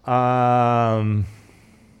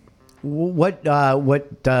 What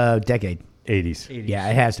decade? 80s. Yeah,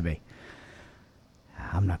 it has to be.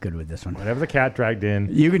 I'm not good with this one. Whatever the cat dragged in.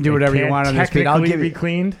 You can do whatever you want on this, Pete. I'll give be you.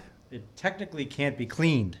 cleaned. It technically can't be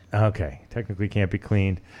cleaned. Okay. Technically can't be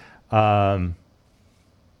cleaned. I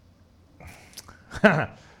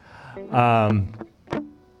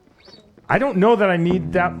don't know that I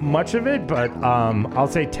need that much of it, but I'll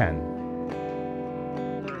say 10.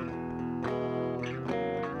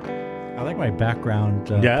 I like my background.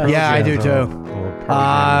 Yeah, I do too.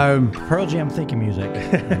 Pearl Jam thinking music.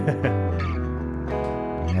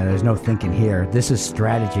 Yeah, there's no thinking here. This is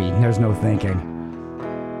strategy. There's no thinking.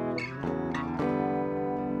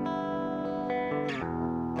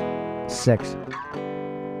 Six.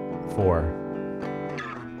 4.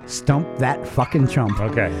 Stump that fucking chump.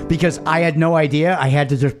 Okay. Because I had no idea. I had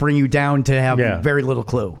to just bring you down to have Yeah. very little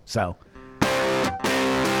clue. So.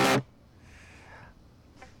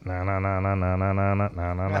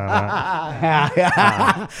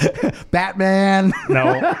 Batman.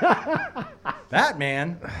 No.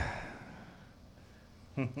 Batman.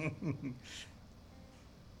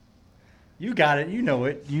 You got it. You know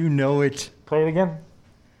it. You know it. Play it again.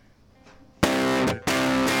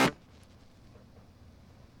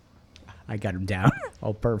 I got him down.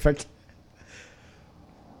 Oh, perfect.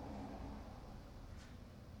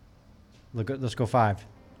 Let's go 5.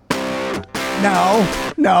 No.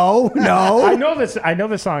 I know this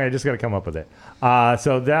song. I just got to come up with it.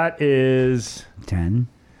 So that is 10.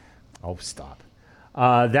 Oh, stop.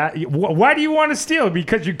 Why do you want to steal?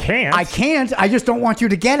 Because you can't. I can't. I just don't want you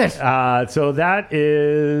to get it. So that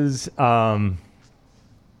is at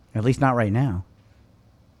least not right now.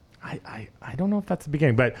 I don't know if that's the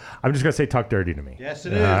beginning, but I'm just gonna say "Talk Dirty to Me." Yes,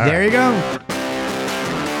 it is. There you go.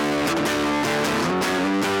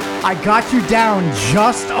 I got you down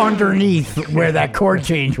just underneath where that chord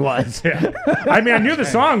change was. Yeah. I mean, I knew the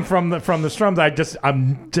song from the Strums.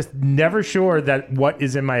 I'm just never sure that what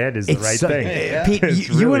is in my head is the right thing. Pete,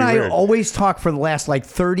 you really and I weird. always talk for the last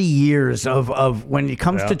 30 years of when it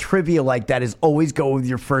comes to trivia like that is always go with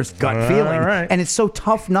your first gut feeling. Right. And it's so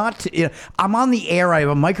tough not to. I'm on the air. I have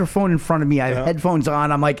a microphone in front of me. I have headphones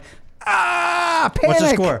on. I'm like, panic. What's the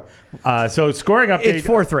score? So scoring update. It's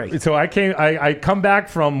 4-3. So I come back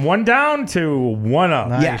from 1 down to 1 up.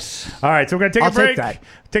 Nice. Yes. All right, so we're gonna take a break.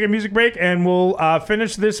 Take a music break, and we'll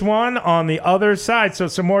finish this one on the other side. So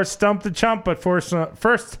some more Stump the Chump, but first some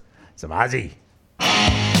Ozzy.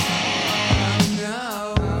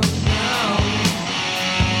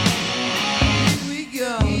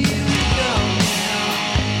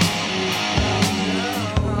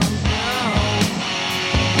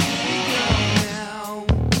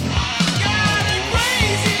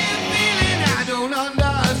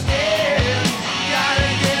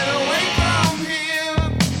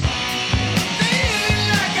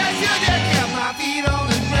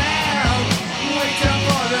 Waiting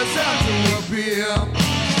for the sun to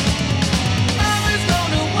appear.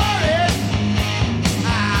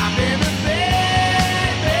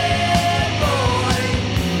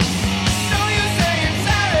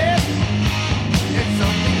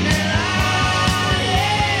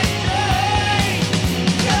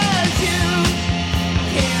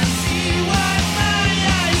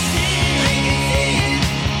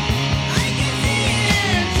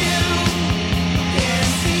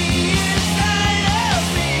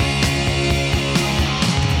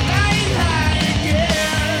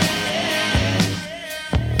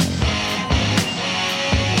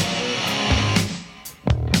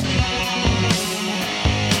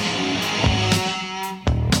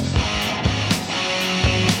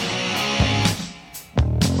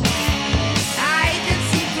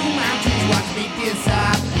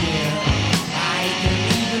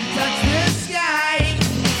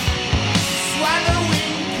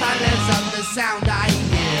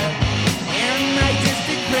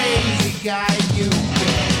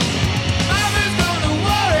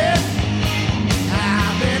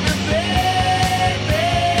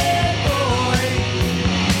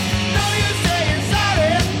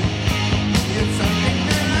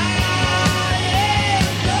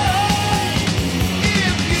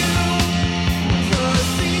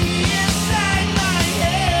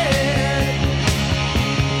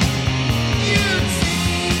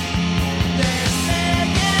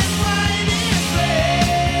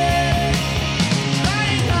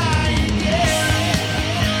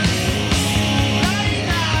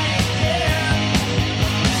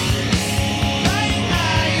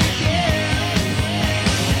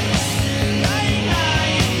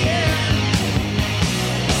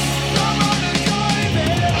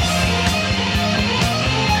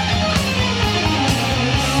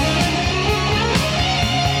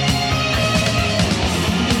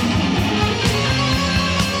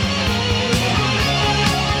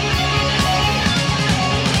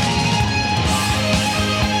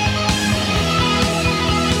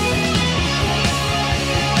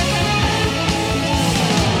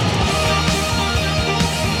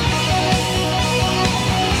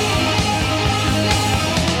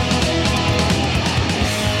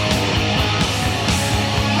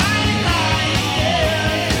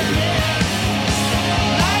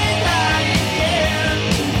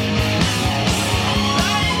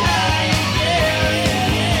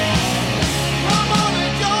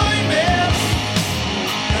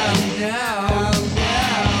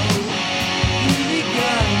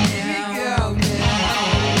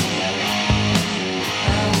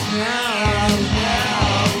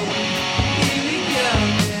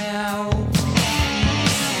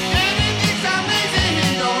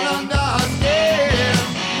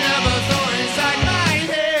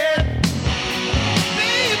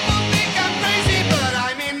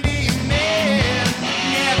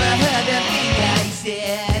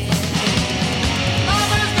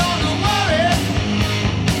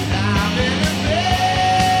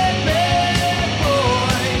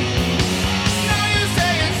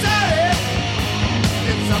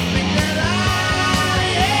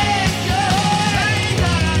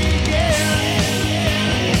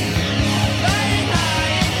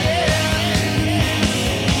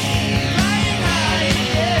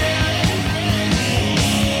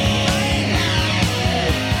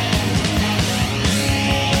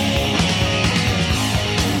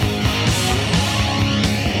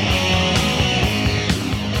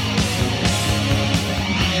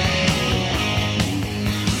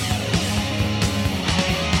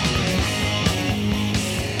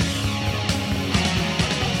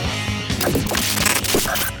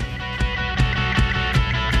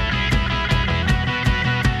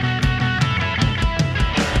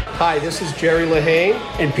 Hi, this is Jerry Lahane.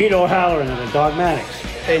 And Pete O'Halloran of the Dogmatics.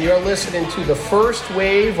 And you're listening to The First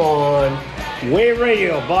Wave on Wave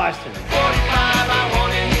Radio, Boston.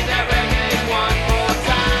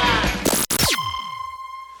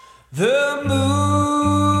 The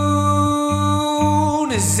moon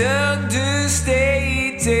is understated.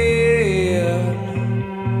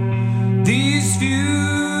 These fumes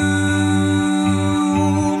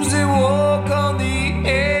they walk on the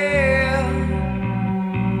air.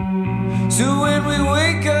 So when we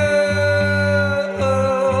wake up,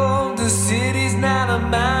 the city's not a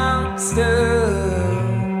monster.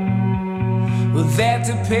 Well, that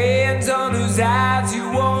depends on whose eyes you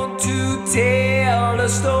want to tell the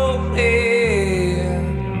story.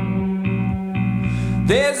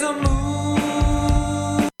 There's a moon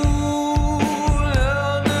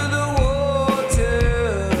under the water,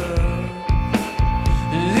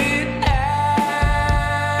 lit out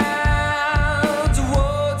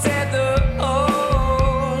towards at the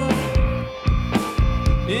hole.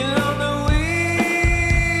 And on the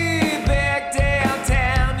way back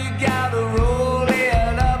downtown, you gotta roll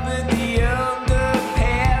it up in the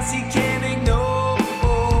underpass. You can't ignore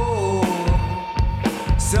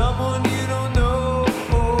someone you don't know.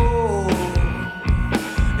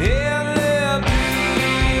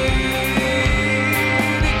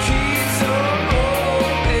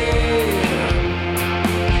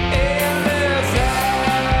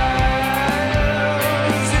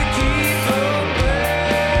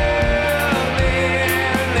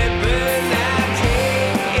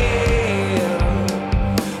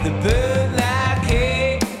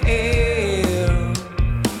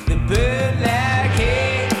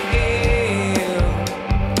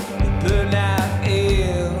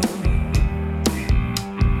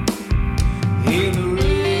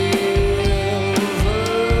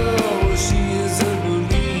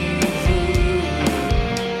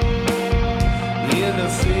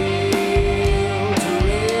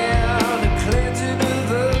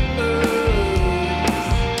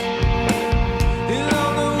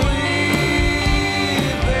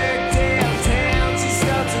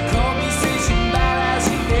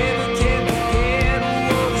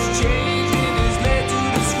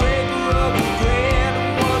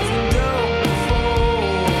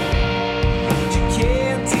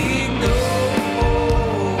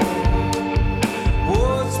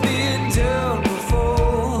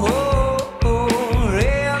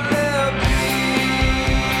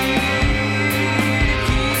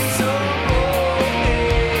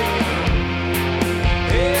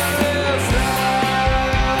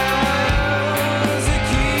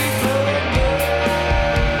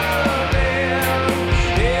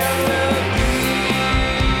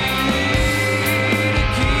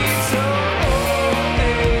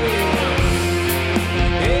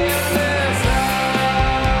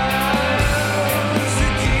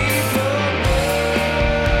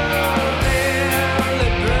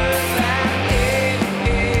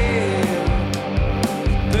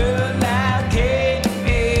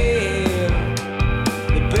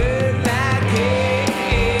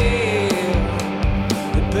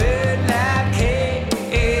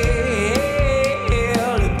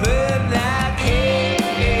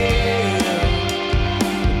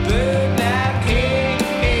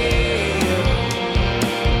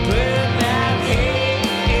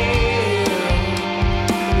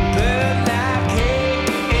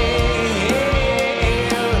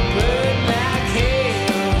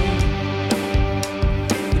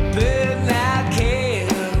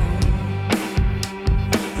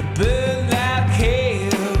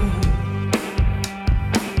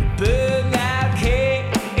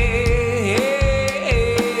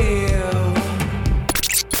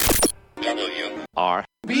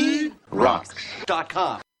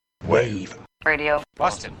 Rocks.com. Wave Radio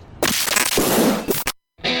Boston.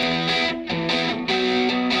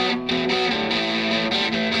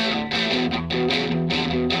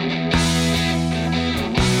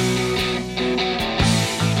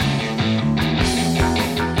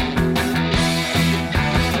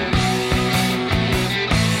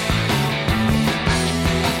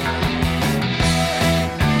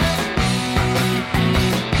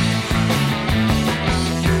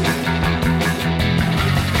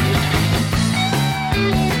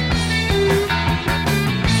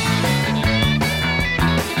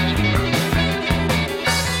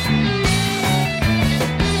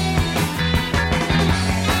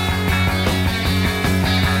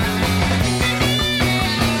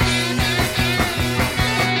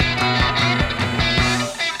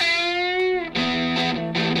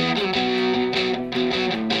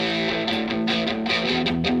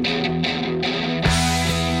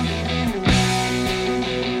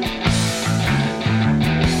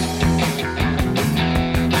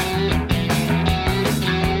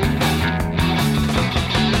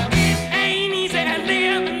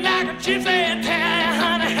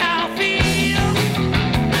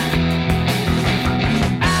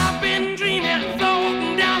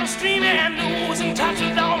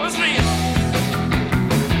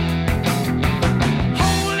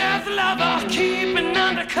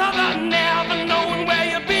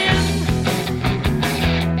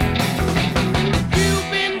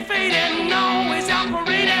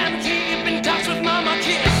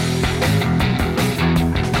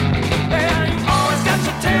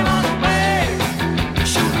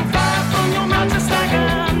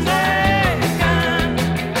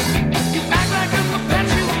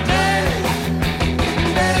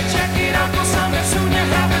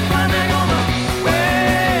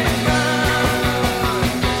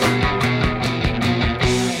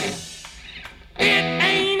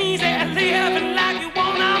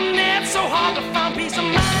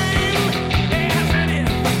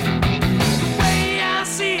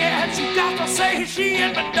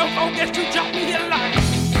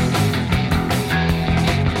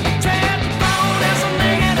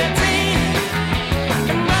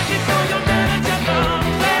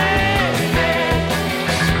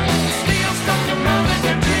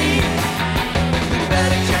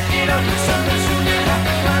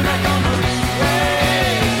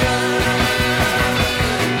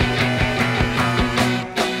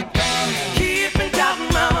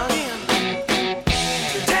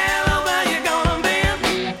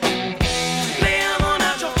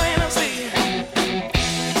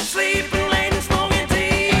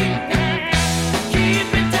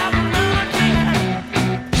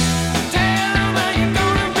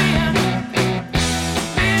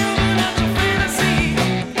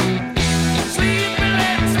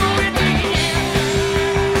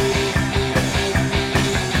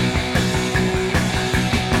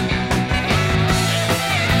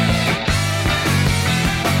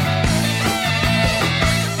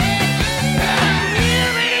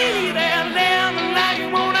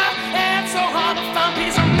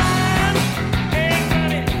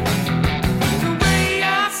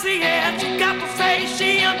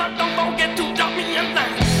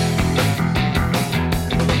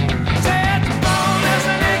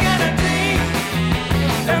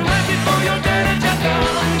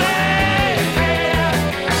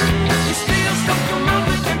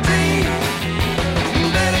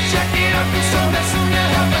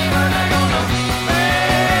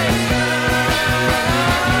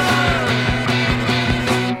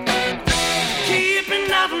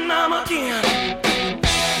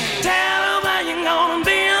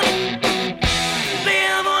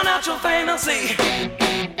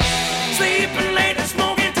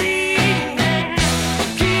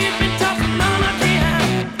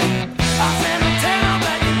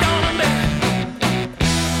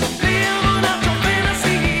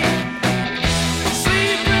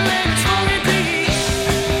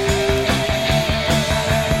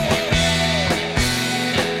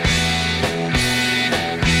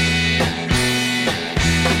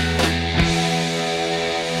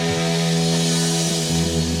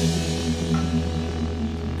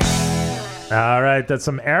 right, that's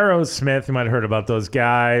some Aerosmith. You might have heard about those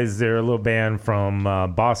guys. They're a little band from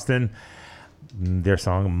Boston. Their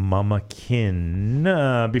song Mama Kin.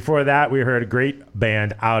 Before that, we heard a great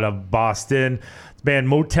band out of Boston. It's band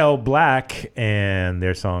Motel Black and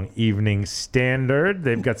their song Evening Standard.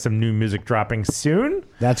 They've got some new music dropping soon.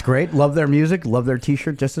 That's great. Love their music. Love their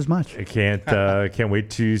T-shirt just as much. I can't wait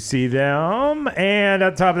to see them. And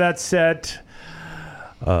on top of that set,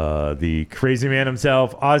 the crazy man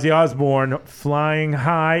himself, Ozzy Osbourne, flying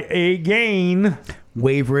high again.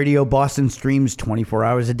 Wave Radio Boston streams 24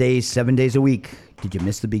 hours a day, 7 days a week. Did you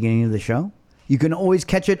miss the beginning of the show? You can always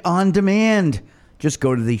catch it on demand. Just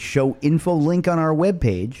go to the show info link on our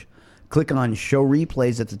webpage, click on show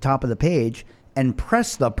replays at the top of the page, and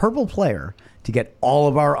press the purple player to get all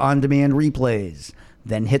of our on-demand replays.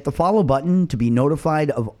 Then hit the follow button to be notified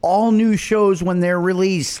of all new shows when they're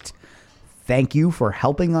released. Thank you for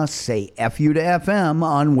helping us say FU to FM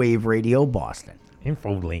on Wave Radio Boston.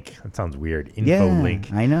 Info link. That sounds weird. Info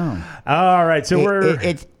link. I know. All right, so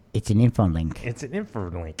it's an info link. It's an info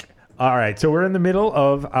link. All right, so we're in the middle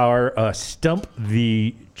of our Stump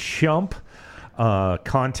the Chump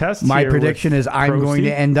contest. My prediction is I'm going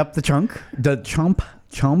to end up the chump. The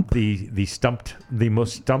stumped, the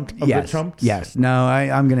most stumped of the chumps. Yes. No,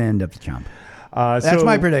 I'm going to end up the chump. That's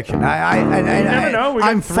my prediction. I never know.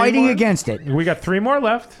 I'm fighting against it. We got 3 more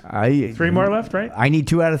left. 3 more left, right? I need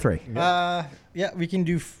 2 out of 3. Yeah, we can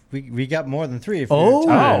do. We got more than 3. If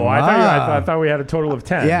I thought we had a total of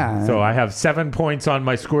 10. Yeah. So I have 7 points on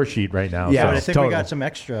my score sheet right now. Yeah, but I think we got some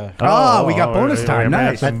extra. We got bonus time.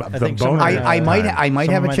 Nice. I think I might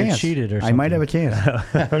have a chance. Cheated or I might have a chance.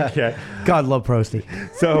 Okay. God love Prosty.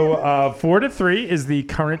 So 4-3 is the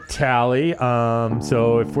current tally.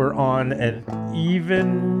 So if we're on an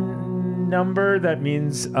even number, that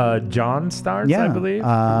means John starts, I believe.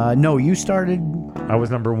 No, you started. I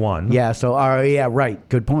was number 1. Yeah. So right.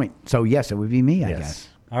 Good point. So yes, it would be me. I guess.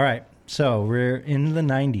 All right. So we're in the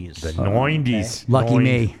 90s. The 90s. Okay. Lucky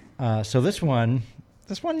me. So this one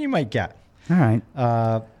you might get. All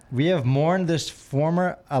right. We have mourned this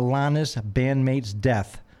former Alanis bandmate's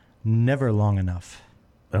death never long enough.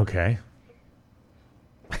 Okay.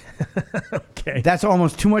 Okay. That's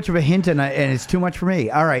almost too much of a hint, and it's too much for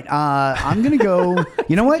me. All right. I'm going to go.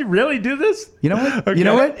 You know what? Did you really do this? You know what? Okay. You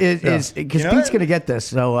know what? Because Pete's going to get this.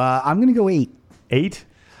 So I'm going to go 8. 8?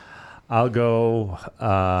 I'll go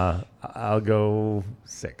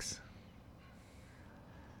 6.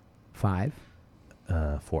 5.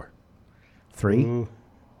 4. 3. Ooh.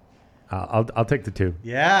 I'll take the 2.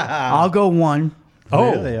 Yeah. I'll go 1.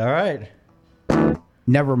 Oh. Really? All right.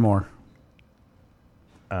 Nevermore.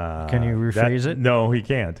 Can you rephrase it? No, he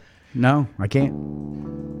can't. No, I can't.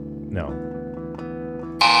 No.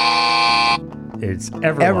 It's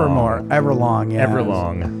Everlong. Evermore. Everlong, yeah.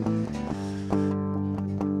 Everlong.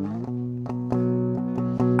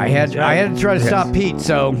 I had to try to stop Pete,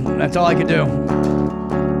 so that's all I could do.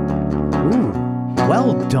 Ooh.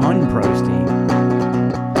 Well done, Prosty.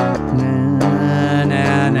 Na,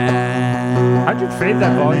 na, na. How'd you fade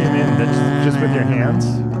that volume in just with your hands?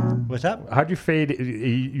 What's up? How'd you fade?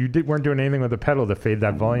 You weren't doing anything with the pedal to fade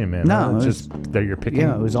that volume in. No, it's just that you're picking.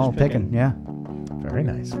 Yeah, it was all picking. Yeah. Very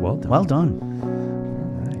nice. Well done. Well done.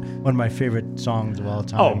 One of my favorite songs of all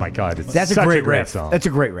time. Oh my God, That's a great riff. song. That's a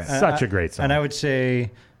great riff. Such a great song. And I would say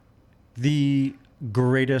the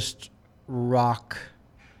greatest rock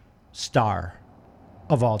star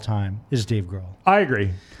of all time is Dave Grohl. I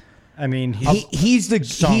agree. I mean, he's the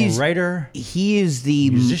songwriter. He is the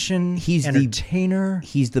musician. He's entertainer.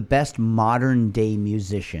 He's the best modern day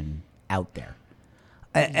musician out there.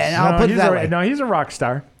 And I'll put it that way. No, he's a rock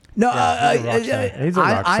star. No, he's a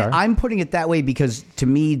rock star. I'm putting it that way because to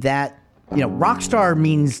me that rock star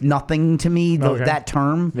means nothing to me. That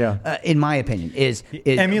term, in my opinion, is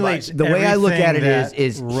emulates the way I look at it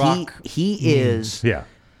is rock he is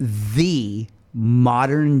the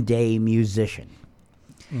modern day musician.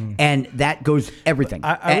 And that goes everything.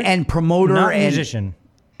 And promoter not and musician,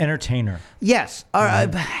 entertainer. Yes.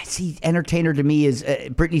 See, entertainer to me is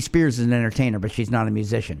Britney Spears is an entertainer, but she's not a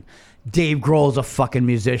musician. Dave Grohl's a fucking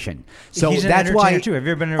musician. So He's an that's why. too. Have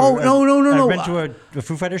you ever been to no. I've been to a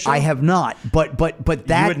Foo Fighters show? I have not. But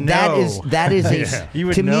that is You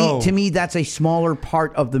would to know. me that's a smaller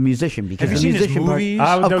part of the musician because Have you the seen his musician movies?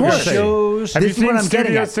 part, of course. Shows? Have you This is seen what I'm getting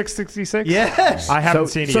Studio at. 666? Yes. I haven't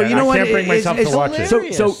seen it So yet. you know what? I can't bring myself to watch it.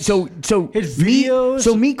 So his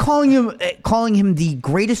videos. Me calling him the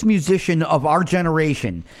greatest musician of our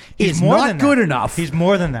generation is more not than good that. enough. He's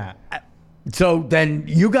more than that. So then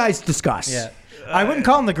you guys discuss. Yeah. I wouldn't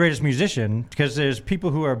call him the greatest musician because there's people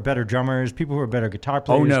who are better drummers, people who are better guitar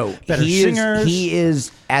players, better singers. He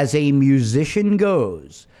is, as a musician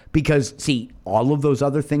goes, because, see, all of those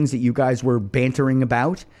other things that you guys were bantering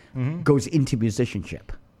about goes into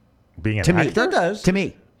musicianship. Being an actor? It does. To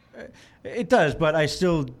me. It does, but I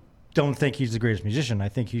still don't think he's the greatest musician. I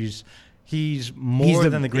think he's more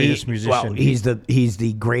than the greatest musician. Well, he's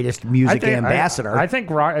the greatest music ambassador. I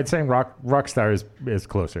think I'd say Rockstar is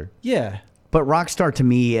closer. Yeah. But rockstar to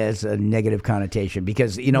me has a negative connotation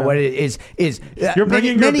because you know what it is you're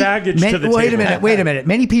bringing your baggage to the table. Wait a minute.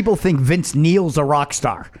 Many people think Vince Neil's a rock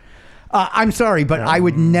star. I'm sorry, but I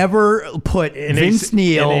would never put Vince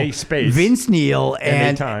Neil in a space. Vince Neil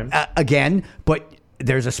and time. Again, but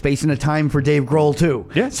there's a space and a time for Dave Grohl too.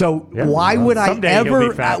 Yeah. So why would I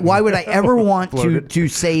ever want to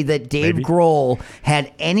say that Dave Grohl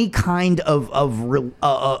had any kind of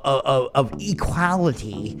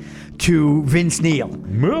equality to Vince Neil?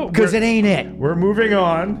 Because it ain't it. We're moving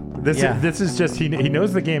on. This is just he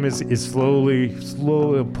knows the game is slowly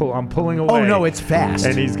I'm pulling away. Oh no, it's fast.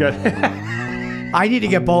 And he's got. I need to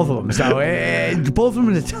get both of them. So both of them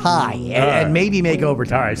in a tie and maybe make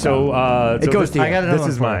overtime. All right, so it goes to you. I got this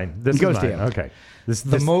is mine. This goes is mine. to you. Okay.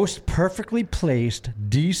 The most perfectly placed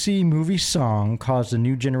DC movie song caused a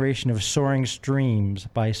new generation of soaring streams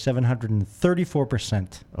by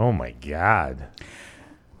 734%. Oh my God.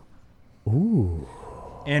 Ooh.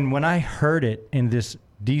 And when I heard it in this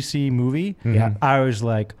DC movie, I was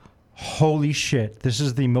like, holy shit, this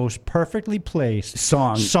is the most perfectly placed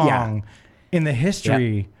song in the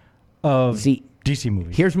history of DC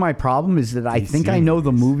movies. Here's my problem is that I think I know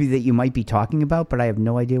the movie that you might be talking about, but I have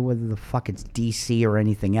no idea whether the fuck it's DC or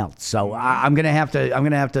anything else. So I'm gonna have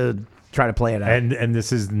to try to play it out. And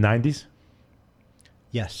this is 90s?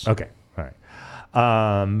 Yes. Okay. All right.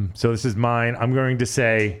 So this is mine. I'm going to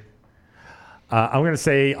say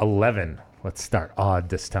 11. Let's start odd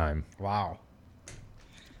this time. Wow.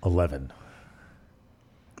 11.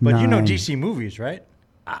 But you know DC movies, right?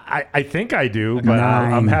 I think I do, but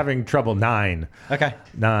I'm having trouble. 9. Okay.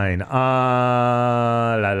 9.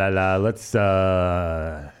 Let's,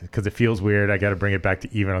 because it feels weird. I got to bring it back to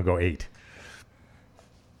even. I'll go 8.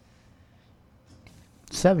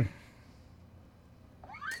 7.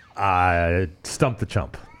 Stump the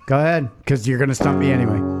Chump. Go ahead, because you're going to stump me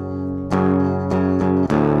anyway.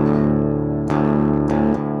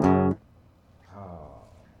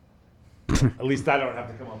 At least I don't have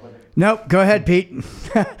to come up with it. Nope. Go ahead, Pete.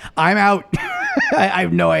 I'm out. I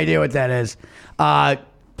have no idea what that is.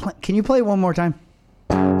 Can you play it one more time?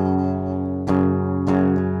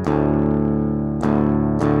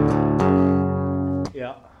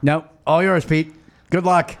 Yeah. Nope. All yours, Pete. Good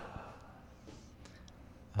luck.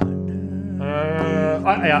 Under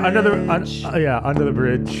the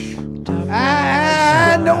bridge.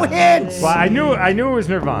 No hints. Well, I knew it was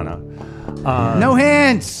Nirvana. No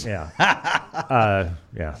hints. Yeah.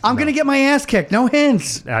 I'm gonna get my ass kicked. No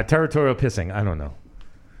hints. Territorial pissing. I don't know.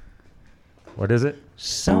 What is it?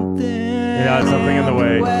 Something. Yeah, something in the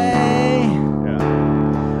way. Yeah.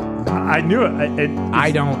 I knew it. I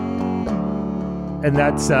don't. And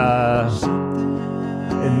that's it's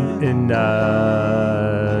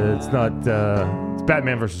not. It's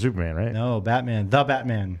Batman versus Superman, right? No, Batman. The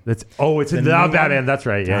Batman. It's the Batman. That's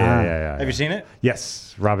right. Yeah. Have you seen it?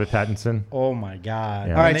 Yes, Robert Pattinson. Oh my God!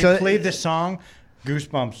 Yeah. All right, they played this song,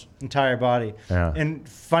 goosebumps, entire body. Yeah. And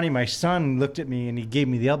funny, my son looked at me and he gave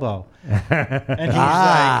me the elbow,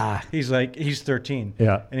 and he's like, he's 13.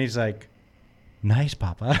 Yeah. And he's like, nice,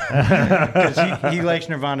 Papa, because he likes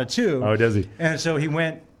Nirvana too. Oh, does he? And so he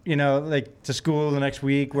went, to school the next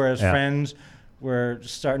week, where his friends were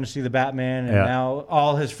starting to see the Batman, and now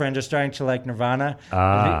all his friends are starting to like Nirvana.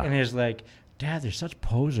 And he's like, Dad, they're such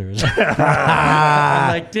posers. I'm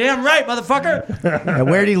like, damn right, motherfucker. Now,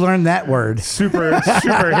 where did he learn that word?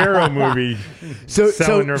 Superhero movie.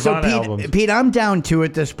 Selling Nirvana albums. Pete, I'm down 2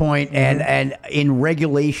 at this point, and in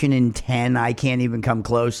regulation in 10, I can't even come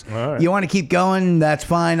close. All right. You want to keep going? That's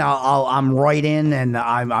fine. I'm right in, and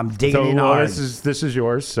I'm digging in hard. This is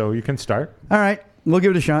yours, so you can start. All right, we'll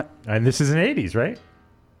give it a shot. And this is an 80s, right?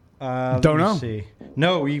 Don't know. See.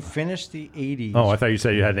 No, we finished the 80s. Oh, I thought you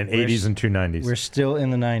said you had an 80s and 2 90s. We're still in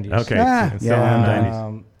the 90s. Okay. Still in the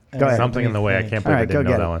 90s. Go ahead. Something in the way. I can't believe I didn't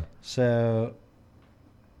know that one. So,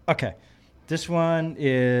 okay. This one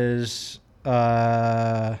is... all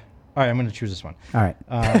right, I'm going to choose this one. All right.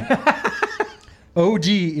 OD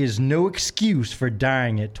is no excuse for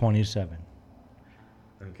dying at 27.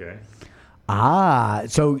 Okay.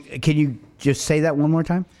 So can you just say that one more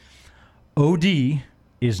time? OD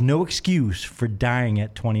is no excuse for dying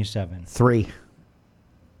at 27. 3.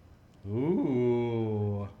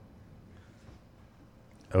 Ooh.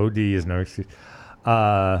 OD is no excuse.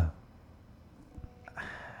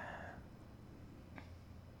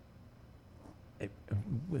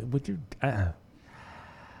 Would you?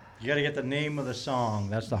 You got to get the name of the song.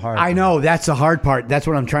 That's the hard. I know that's the hard part. That's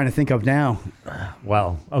what I'm trying to think of now.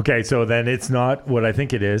 Well, okay, so then it's not what I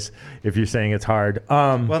think it is. If you're saying it's hard,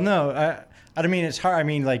 well, no, I don't mean it's hard. I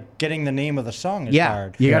mean, like getting the name of the song is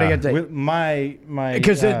hard. You got to get the With my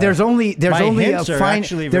because there's only hints a are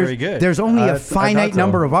actually very good. There's only a I finite thought so.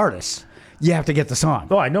 number of artists. You have to get the song.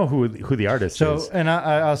 Oh, I know who the artist is. And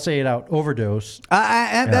I'll say it out. Overdose.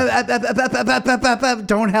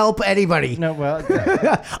 Don't help anybody. No, well,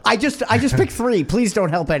 I just picked 3. Please don't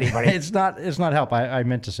help anybody. it's not help. I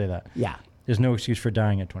meant to say that. Yeah. There's no excuse for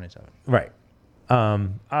dying at 27. Right.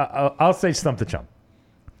 I'll say Stump the Chump.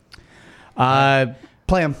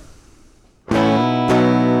 Play him.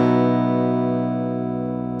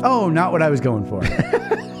 Oh, not what I was going for.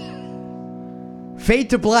 Fade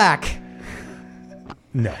to Black.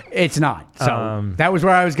 No, it's not. So that was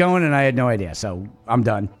where I was going, and I had no idea. So I'm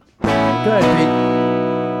done. Good, Pete.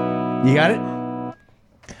 You got it?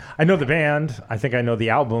 I know the band. I think I know the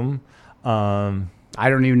album. I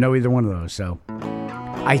don't even know either one of those. So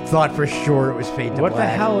I thought for sure it was Fade to Black. What the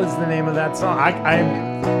hell is the name of that song?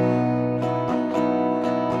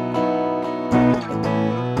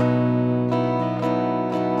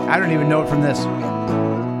 I don't even know it from this.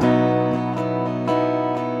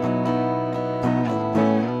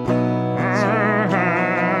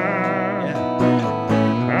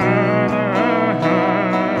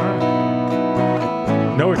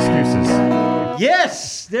 No excuses.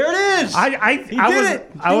 Yes, there it is. I did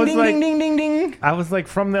it. I was Ding, like, ding, ding, ding, ding. I was like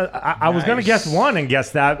from the. I was gonna guess one and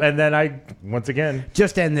guess that, and then I once again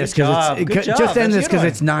just end this Good because job. Good it's job. just end That's this a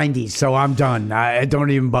good because it's 90s. So I'm done. I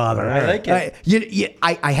don't even bother. I like it.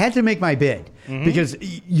 I had to make my bid because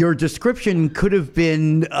your description could have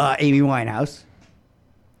been Amy Winehouse.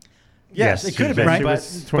 Yes, it could have been. Right? She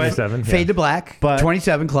was 27. Fade to Black, But-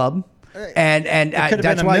 27 Club, and It could have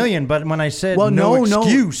that's been why. a million, but when I said Well, no,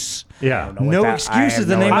 excuse, Yeah. no that- I excuse have is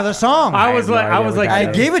the no name idea. of the song. I was like,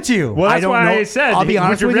 I gave it to you. Well, I that's don't why know. I said. I'll be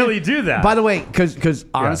honest would you with really do that? By the way, because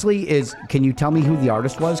honestly, can you tell me who the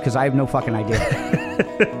artist was? Because I have no fucking idea.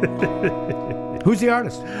 Who's the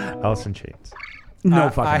artist? Alice in Chains. No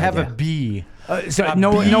fucking I have idea. a B.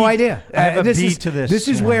 No idea. I have a this B is, to this. This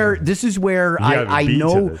is where You have a I B to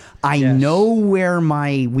know this. know where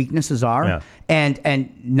my weaknesses are, Yeah. and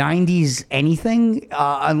 90s anything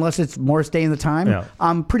unless it's Morris Day in the Time, Yeah.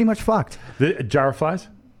 I'm pretty much fucked. The Jar of Flies.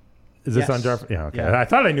 Is this Yes. on Jar? Yeah. Okay. Yeah. I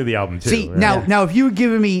thought I knew the album too. See Yeah. now if you would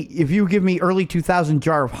give me early 2000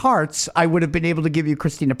 Jar of Hearts, I would have been able to give you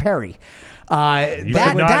Christina Perry. should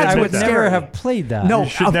not That's admit what's that. Never scary. have played that. No, You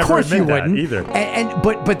should of never course you admit that wouldn't either.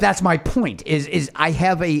 But that's my point. Is I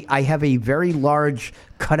have a very large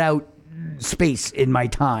cutout space in my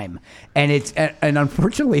time, and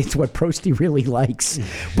unfortunately it's what Prosty really likes.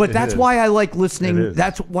 But that's why I like listening.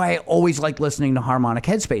 That's why I always like listening to Harmonic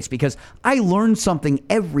Headspace, because I learn something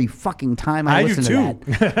every fucking time I listen to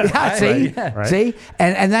that. Yeah, see, Right. see,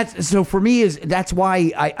 and that's so for me that's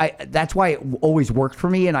why that's why it always worked for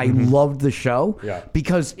me, and I loved the show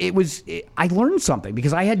because I learned something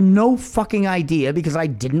because I had no fucking idea because I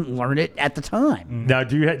didn't learn it at the time. Now,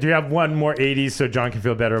 do you have one more 80s so John can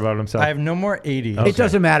feel better about himself? I have no more 80s. It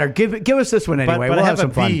doesn't matter. Give us this one anyway. But we'll I have have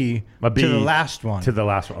some a fun. B, A B to the last one. To the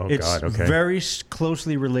last one. Oh, It's God. Okay. very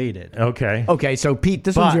closely related. Okay. Okay, so Pete,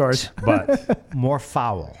 this one's yours. But More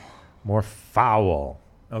foul. more foul.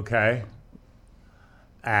 Okay.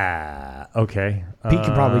 Okay. Pete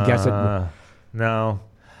can probably guess it. No.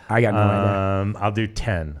 I got no idea. I'll do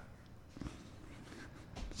 10.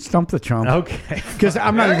 Stump the Chump. Okay. Because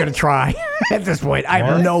I'm not even going to try at this point. I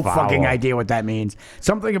have More no foul. fucking idea what that means.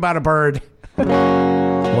 Something about a bird.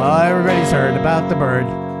 Well, everybody's heard about the bird.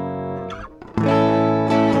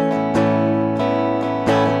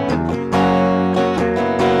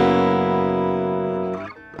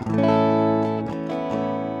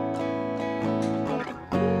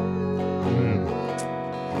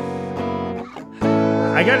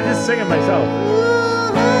 I gotta just sing it myself.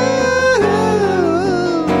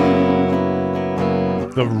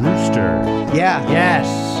 The Rooster. Yeah. Yes.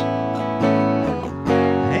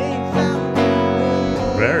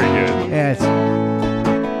 Very good. Yeah, it's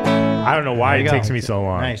I don't know know why it takes me so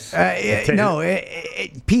long. Nice.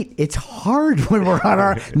 Pete, it's hard when we're on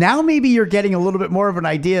our. Now maybe you're getting a little bit more of an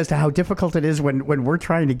idea as to how difficult it is when we're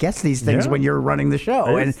trying to guess these things when you're running the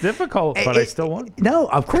show. It's difficult, but I still won. No,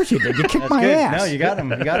 of course you did. You kicked my ass. No, you got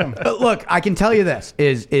him. You got him. Look, I can tell you this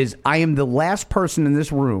is I am the last person in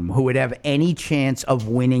this room who would have any chance of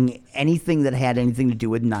winning anything that had anything to do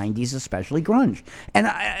with 90s, especially grunge. And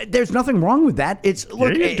there's nothing wrong with that. It's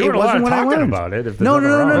look, you're doing it wasn't what I learned about it.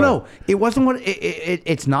 No. It wasn't what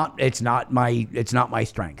it's not my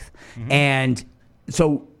strength. Mm-hmm. And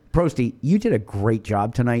so Prosty, you did a great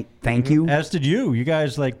job tonight. Thank you. As did you. You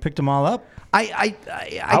guys picked them all up. I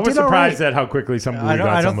was surprised at how quickly some of them.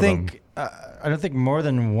 I don't think more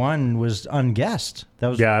than one was unguessed. That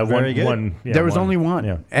was very good. There was only one.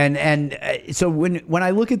 Yeah. And so when I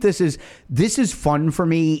look at this is fun for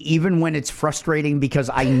me, even when it's frustrating because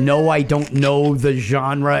I know I don't know the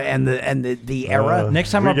genre and the era.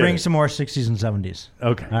 Next time I'll bring some more 60s and 70s.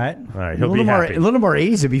 Okay. All right. He'll be happy. A little more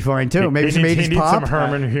 80s would be fine too. Maybe some 80s pop. Some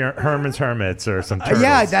Herman's Hermits or some Turtles.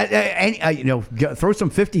 Yeah, throw some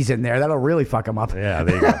 50s in there. That'll really fuck them up. Yeah,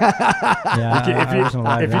 there you go.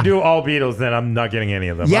 If you do all Beatles, then I'm not getting any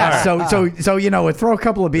of them. Yeah, right. so throw a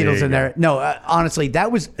couple of Beatles in there. No, honestly,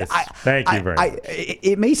 that was. Thank you very much.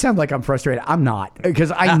 It may sound like I'm frustrated. I'm not,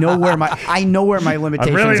 because I know where my limitations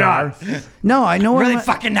I'm really are. not. No, I know where really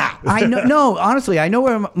fucking not. I know. No, honestly, I know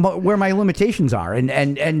where my limitations are,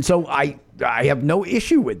 and so I have no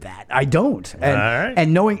issue with that. I don't.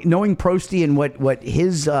 And knowing Prosty and what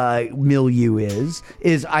his milieu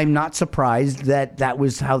is I'm not surprised that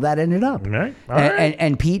was how that ended up. Right.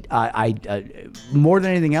 And Pete, I more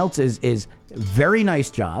than anything else is very nice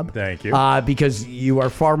job. Thank you. Because you are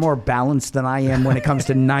far more balanced than I am when it comes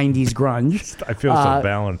to 90s grunge. I feel so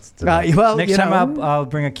balanced. Next time I'll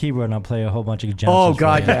bring a keyboard and I'll play a whole bunch of Genesis. Oh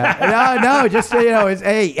God, yeah. No, just it's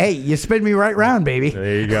hey, you spin me right round, baby.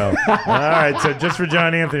 There you go. All right, so just for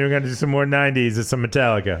John Anthony, we're gonna do some more 90s and some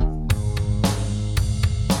Metallica.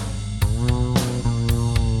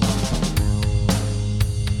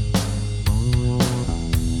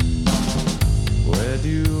 Where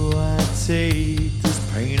do I take this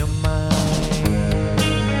pain of mine?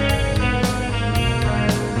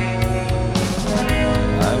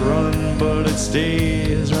 I run, but it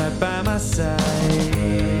stays right by my side.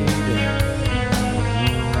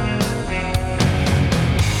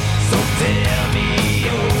 So tell me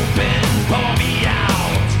open, pour me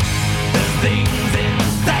out. There's things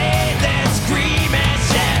inside that scream and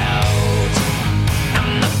shout,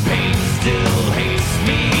 and the pain still hates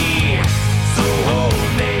me. So hold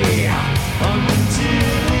me until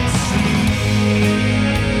sleep.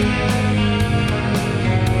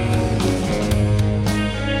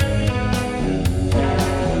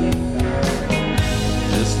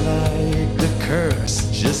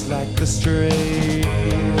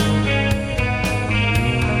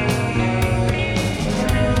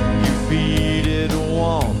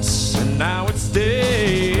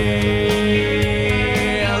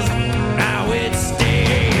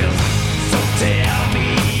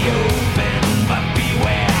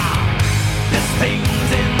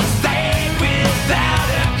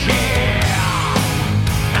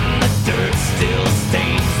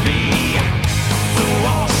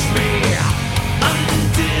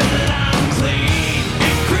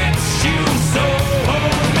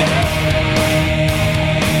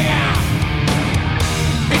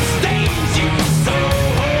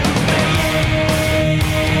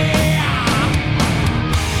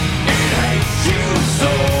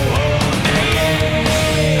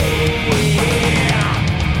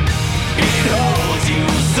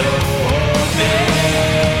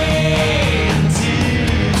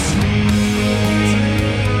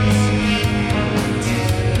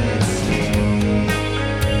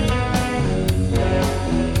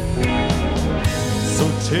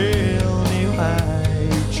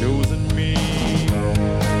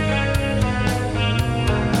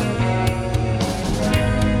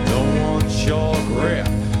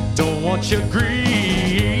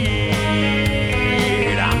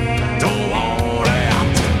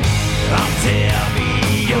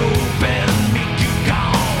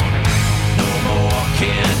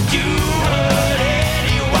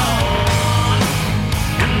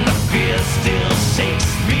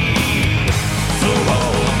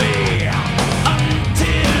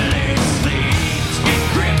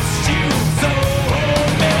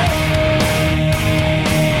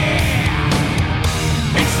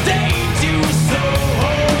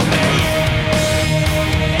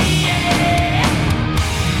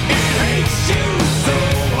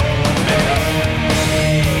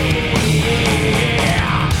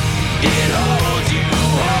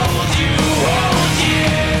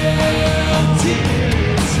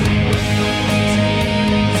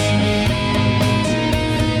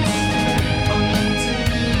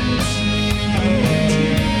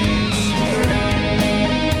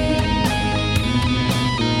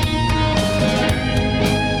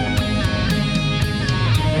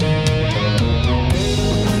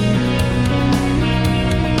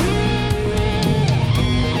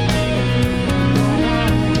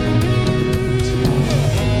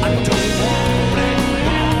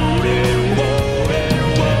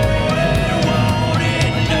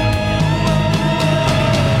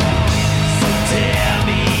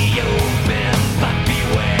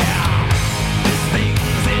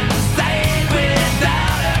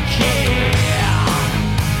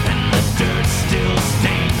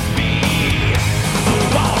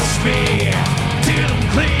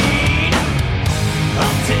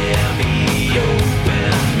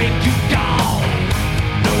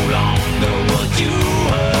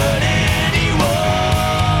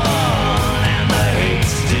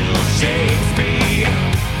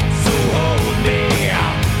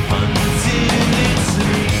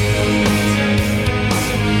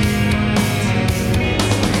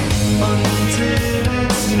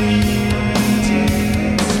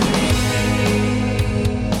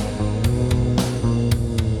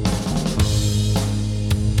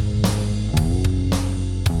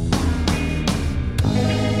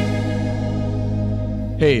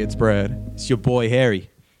 Hey, it's Brad. It's your boy Harry.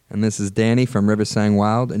 And this is Danny from Riverside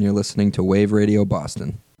Wild, and you're listening to Wave Radio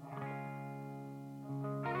Boston.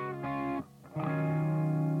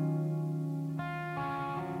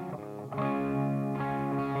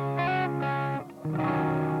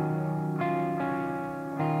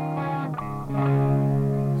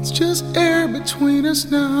 It's just air between us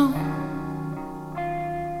now.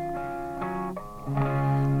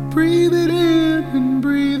 Breathe it in and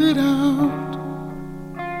breathe it out.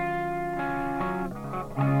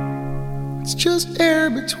 It's just air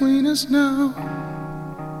between us now.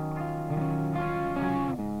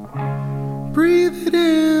 Breathe it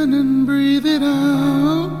in and breathe it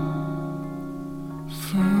out.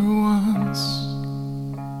 For once.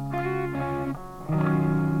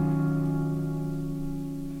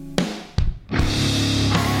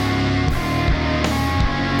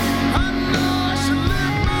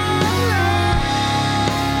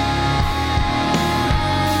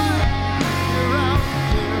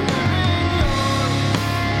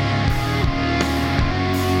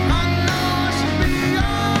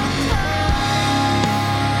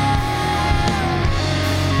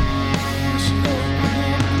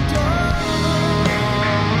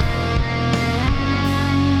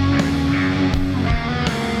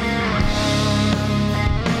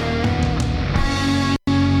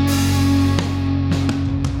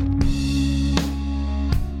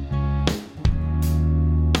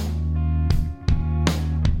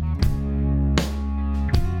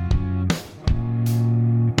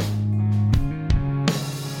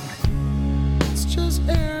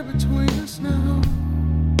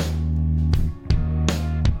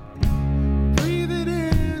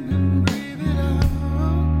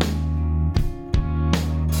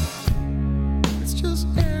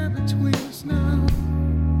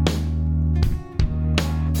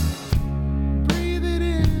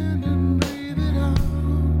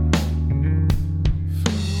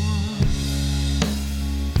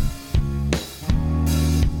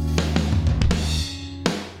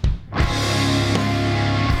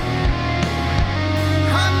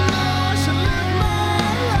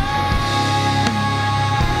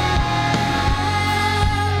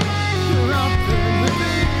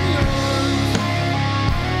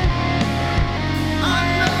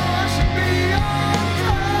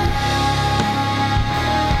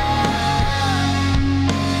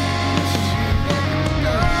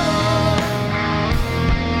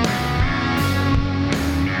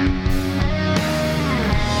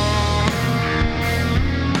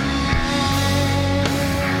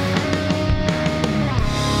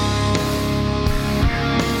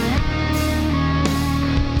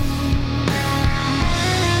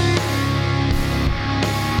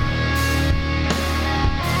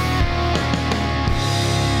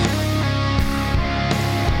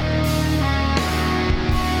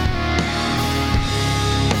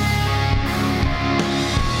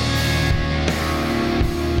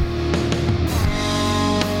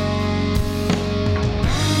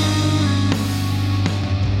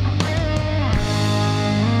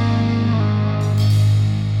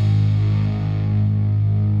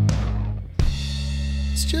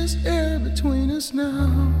 Just air between us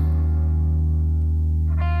now.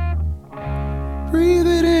 Breathe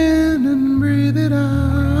it in and breathe it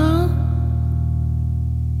out.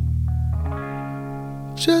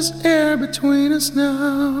 Just air between us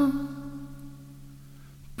now.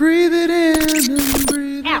 Breathe it in and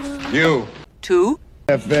breathe it out. You. 2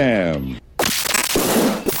 FM.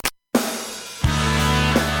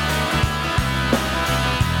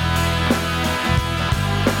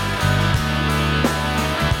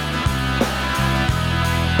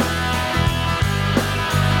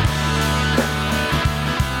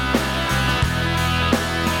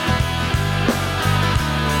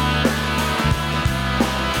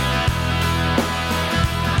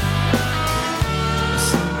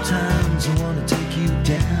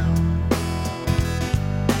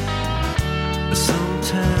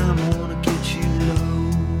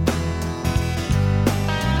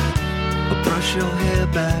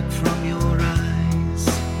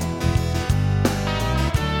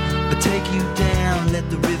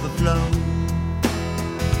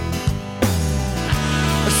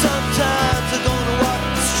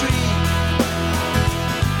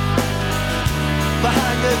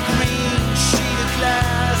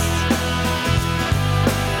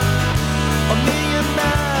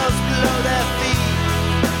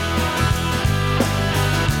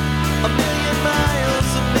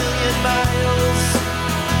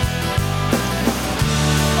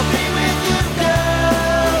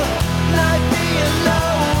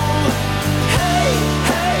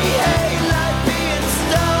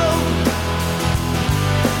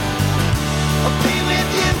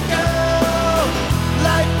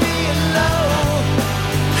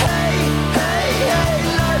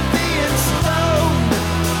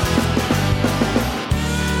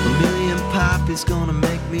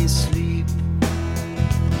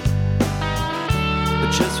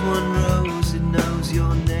 one rose, it knows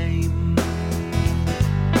your name.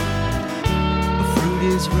 A fruit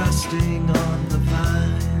is rusting on the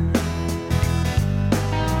vine.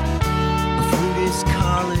 A fruit is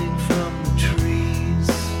calling from the trees.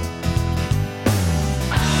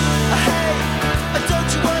 Hey, don't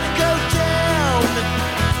you wanna go down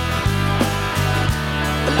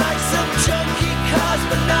like some chunky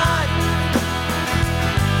cosmonaut?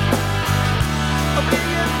 A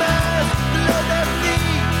million miles below their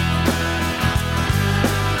feet.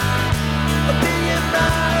 A million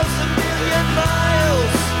miles, a million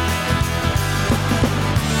miles.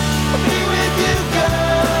 I'll be with you,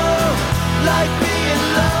 girl, like being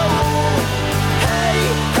low. Hey,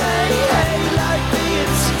 hey, hey, like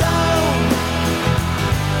being stoned.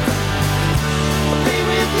 I'll be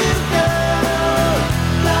with you, girl,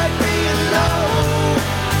 like being low.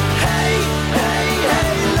 Hey, hey,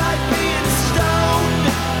 hey, like being stoned.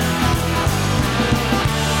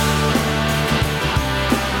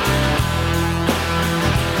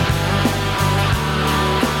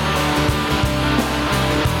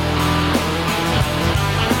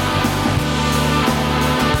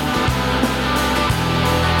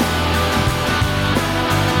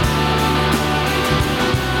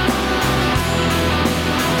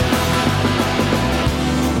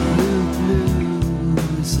 Blue, blue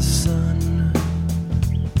is the sun.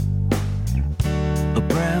 A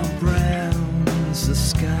brown, brown is the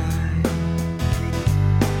sky.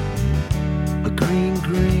 A green,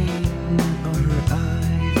 green are her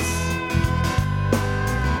eyes.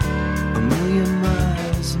 A million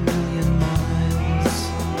miles, a million miles.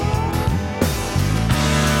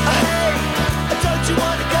 Hey, don't you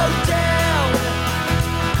wanna go down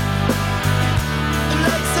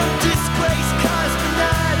like some disgraced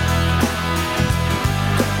cosmonaut?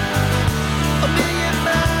 A million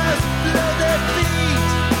miles below their feet.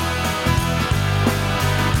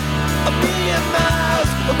 A million miles,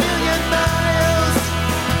 a million miles.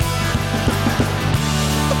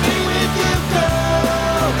 I'll be with you,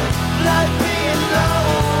 girl, like being low.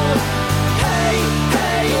 Hey,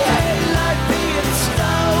 hey, hey, like being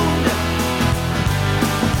stoned.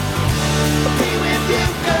 I'll be with you,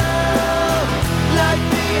 girl, like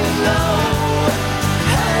being low.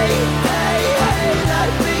 Hey, hey, hey,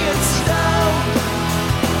 like being stoned.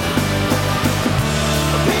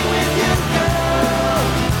 I'll be with you, girl,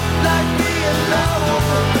 like being low.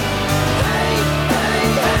 Hey, hey,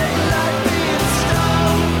 hey, like being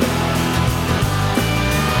stoned.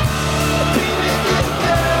 I'll be with you,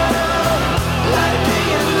 girl, like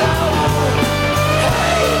being low.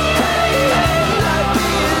 Hey, hey, hey, like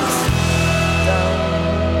being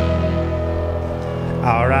stoned.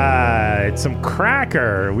 All right, some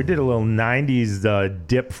Cracker. We did a little 90s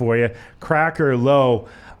dip for you. Cracker Low.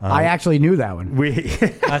 I actually knew that one.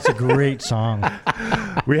 That's a great song.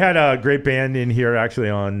 We had a great band in here actually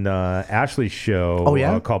on Ashley's show. Oh,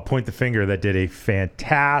 yeah? Called Point the Finger that did a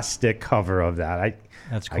fantastic cover of that.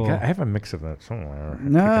 That's cool. I have a mix of that somewhere.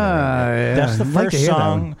 That's the I'd like to hear that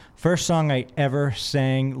one. first song I ever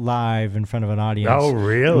sang live in front of an audience. Oh,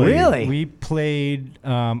 really? Really? We played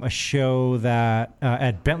a show that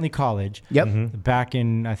at Bentley College. Yep. Back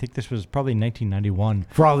in, I think this was probably 1991.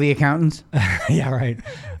 For all the accountants? Yeah, right.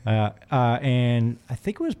 And I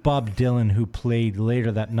think it was Bob Dylan who played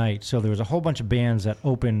later that night. So there was a whole bunch of bands that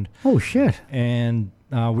opened. Oh, shit. And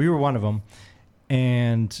we were one of them.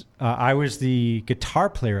 And I was the guitar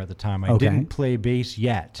player at the time. I didn't play bass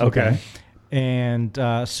yet. Okay. And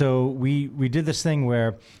so we did this thing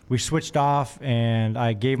where we switched off, and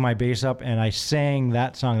I gave my bass up, and I sang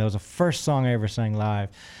that song. That was the first song I ever sang live,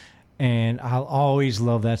 and I'll always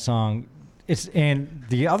love that song. And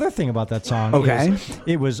the other thing about that song is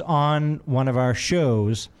it was on one of our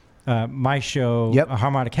shows, my show,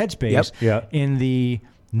 Harmonic Headspace, in the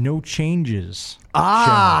No Changes.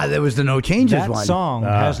 Ah, there was the No Changes that one. That song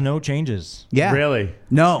has no changes. Yeah. Really?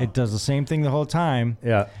 No. It does the same thing the whole time.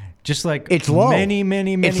 Yeah. Just like it's low. many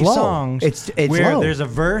songs it's where low. there's a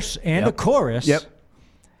verse and a chorus. Yep.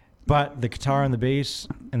 But the guitar and the bass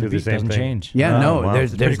and the Do the beat same doesn't thing. change. Yeah, Wow.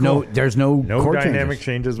 there's no no chord dynamic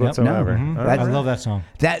changes whatsoever. No. I love that song.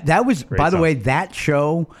 That was, Great by the song. way, that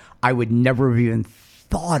show I would never have even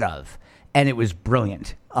thought of, and it was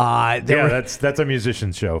brilliant. That's a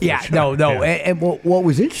musician's show. For sure. No. Yeah. And what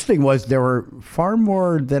was interesting was there were far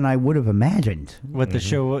more than I would have imagined. What the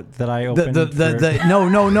show that I opened?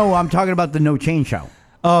 No. I'm talking about the No Change show.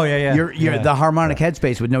 Oh yeah. You're the Harmonic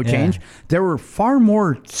Headspace with No Change. There were far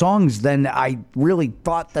more songs than I really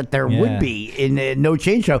thought that there would be in a No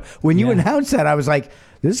Change show. When you announced that, I was like,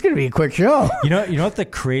 "This is going to be a quick show." You know what the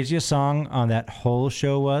craziest song on that whole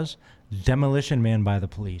show was? Demolition Man by the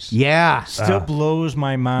Police. Yeah. Still blows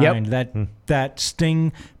my mind that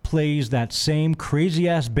Sting plays that same crazy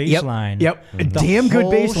ass bass line. Yep. Damn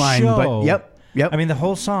good bass line. But I mean, the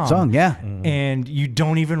whole song. And you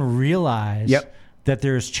don't even realize that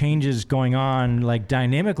there's changes going on, like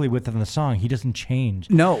dynamically within the song. He doesn't change.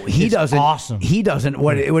 No, he doesn't. Awesome. He doesn't.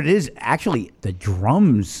 What it is, actually, the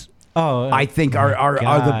drums. I think are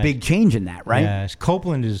the big change in that, right? Yes,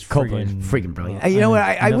 Copeland is freaking brilliant. You know what?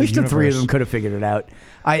 I wish the three of them could have figured it out.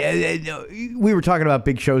 We were talking about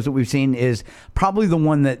big shows that we've seen. Is probably the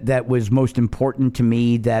one that was most important to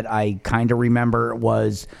me that I kind of remember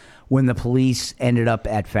was when the Police ended up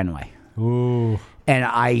at Fenway. Ooh. And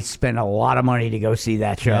I spent a lot of money to go see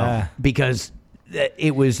that show because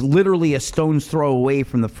it was literally a stone's throw away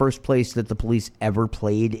from the first place that the Police ever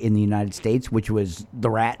played in the United States, which was the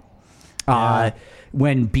Rat.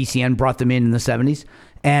 When BCN brought them in the 70s.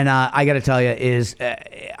 And I got to tell you,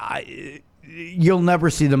 you'll never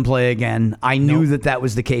see them play again. I knew that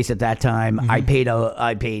was the case at that time. Mm-hmm.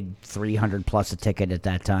 I paid $300 a ticket at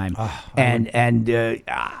that time.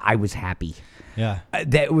 I was happy. Yeah,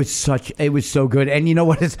 it was so good. And you know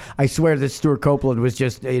what? I swear that Stuart Copeland was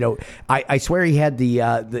just, I swear he had he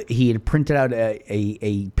had printed out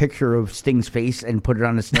a picture of Sting's face and put it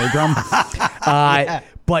on a snare drum.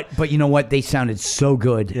 But you know what? They sounded so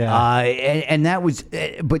good. Yeah. And that was,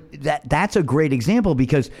 but that's a great example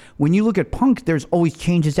because when you look at punk, there's always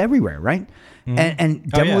changes everywhere, right? Mm-hmm. And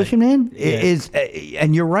Demolition Man is,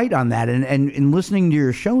 and you're right on that. And in listening to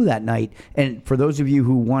your show that night, and for those of you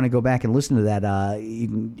who want to go back and listen to that, you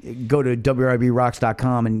can go to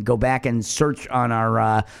WRBRocks.com and go back and search on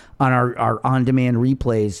our on-demand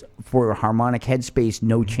replays for Harmonic Headspace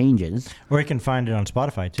No Changes. Or you can find it on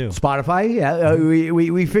Spotify too. Spotify, yeah.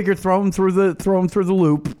 We figured throw them through the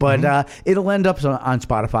loop, but it'll end up on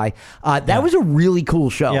Spotify. That was a really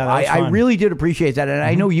cool show. Yeah, I really did appreciate that, and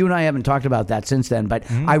I know you and I haven't talked about that since then, but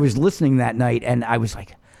I was listening that night and I was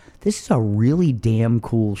like, this is a really damn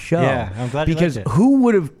cool show. Yeah, I'm glad you liked it. Who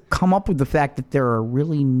would have come up with the fact that there are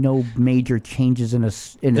really no major changes in a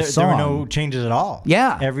song? There were no changes at all.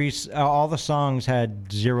 Yeah, all the songs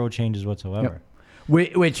had zero changes whatsoever. Yep.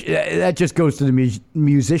 Which that just goes to the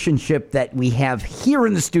musicianship that we have here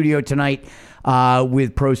in the studio tonight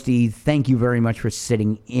with Prosty. Thank you very much for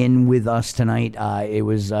sitting in with us tonight. It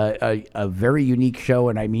was a very unique show,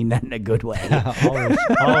 and I mean that in a good way.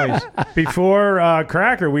 always. Before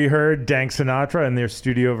Cracker, we heard Dank Sinatra and their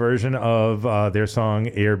studio version of their song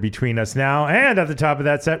Air Between Us Now. And at the top of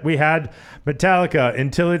that set, we had Metallica,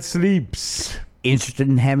 Until It Sleeps. Interested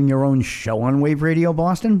in having your own show on Wave Radio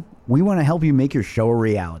Boston? We want to help you make your show a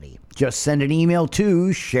reality. Just send an email to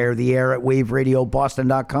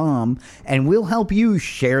sharetheair@waveradioboston.com and we'll help you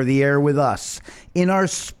share the air with us in our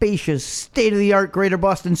spacious, state-of-the-art Greater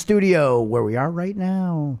Boston studio where we are right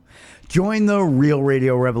now. Join the real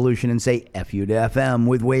radio revolution and say F you to FM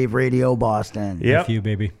with Wave Radio Boston. Yep. F you,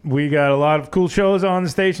 baby. We got a lot of cool shows on the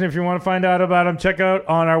station. If you want to find out about them, check out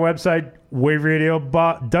on our website,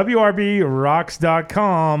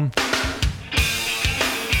 WRBRocks.com.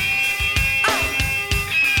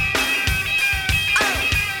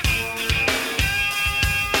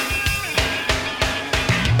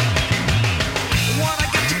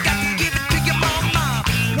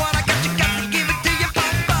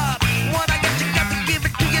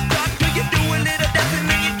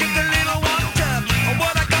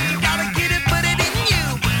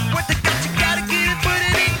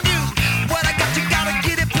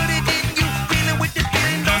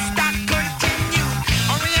 Stop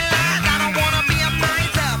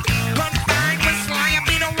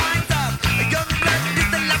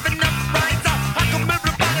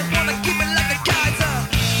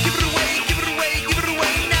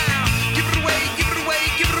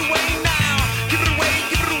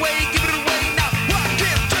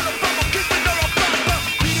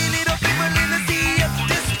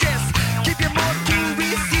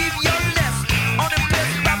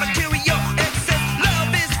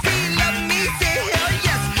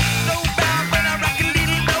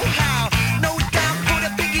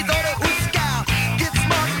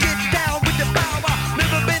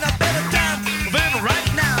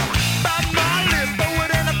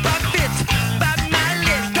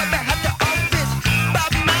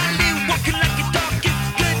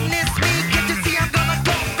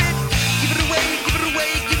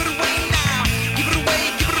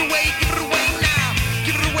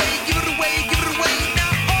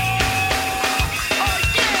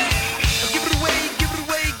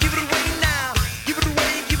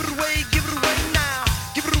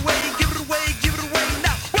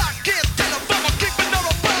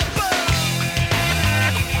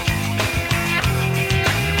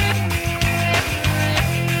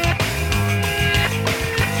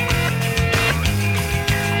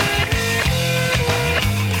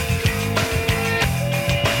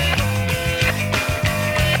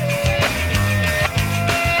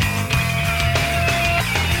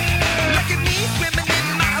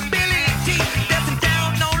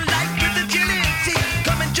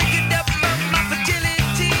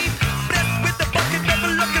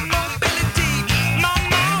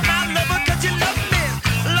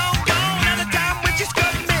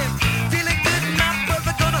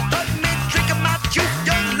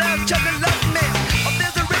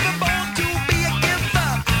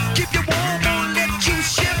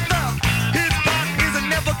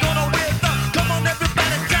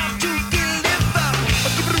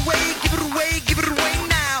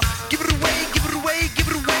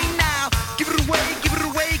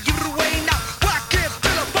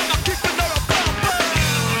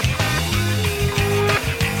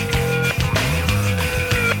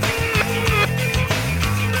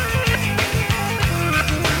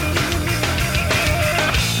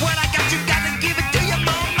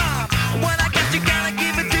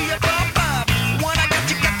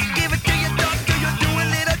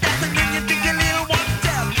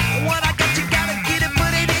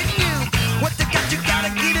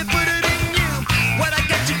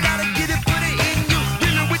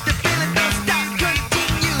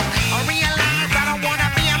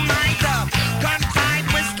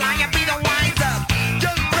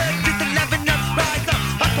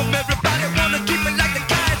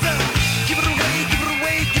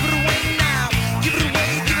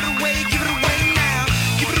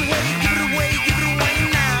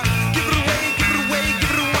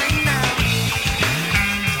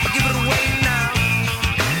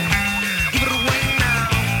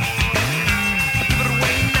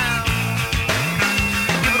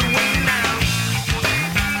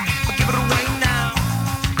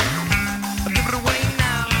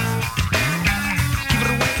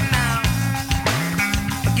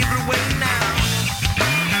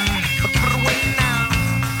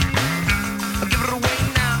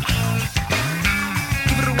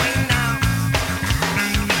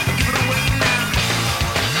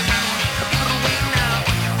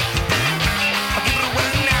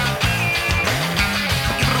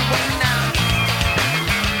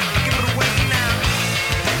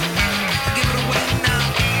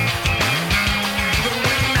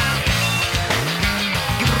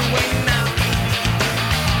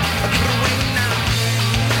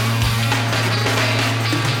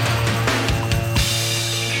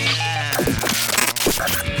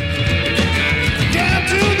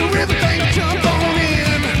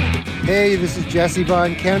Hey, this is Jesse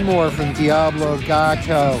Von Kenmore from Diablo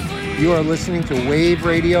Gato. You are listening to Wave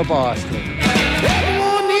Radio Boston.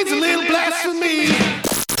 Everyone needs a little blasphemy.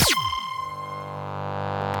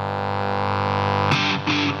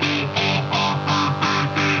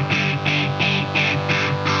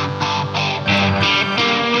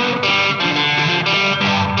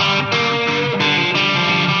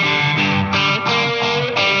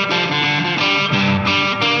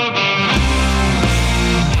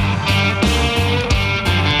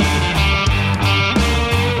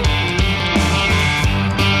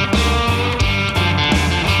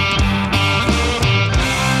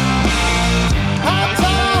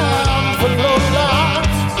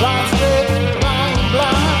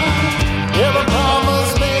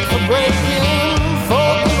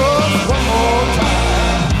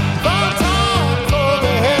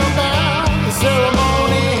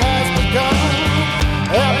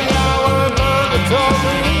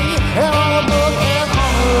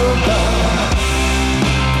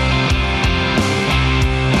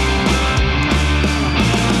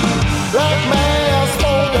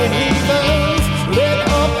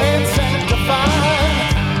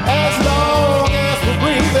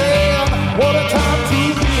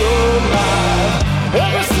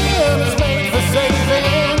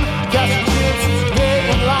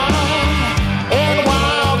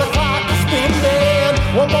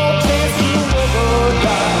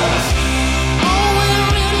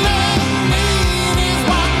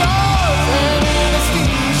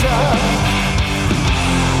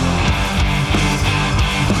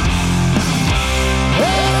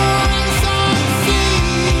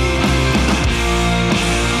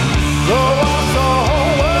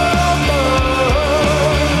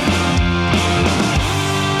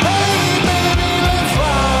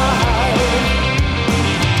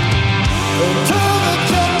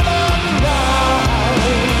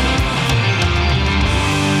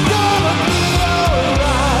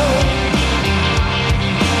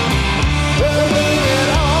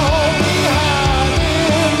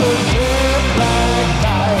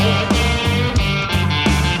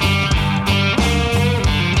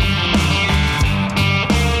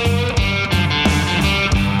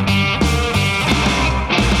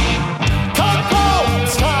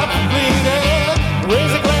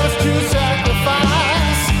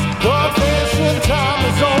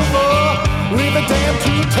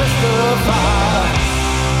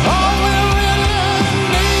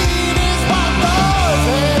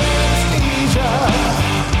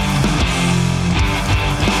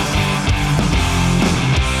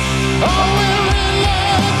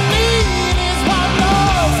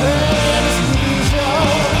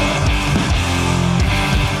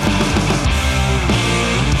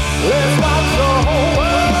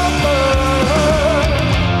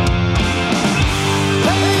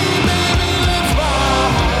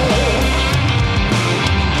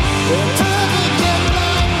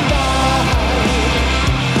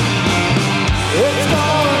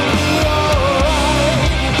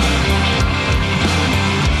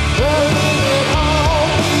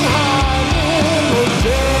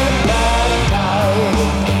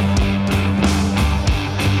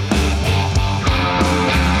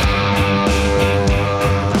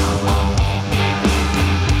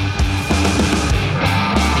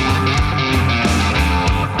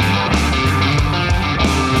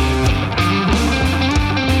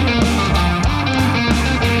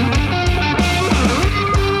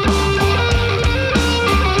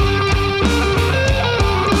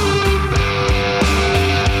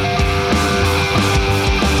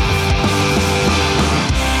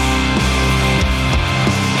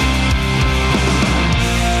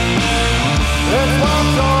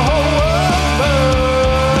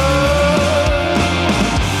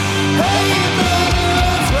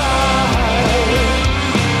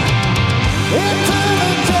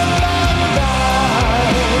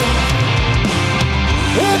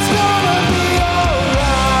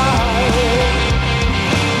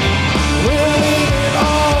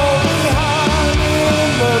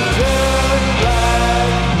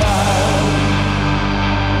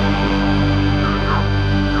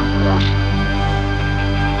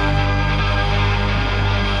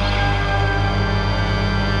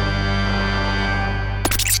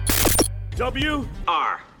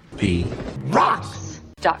 WRP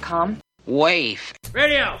Rocks.com. Wave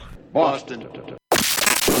Radio Boston.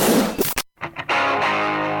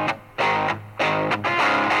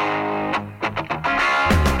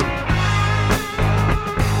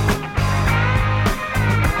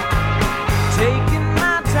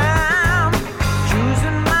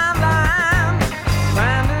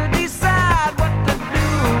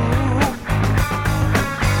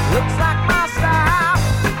 Looks like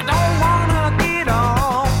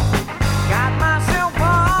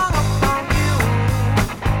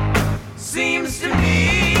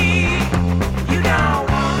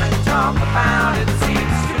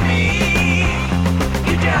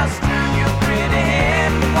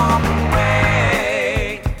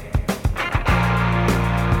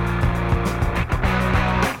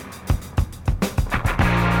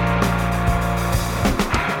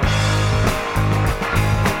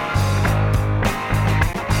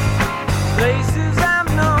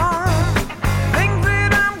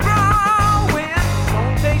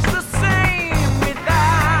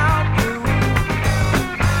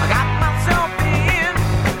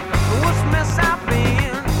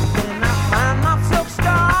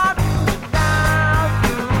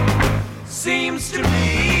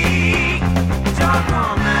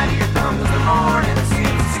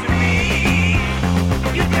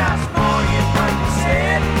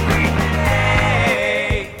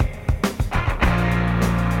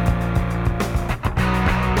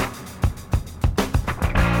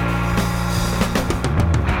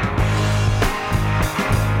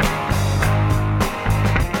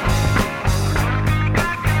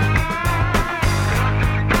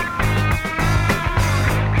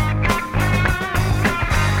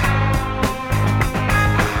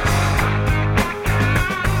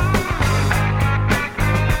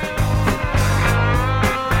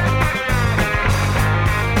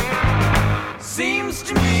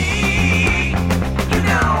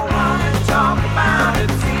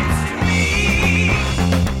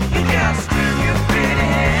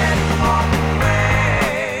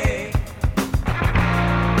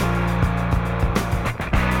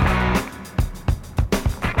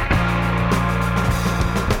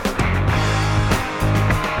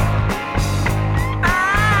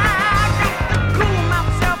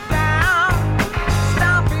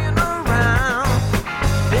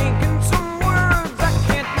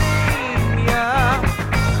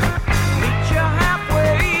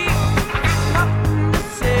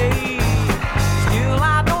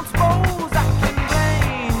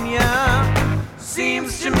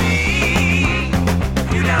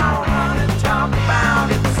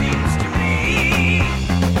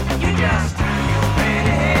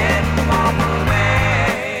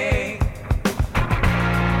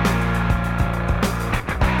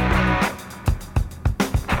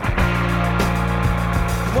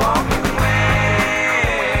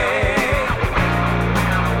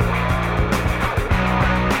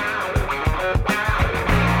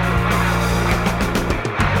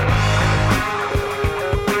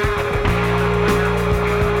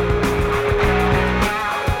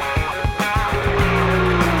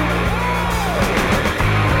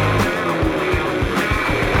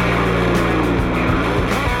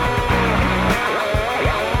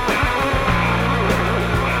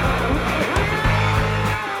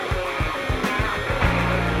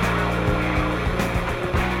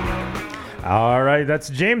That's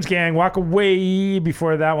James Gang. Walk Away.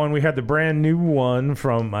 Before that one, we had the brand new one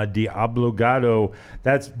from Diablo Gato.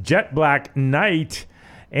 That's Jet Black Knight.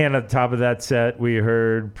 And at the top of that set, we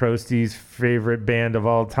heard Prosty's favorite band of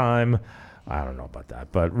all time. I don't know about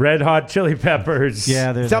that, but Red Hot Chili Peppers.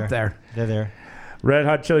 Yeah, it's up there. They're there. Red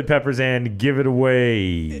Hot Chili Peppers and Give It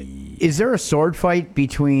Away. Is there a sword fight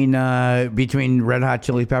between Red Hot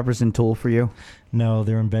Chili Peppers and Tool for you? No,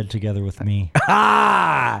 they're in bed together with me.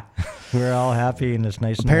 Ah! We're all happy and it's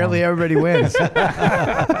nice. Apparently, everybody wins. There's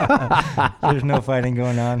no fighting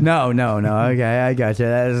going on. No. Okay, I got you.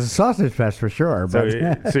 That is a sausage fest for sure. So,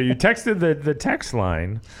 But so you texted the text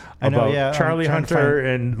line I know, about yeah, Charlie I'm trying to Hunter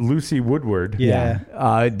and Lucy Woodward. Yeah.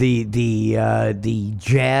 The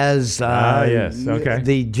jazz. Yes. Okay.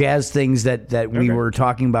 The jazz things that we were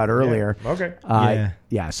talking about earlier. Yeah. Okay.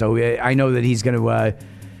 Yeah. So I know that he's going to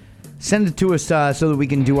send it to us so that we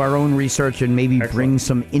can do our own research and maybe bring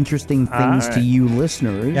some interesting things to you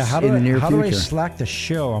listeners in the near future. How do I Slack the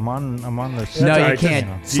show? I'm on the. No, you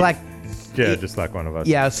can't. Slack. Just Slack one of us.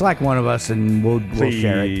 Yeah, Slack one of us, and we'll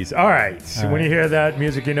share it. All right. So when you hear that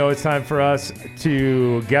music, you know it's time for us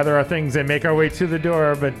to gather our things and make our way to the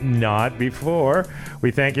door, but not before. We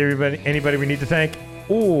thank anybody we need to thank,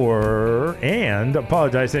 and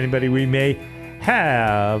apologize to anybody we may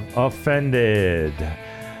have offended.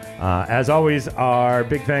 As always, our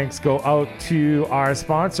big thanks go out to our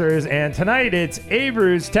sponsors, and tonight it's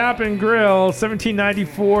Abreu's Tap and Grill,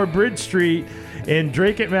 1794 Bridge Street in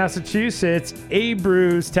Drake, Massachusetts.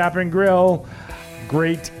 Abreu's Tap and Grill,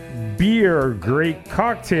 great beer, great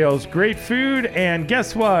cocktails, great food, and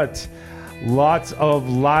guess what? Lots of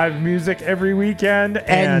live music every weekend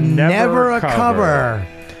and never a cover.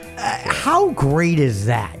 How great is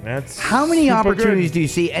that? That's how many super opportunities good. do you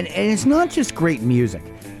see? And it's not just great music.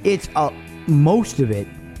 It's most of it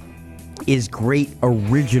is great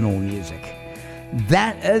original music.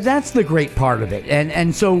 That's the great part of it.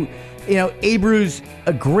 And so, you know, Abreu's,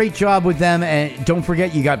 a great job with them. And don't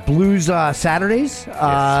forget, you got Blues Saturdays.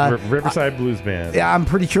 Yes, Riverside Blues Band. Yeah, I'm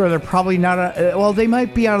pretty sure they're probably not. Well, they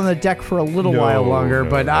might be out on the deck for a little while longer,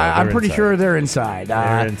 but I'm pretty sure they're inside.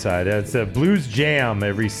 They're inside. It's a Blues Jam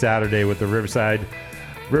every Saturday with the Riverside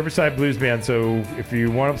Blues Band. So if you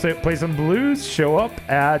want to play some blues, show up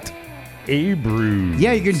at Abreu's.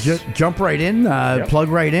 Yeah, you can just jump right in, plug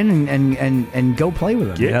right in, and go play with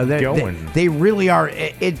them. Get going. They really are.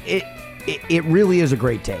 It really is a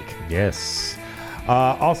great take. Yes.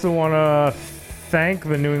 Also want to thank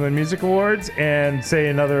the New England Music Awards and say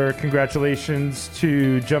another congratulations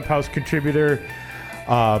to Jump House contributor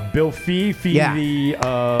Bill Fee. Fee the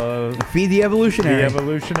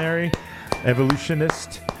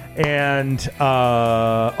evolutionist. And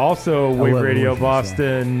also Wave Radio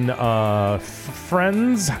Boston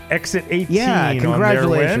friends, Exit 18. Yeah,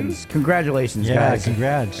 congratulations. Congratulations, guys.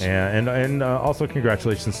 Congrats. Yeah, and also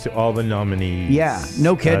congratulations to all the nominees. Yeah,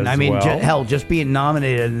 no kidding. I mean, well. just being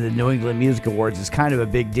nominated in the New England Music Awards is kind of a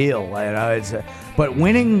big deal. You know, but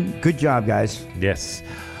winning, good job, guys. Yes.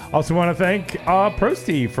 Also want to thank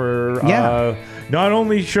Prosty for not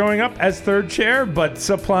only showing up as third chair, but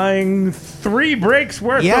supplying 3 breaks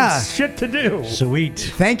worth of shit to do.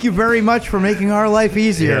 Sweet. Thank you very much for making our life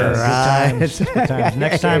easier. Yes, good times.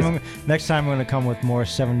 Next time I'm going to come with more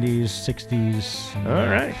 70s, 60s. All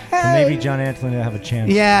right. And maybe John Anthony will have a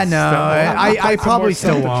chance. Yeah, no, I probably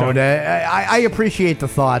still won't. I appreciate the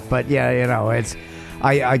thought, but yeah, you know, it's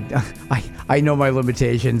I know my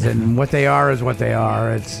limitations, and what they are is what they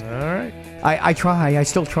are. It's all right. I try. I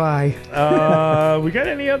still try. We got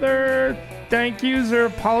any other thank yous or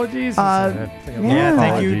apologies?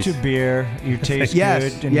 Thank you to beer. You taste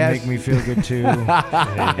good, and you make me feel good too.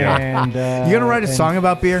 And you gonna write a song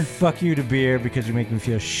about beer? Fuck you to beer because you make me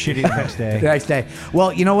feel shitty the next day. The next day.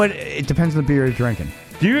 Well, you know what? It depends on the beer you're drinking.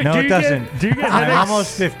 It doesn't. Do you get I'm headaches?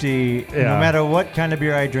 almost 50. No matter what kind of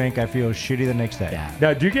beer I drink, I feel shitty the next day. Yeah.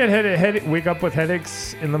 Now, do you get wake up with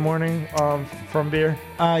headaches in the morning from beer?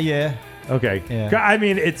 Yeah. Okay. Yeah. I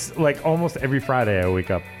mean, it's like almost every Friday I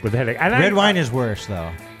wake up with a headache. And Red wine is worse,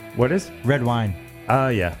 though. What is? Red wine.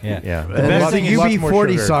 Yeah. The best thing is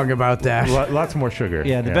UB40 song about that. Lots more sugar.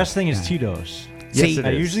 Yeah, the best thing is Tito's. Yes, I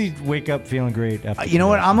usually wake up feeling great after. You know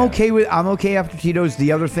what? I'm okay after Tito's.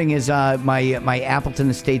 The other thing is my Appleton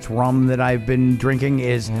Estates rum that I've been drinking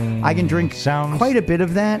is I can drink quite a bit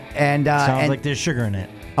of that, and sounds like there's sugar in it.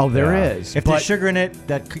 Oh, there is. If there's sugar in it,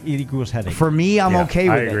 that equals headache. For me, I'm okay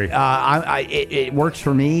with agree. it. It works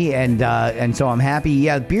for me, and so I'm happy.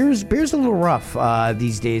 Yeah, beer's a little rough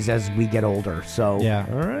these days as we get older. So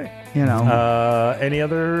all right. You know. Any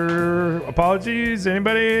other apologies?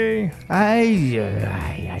 Anybody?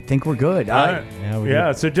 I think we're good.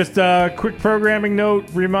 So just a quick programming note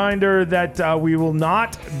reminder that we will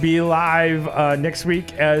not be live next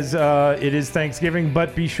week as it is Thanksgiving,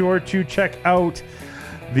 but be sure to check out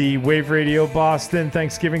the Wave Radio Boston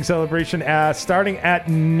Thanksgiving celebration starting at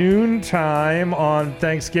noontime on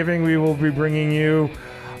Thanksgiving. We will be bringing you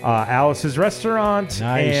Alice's Restaurant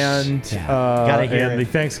and the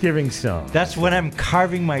Thanksgiving song. That's when I'm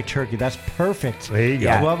carving my turkey. That's perfect. There you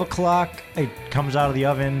go. 12 o'clock, it comes out of the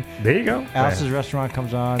oven. There you go. Alice's Restaurant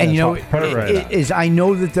comes on. And I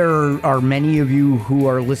know that there are many of you who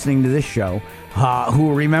are listening to this show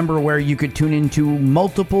who remember where you could tune into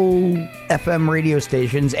multiple FM radio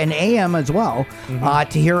stations and AM as well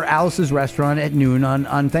to hear Alice's Restaurant at noon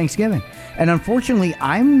on Thanksgiving. And unfortunately,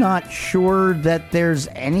 I'm not sure that there's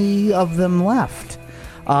any of them left.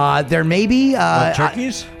 There may be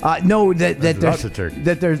turkeys. No,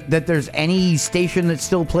 that there's any station that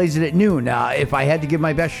still plays it at noon. If I had to give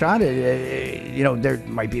my best shot, there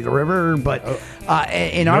might be the river, but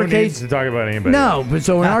in our case, to talk about anybody. No, but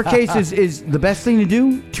so in our case is the best thing to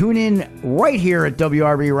do. Tune in right here at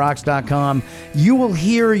wrbrocks.com. You will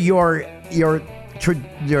hear your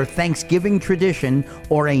Thanksgiving tradition,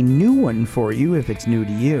 or a new one for you if it's new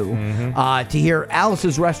to you, to hear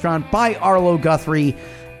Alice's Restaurant by Arlo Guthrie,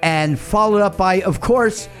 and followed up by, of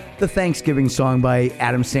course, the Thanksgiving song by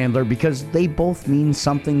Adam Sandler, because they both mean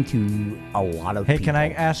something to a lot of people. Hey, can I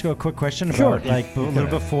ask you a quick question Sure. about a little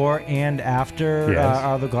before and after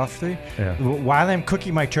Arlo Guthrie? Yeah. While I'm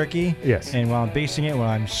cooking my turkey, and while I'm basting it, while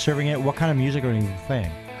I'm serving it, what kind of music are you playing?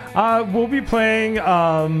 We'll be playing,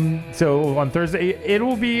 so on Thursday, it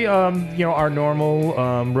will be, our normal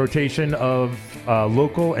rotation of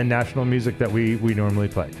local and national music that we normally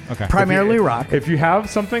play. Okay. Primarily rock. If you have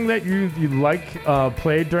something that you like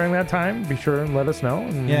played during that time, be sure and let us know.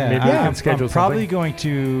 And maybe we can schedule I'm probably something. going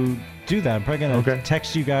to do that. I'm probably going to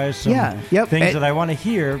text you guys some things that I want to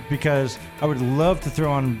hear, because I would love to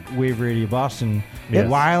throw on Wave Radio Boston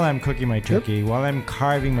while I'm cooking my turkey, while I'm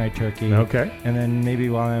carving my turkey. Okay. And then maybe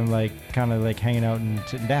while I'm kind of hanging out and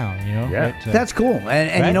sitting down, Yeah. Right? That's cool.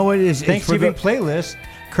 And you know what it is? Thanksgiving playlist,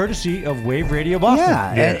 courtesy of Wave Radio Boston.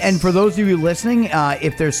 Yeah, and for those of you listening,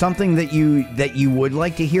 if there's something that you would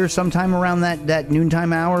like to hear sometime around that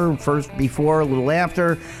noontime hour, first, before, a little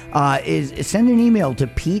after, is send an email to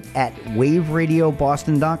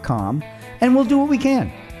pete@waveradioboston.com, and we'll do what we can.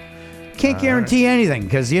 Can't guarantee anything,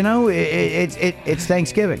 because it's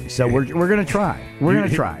Thanksgiving, so we're gonna try. We're gonna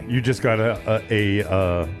try. You just got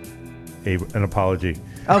an apology.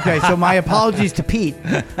 Okay, so my apologies to Pete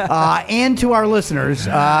and to our listeners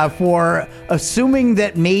for assuming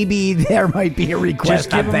that maybe there might be a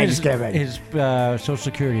request on Thanksgiving. His Social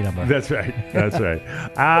Security number. That's right. That's right.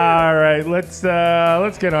 All right, let's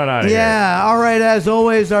get on out of here. Yeah, all right. As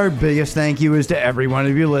always, our biggest thank you is to every one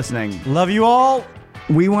of you listening. Love you all.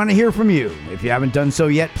 We want to hear from you. If you haven't done so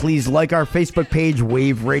yet, please like our Facebook page,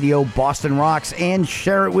 Wave Radio Boston Rocks, and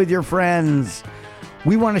share it with your friends.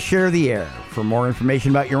 We want to share the air. For more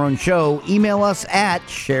information about your own show, email us at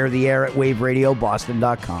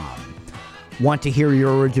sharetheair@waveradioboston.com. Want to hear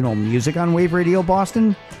your original music on Wave Radio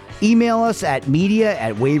Boston? Email us at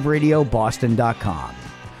media@waveradioboston.com.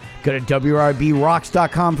 Go to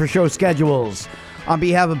wrbrocks.com for show schedules. On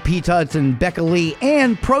behalf of Pete Hudson, Becca Lee,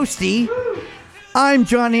 and Prosty, I'm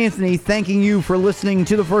John Anthony, thanking you for listening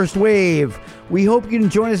to The First Wave. We hope you can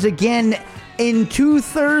join us again in 2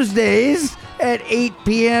 Thursdays at 8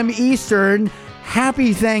 p.m. Eastern.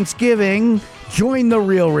 Happy Thanksgiving. Join the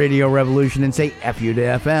real radio revolution and say F you to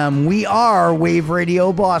FM. We are Wave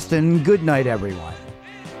Radio Boston. Good night, everyone.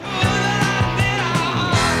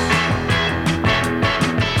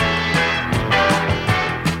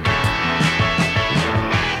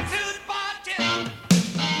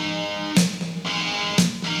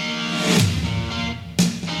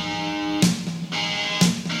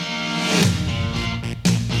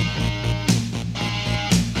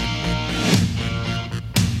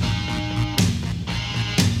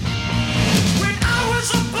 When I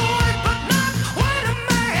was a boy, but not quite a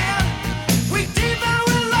man, we did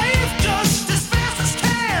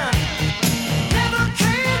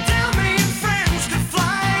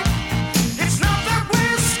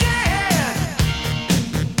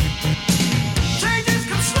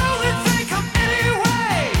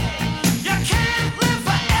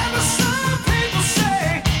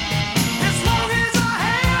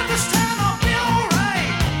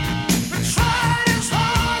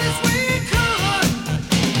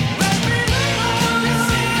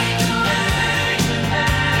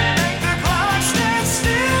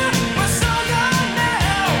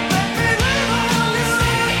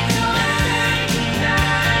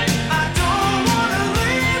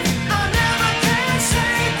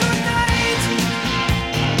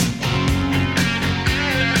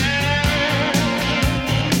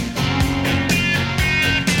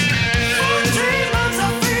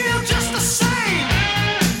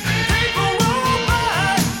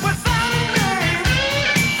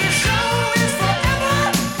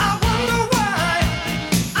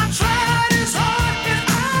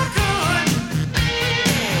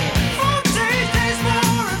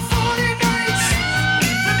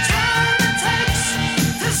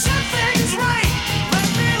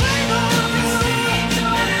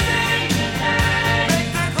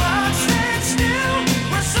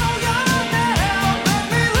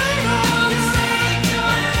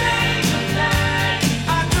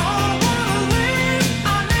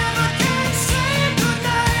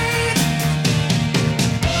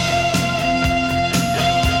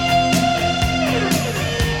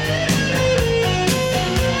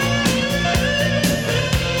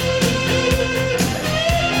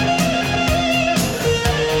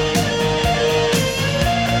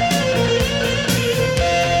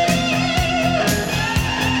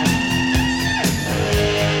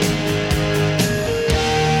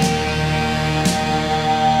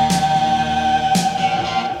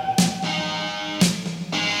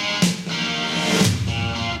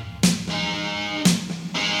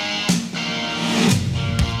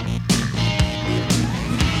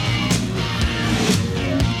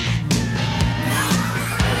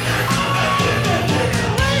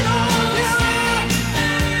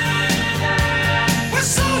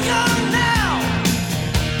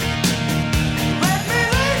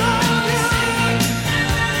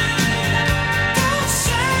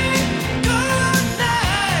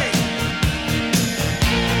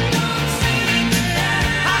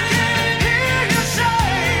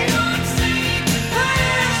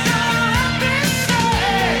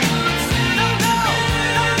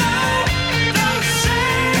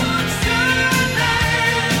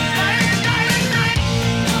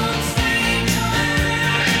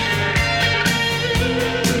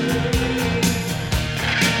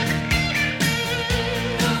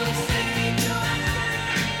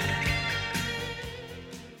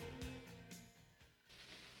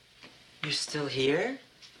You're still here?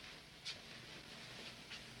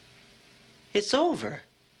 It's over.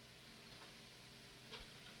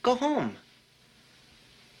 Go home.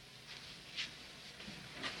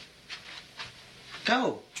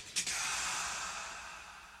 Go.